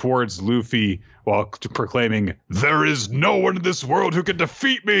club towards Luffy while proclaiming, "There is no one in this world who can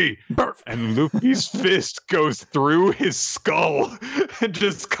defeat me!" And Luffy's fist goes through his skull and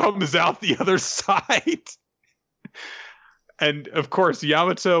just comes out the other side. And of course,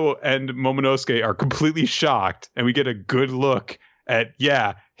 Yamato and Momonosuke are completely shocked, and we get a good look at,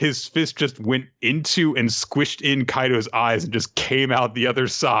 his fist just went into and squished in Kaido's eyes and just came out the other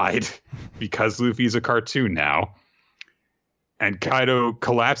side because Luffy's a cartoon now. And Kaido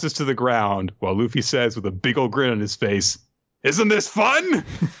collapses to the ground while Luffy says with a big old grin on his face, "Isn't this fun?"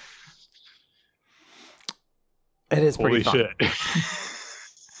 It is pretty fun. Holy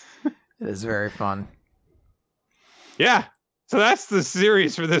shit. It is very fun. Yeah. So that's the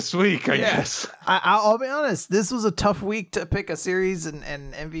series for this week, I guess. I'll be honest. This was a tough week to pick a series and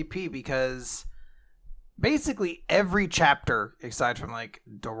MVP because basically every chapter, aside from like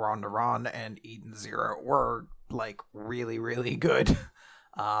Doron and Eden Zero, were like really, really good.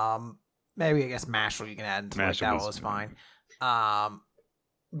 Maybe I guess Mashle you can add into like, that was fine.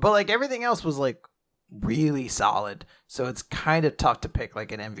 But like everything else was like really solid. So it's kind of tough to pick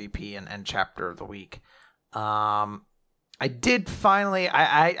like an MVP and chapter of the week. I did finally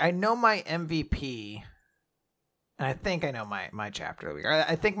I know my MVP, and I think I know my chapter of the week.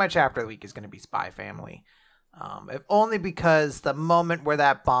 I think my chapter of the week is going to be Spy Family. If only because the moment where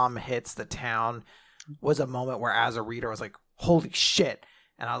that bomb hits the town was a moment where, as a reader, I was like, "Holy shit!"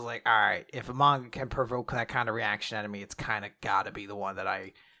 And I was like, "All right, if a manga can provoke that kind of reaction out of me, it's kind of got to be the one that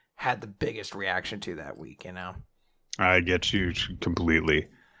I had the biggest reaction to that week." You know, I get you completely.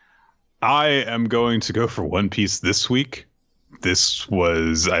 I am going to go for One Piece this week. This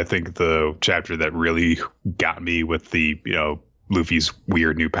was, I think, the chapter that really got me with the, Luffy's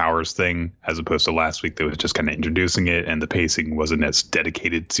weird new powers thing, as opposed to last week that was just kind of introducing it and the pacing wasn't as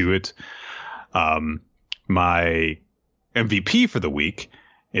dedicated to it. My MVP for the week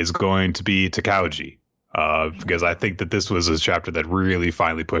is going to be Takauji, because I think that this was a chapter that really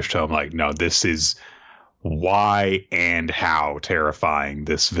finally pushed home, like, no, this is why and how terrifying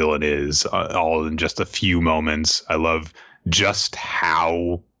this villain is, all in just a few moments. I love just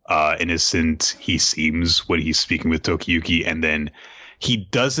how innocent he seems when he's speaking with Tokiyuki, and then he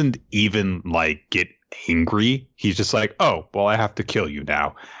doesn't even like get angry. He's just like, "Oh, well, I have to kill you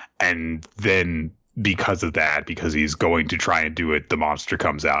now," and then because of that, because he's going to try and do it, the monster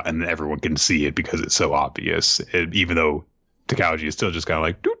comes out and everyone can see it because it's so obvious. Even though Takauji is still just kind of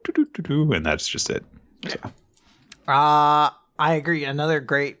like doo, doo, doo, doo, doo, and that's just it. So. I agree. Another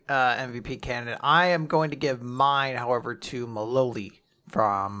great MVP candidate. I am going to give mine, however, to Maloli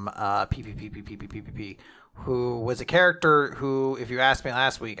from PPP, who was a character who, if you asked me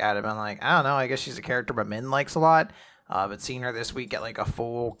last week, I'd have been like, I don't know, I guess she's a character but Min likes a lot. But seeing her this week get like a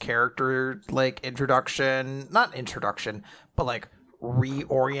full character like not introduction, but like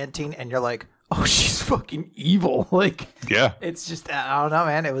reorienting, and you're like, oh, she's fucking evil. Like, yeah, it's just, I don't know,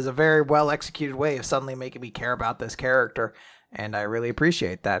 man. It was a very well executed way of suddenly making me care about this character, and I really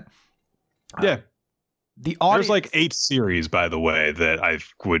appreciate that. Yeah. The audience, there's like 8 series, by the way, that I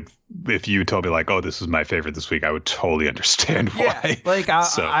would, if you told me like, oh, this is my favorite this week, I would totally understand why. Yeah, like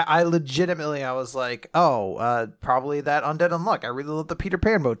I legitimately, I was like, oh, probably that Undead Unluck. I really love the Peter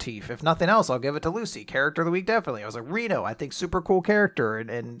Pan motif. If nothing else, I'll give it to Lucy. Character of the week, definitely. I was like, Reno, I think super cool character,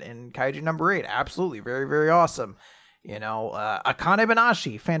 and Kaiju number 8, absolutely, very, very awesome. You know, Akane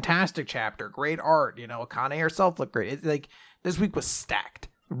Banashi, fantastic chapter, great art. You know, Akane herself looked great. It's like, this week was stacked,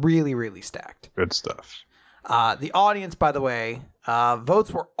 really, really stacked. Good stuff. The audience, by the way, votes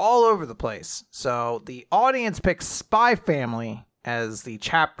were all over the place. So the audience picked Spy Family as the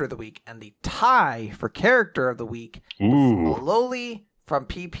chapter of the week, and the tie for character of the week was Maloli from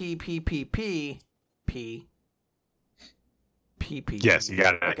PPPPP. Yes, you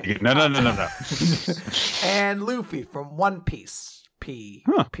got it. Okay. No. And Luffy from One Piece.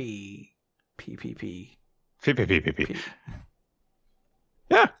 PPPP.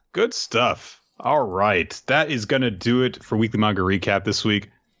 Yeah, good stuff. All right, that is going to do it for Weekly Manga Recap this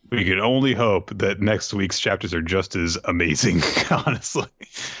week. We can only hope that next week's chapters are just as amazing, honestly.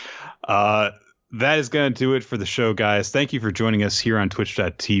 That is going to do it for the show, guys. Thank you for joining us here on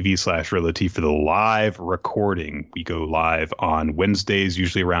twitch.tv/ReloT for the live recording. We go live on Wednesdays,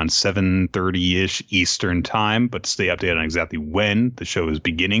 usually around 7:30-ish Eastern time, but to stay updated on exactly when the show is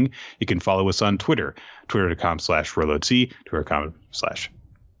beginning, you can follow us on Twitter, twitter.com/ReloT,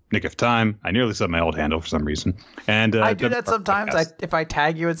 twitter.com/Nick of Time. I nearly said my old handle for some reason. And I do that sometimes. If I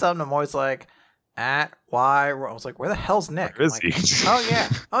tag you in something, I'm always like, @Y. I was like, where the hell's Nick? Where is he?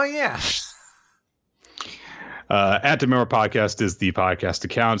 Oh yeah. @Demora Podcast is the podcast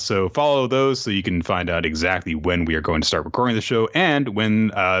account, so follow those so you can find out exactly when we are going to start recording the show and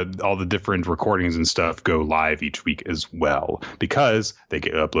when all the different recordings and stuff go live each week as well, because they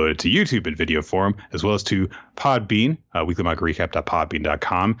get uploaded to YouTube in video form as well as to Podbean,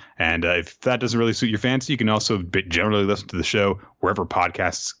 weeklymangarecap.podbean.com. And if that doesn't really suit your fancy, you can also generally listen to the show wherever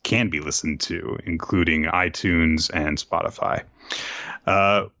podcasts can be listened to, including iTunes and Spotify.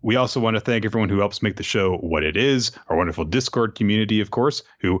 We also want to thank everyone who helps make the show what it is. Our wonderful Discord community, of course,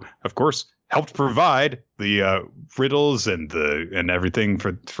 who, of course, helped provide the riddles and everything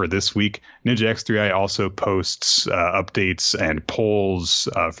for this week. Ninja X3i also posts updates and polls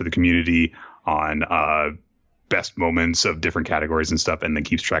for the community on best moments of different categories and stuff, and then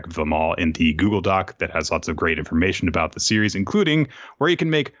keeps track of them all in the Google Doc that has lots of great information about the series, including where you can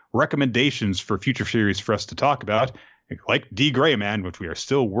make recommendations for future series for us to talk about. Like D. Gray Man, which we are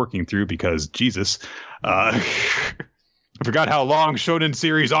still working through because, Jesus, I forgot how long shonen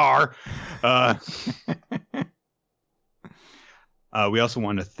series are. We also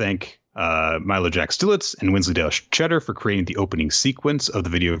want to thank Milo Jack Stillitz and Winsleydale Cheddar for creating the opening sequence of the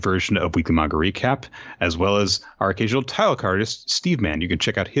video version of Weekly Manga Recap, as well as our occasional title artist, Steve Man. You can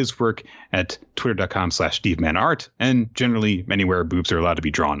check out his work at twitter.com/SteveManArt, and generally anywhere boobs are allowed to be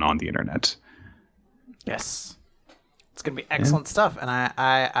drawn on the internet. Yes. It's going to be excellent stuff, and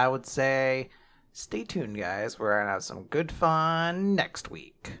I would say stay tuned, guys. We're going to have some good fun next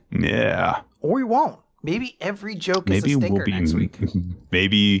week. Yeah. Or we won't. Maybe every joke is a stinker next week.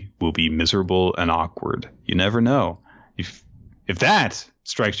 Maybe we'll be miserable and awkward. You never know. If that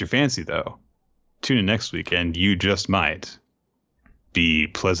strikes your fancy, though, tune in next week, and you just might be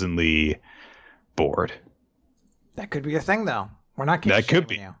pleasantly bored. That could be a thing, though. We're not kidding. That could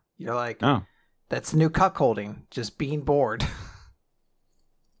be. You're like... Oh. That's new cuckolding, just being bored.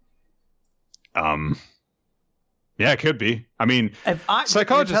 Yeah, it could be. I mean,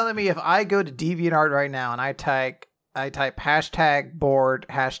 you're telling me if I go to DeviantArt right now and I type hashtag bored,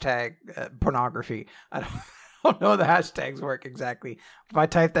 hashtag pornography, I don't know how the hashtags work exactly. If I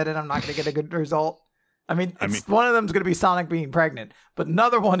type that in, I'm not going to get a good result. I mean, one of them is going to be Sonic being pregnant, but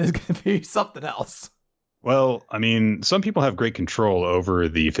another one is going to be something else. Well, I mean, some people have great control over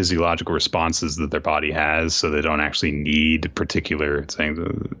the physiological responses that their body has, so they don't actually need particular things.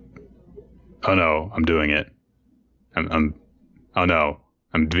 Oh no, I'm doing it. Oh no,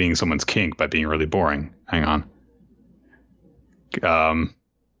 I'm being someone's kink by being really boring. Hang on.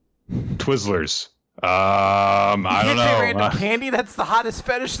 Twizzlers. I don't know. Random candy? That's the hottest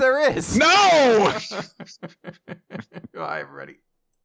fetish there is. No! I'm ready.